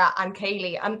 Sarah, and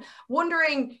Ceilidh, and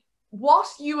wondering what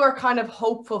you are kind of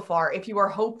hopeful for, if you are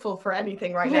hopeful for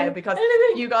anything right now, because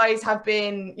you guys have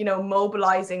been, you know,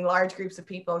 mobilizing large groups of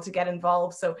people to get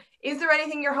involved. So is there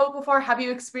anything you're hopeful for? Have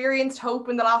you experienced hope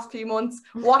in the last few months?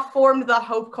 What form did that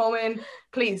hope come in?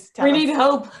 Please tell us. We need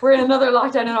hope. We're in another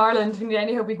lockdown in Ireland. We need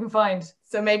any hope we can find.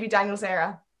 So maybe Daniel,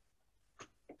 Sarah.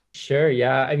 Sure.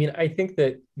 Yeah. I mean, I think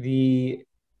that the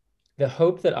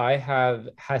hope that I have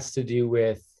has to do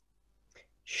with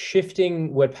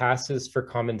shifting what passes for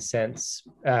common sense,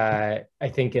 I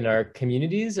think, in our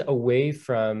communities away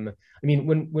from, I mean,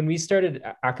 when we started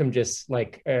ACM just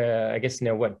like, I guess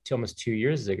now what, almost 2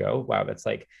 years ago, wow, that's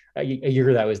like a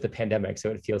year that was the pandemic.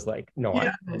 So it feels like, no,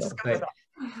 yeah,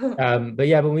 but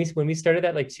yeah, when we started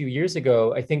that like 2 years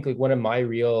ago, I think like one of my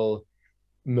real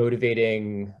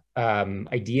motivating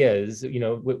ideas, you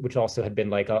know, which also had been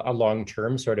like a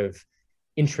long-term sort of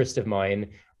interest of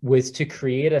mine, was to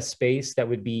create a space that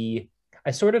would be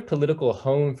a sort of political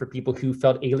home for people who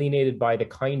felt alienated by the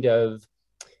kind of,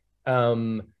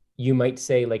 you might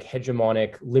say, like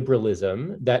hegemonic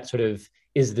liberalism that sort of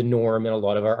is the norm in a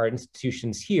lot of our art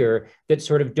institutions here, that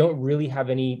sort of don't really have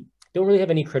any don't really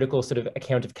have any critical sort of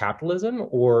account of capitalism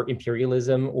or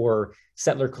imperialism or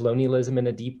settler colonialism in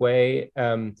a deep way,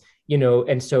 you know,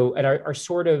 and are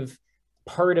sort of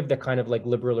part of the kind of like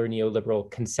liberal or neoliberal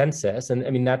consensus. And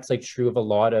I mean, that's like true of a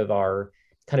lot of our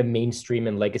kind of mainstream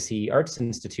and legacy arts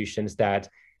institutions that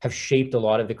have shaped a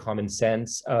lot of the common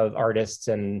sense of artists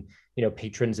and, you know,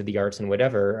 patrons of the arts and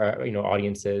whatever, you know,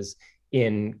 audiences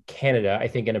in Canada, I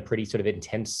think in a pretty sort of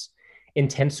intense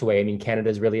way. I mean, Canada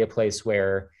is really a place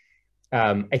where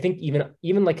I think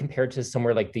even like compared to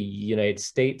somewhere like the United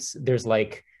States, there's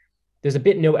a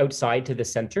bit no outside to the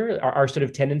center. Our sort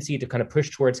of tendency to kind of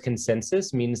push towards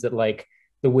consensus means that like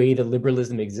the way the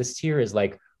liberalism exists here is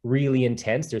like really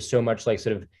intense. There's so much like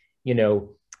sort of, you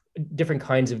know, different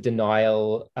kinds of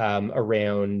denial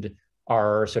around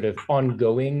our sort of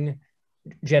ongoing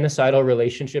genocidal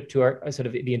relationship to our sort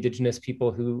of the indigenous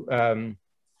people who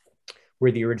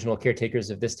were the original caretakers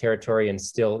of this territory and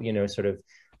still, you know, sort of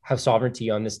have sovereignty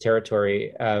on this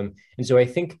territory. And so I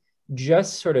think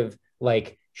just sort of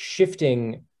like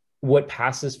shifting what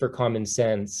passes for common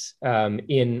sense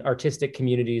in artistic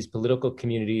communities, political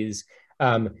communities,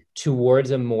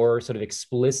 towards a more sort of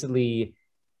explicitly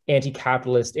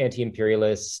anti-capitalist,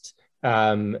 anti-imperialist,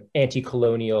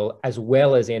 anti-colonial, as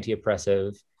well as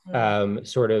anti-oppressive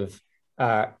sort of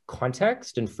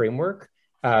context and framework,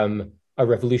 a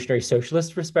revolutionary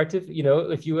socialist perspective, you know,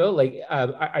 if you will, like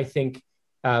I think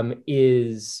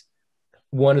is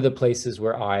one of the places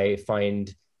where I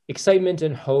find excitement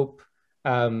and hope,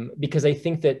 because I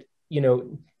think that, you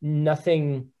know,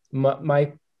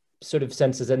 my sort of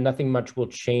sense is that nothing much will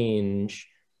change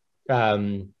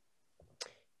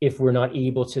if we're not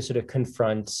able to sort of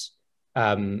confront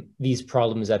these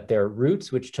problems at their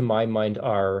roots, which to my mind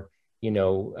are, you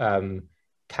know,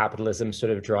 capitalism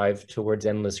sort of drive towards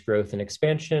endless growth and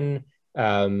expansion,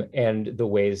 and the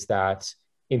ways that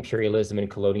imperialism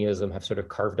and colonialism have sort of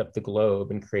carved up the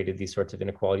globe and created these sorts of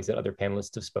inequalities that other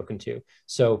panelists have spoken to.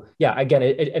 So yeah, again,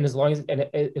 and as long as,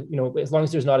 you know, as long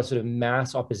as there's not a sort of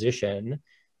mass opposition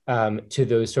to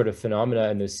those sort of phenomena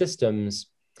and those systems,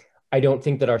 I don't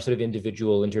think that our sort of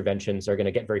individual interventions are going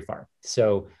to get very far.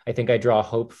 So I think I draw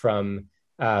hope from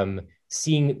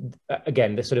seeing,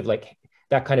 again, this sort of like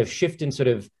that kind of shift in sort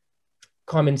of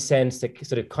common sense, that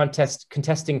sort of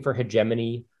contesting for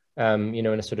hegemony, you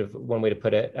know, in a sort of one way to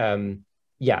put it.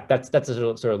 Yeah, that's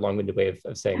a sort of long-winded way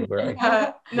of saying where I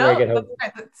get hope.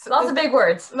 Lots of big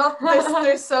words.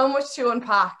 There's so much to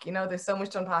unpack, you know, there's so much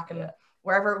to unpack, and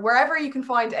wherever you can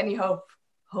find any hope,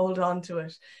 hold on to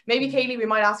it. Maybe Ceilidh, we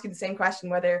might ask you the same question,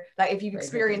 whether like if you've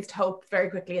experienced hope very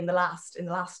quickly in the last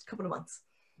couple of months.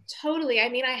 Totally. I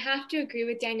mean, I have to agree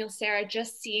with Daniel, Sarah,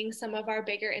 just seeing some of our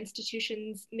bigger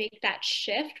institutions make that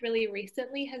shift really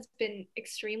recently has been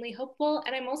extremely hopeful.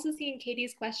 And I'm also seeing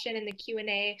Katie's question in the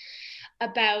Q&A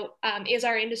about is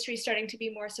our industry starting to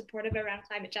be more supportive around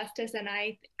climate justice? And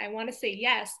I want to say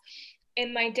yes.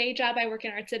 In my day job, I work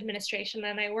in arts administration,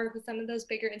 and I work with some of those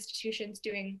bigger institutions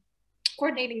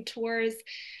coordinating tours,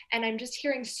 and I'm just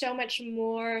hearing so much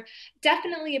more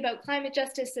definitely about climate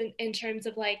justice in terms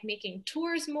of like making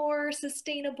tours more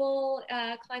sustainable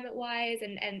climate wise,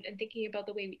 and thinking about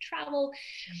the way we travel.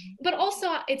 But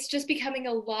also it's just becoming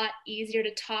a lot easier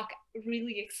to talk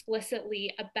really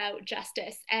explicitly about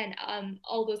justice and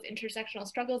all those intersectional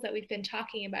struggles that we've been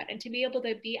talking about, and to be able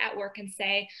to be at work and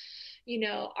say, you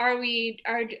know, are we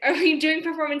doing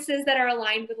performances that are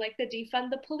aligned with like the defund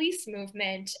the police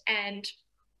movement and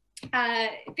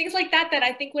things like that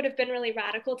I think would have been really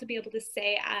radical to be able to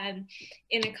say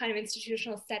in a kind of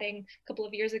institutional setting a couple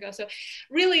of years ago. So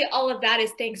really all of that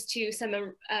is thanks to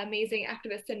some amazing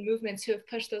activists and movements who have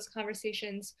pushed those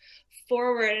conversations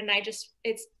forward. And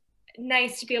it's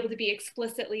nice to be able to be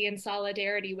explicitly in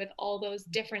solidarity with all those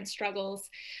different struggles,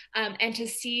 and to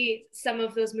see some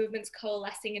of those movements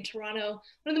coalescing in Toronto.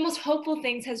 One of the most hopeful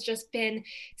things has just been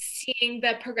seeing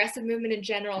the progressive movement in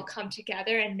general come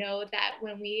together and know that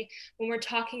when we're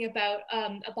talking about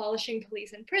abolishing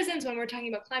police and prisons, when we're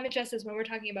talking about climate justice, when we're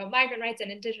talking about migrant rights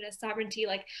and Indigenous sovereignty,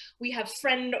 like we have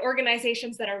friend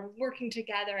organizations that are working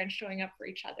together and showing up for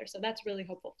each other. So that's really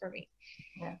hopeful for me.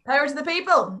 Yeah. Power to the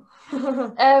people.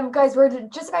 Guys, we're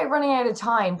just about running out of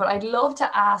time, but I'd love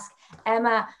to ask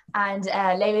Emma and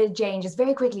Leila Jane just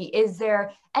very quickly, is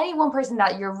there any one person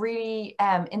that you're really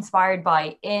inspired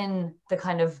by in the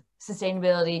kind of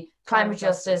sustainability, climate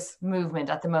justice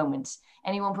movement at the moment?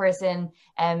 Any one person,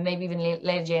 maybe even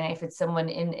Leila Jane, if it's someone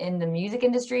in the music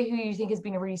industry who you think has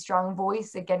been a really strong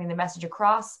voice at getting the message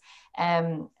across,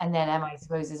 and then Emma, I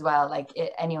suppose as well, like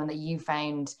anyone that you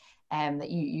found that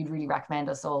you'd really recommend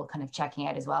us all kind of checking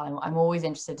out as well. I'm always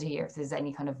interested to hear if there's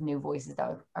any kind of new voices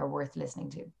that are worth listening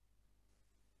to.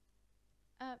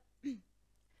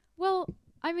 Well,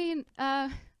 I mean,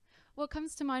 what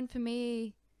comes to mind for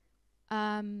me,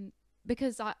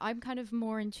 because I'm kind of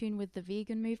more in tune with the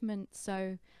vegan movement,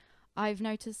 so I've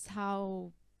noticed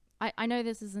how, I know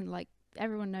this isn't like,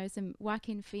 everyone knows him,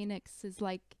 Joaquin Phoenix is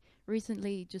like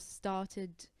recently just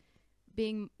started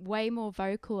being way more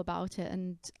vocal about it,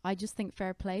 and I just think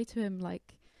fair play to him.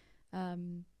 Like,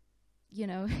 you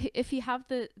know, if you have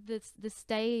the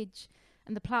stage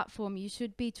and the platform, you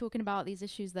should be talking about these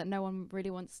issues that no one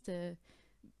really wants to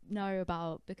know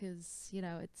about, because, you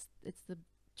know, it's the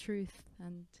truth.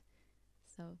 And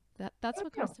so that's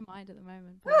what comes to mind at the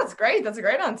moment. Oh, that's great. That's a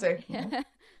great answer. Yeah.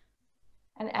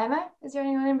 And Emma, is there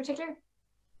anyone in particular?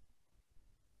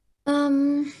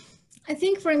 I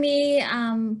think for me,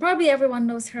 probably everyone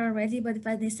knows her already, but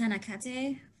Vanessa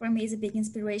Nakate for me is a big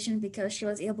inspiration, because she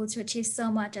was able to achieve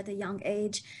so much at a young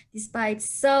age, despite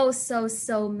so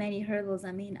many hurdles.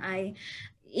 I mean,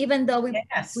 even though we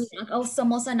are also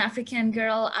most an African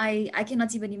girl, I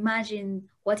cannot even imagine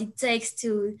what it takes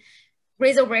to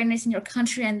raise awareness in your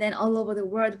country and then all over the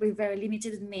world with very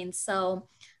limited means. So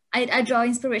I draw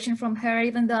inspiration from her,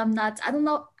 even though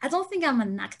I don't think I'm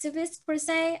an activist per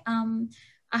se.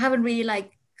 I haven't really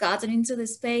like gotten into the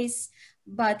space,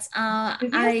 but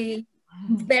I'm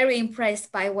very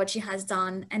impressed by what she has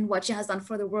done and what she has done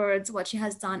for the world, what she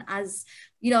has done as,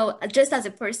 you know, just as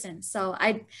a person. So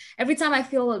every time I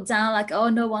feel down, like, oh,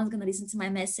 no one's gonna listen to my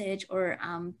message, or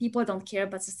people don't care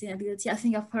about sustainability, I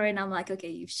think of her and I'm like,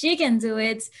 okay, if she can do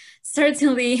it,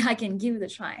 certainly I can give it a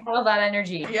try. All that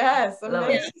energy. Yes,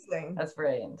 amazing. That's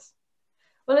brilliant.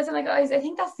 Well, listen, guys, I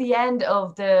think that's the end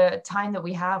of the time that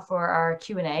we have for our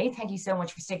Q&A. Thank you so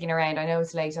much for sticking around. I know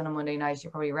it's late on a Monday night,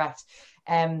 you're probably wrecked.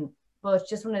 But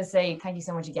just wanted to say thank you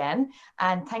so much again.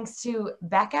 And thanks to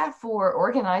Becca for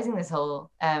organizing this whole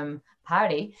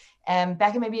party.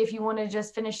 Becca, maybe if you want to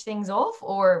just finish things off,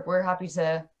 or we're happy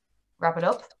to wrap it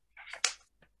up.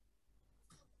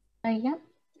 Yeah.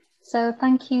 So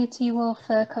thank you to you all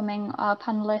for coming, our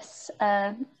panelists,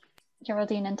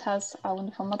 Geraldine and Taz, our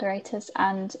wonderful moderators,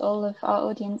 and all of our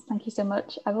audience. Thank you so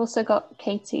much. I've also got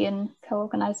Katie and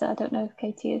co-organizer. I don't know if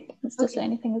Katie wants to say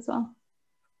anything as well.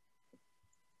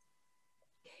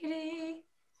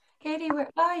 Katie, where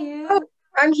are you? Oh,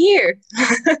 I'm here.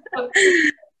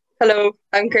 Hello,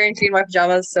 I'm currently in my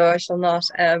pajamas, so I shall not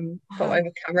put my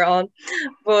camera on.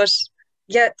 But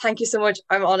yeah, thank you so much.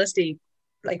 I'm honestly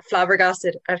like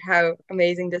flabbergasted at how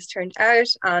amazing this turned out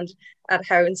and at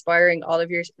how inspiring all of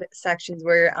your sections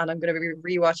were. And I'm going to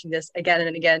be rewatching this again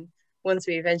and again once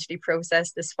we eventually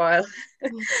process this file.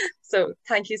 So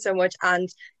thank you so much. And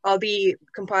I'll be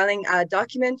compiling a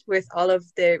document with all of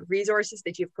the resources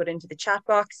that you've put into the chat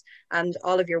box and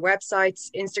all of your websites,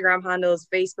 Instagram handles,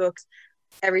 Facebooks,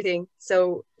 everything.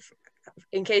 So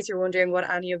in case you're wondering what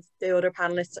any of the other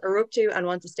panelists are up to and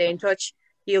want to stay in touch,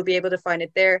 you'll be able to find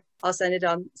it there. I'll send it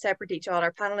on separately to all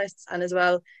our panelists and as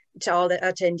well to all the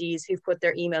attendees who've put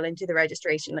their email into the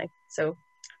registration link. So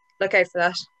look out for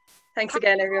that. Thanks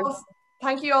again, everyone.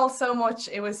 Thank you all so much.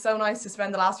 It was so nice to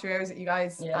spend the last few hours with you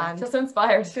guys. Yeah, and feel so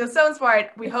inspired. Feel so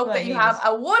inspired. We hope that you have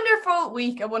a wonderful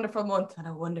week, a wonderful month, and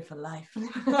a wonderful life.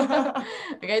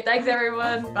 Okay, thanks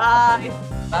everyone. Bye.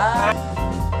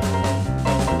 Bye.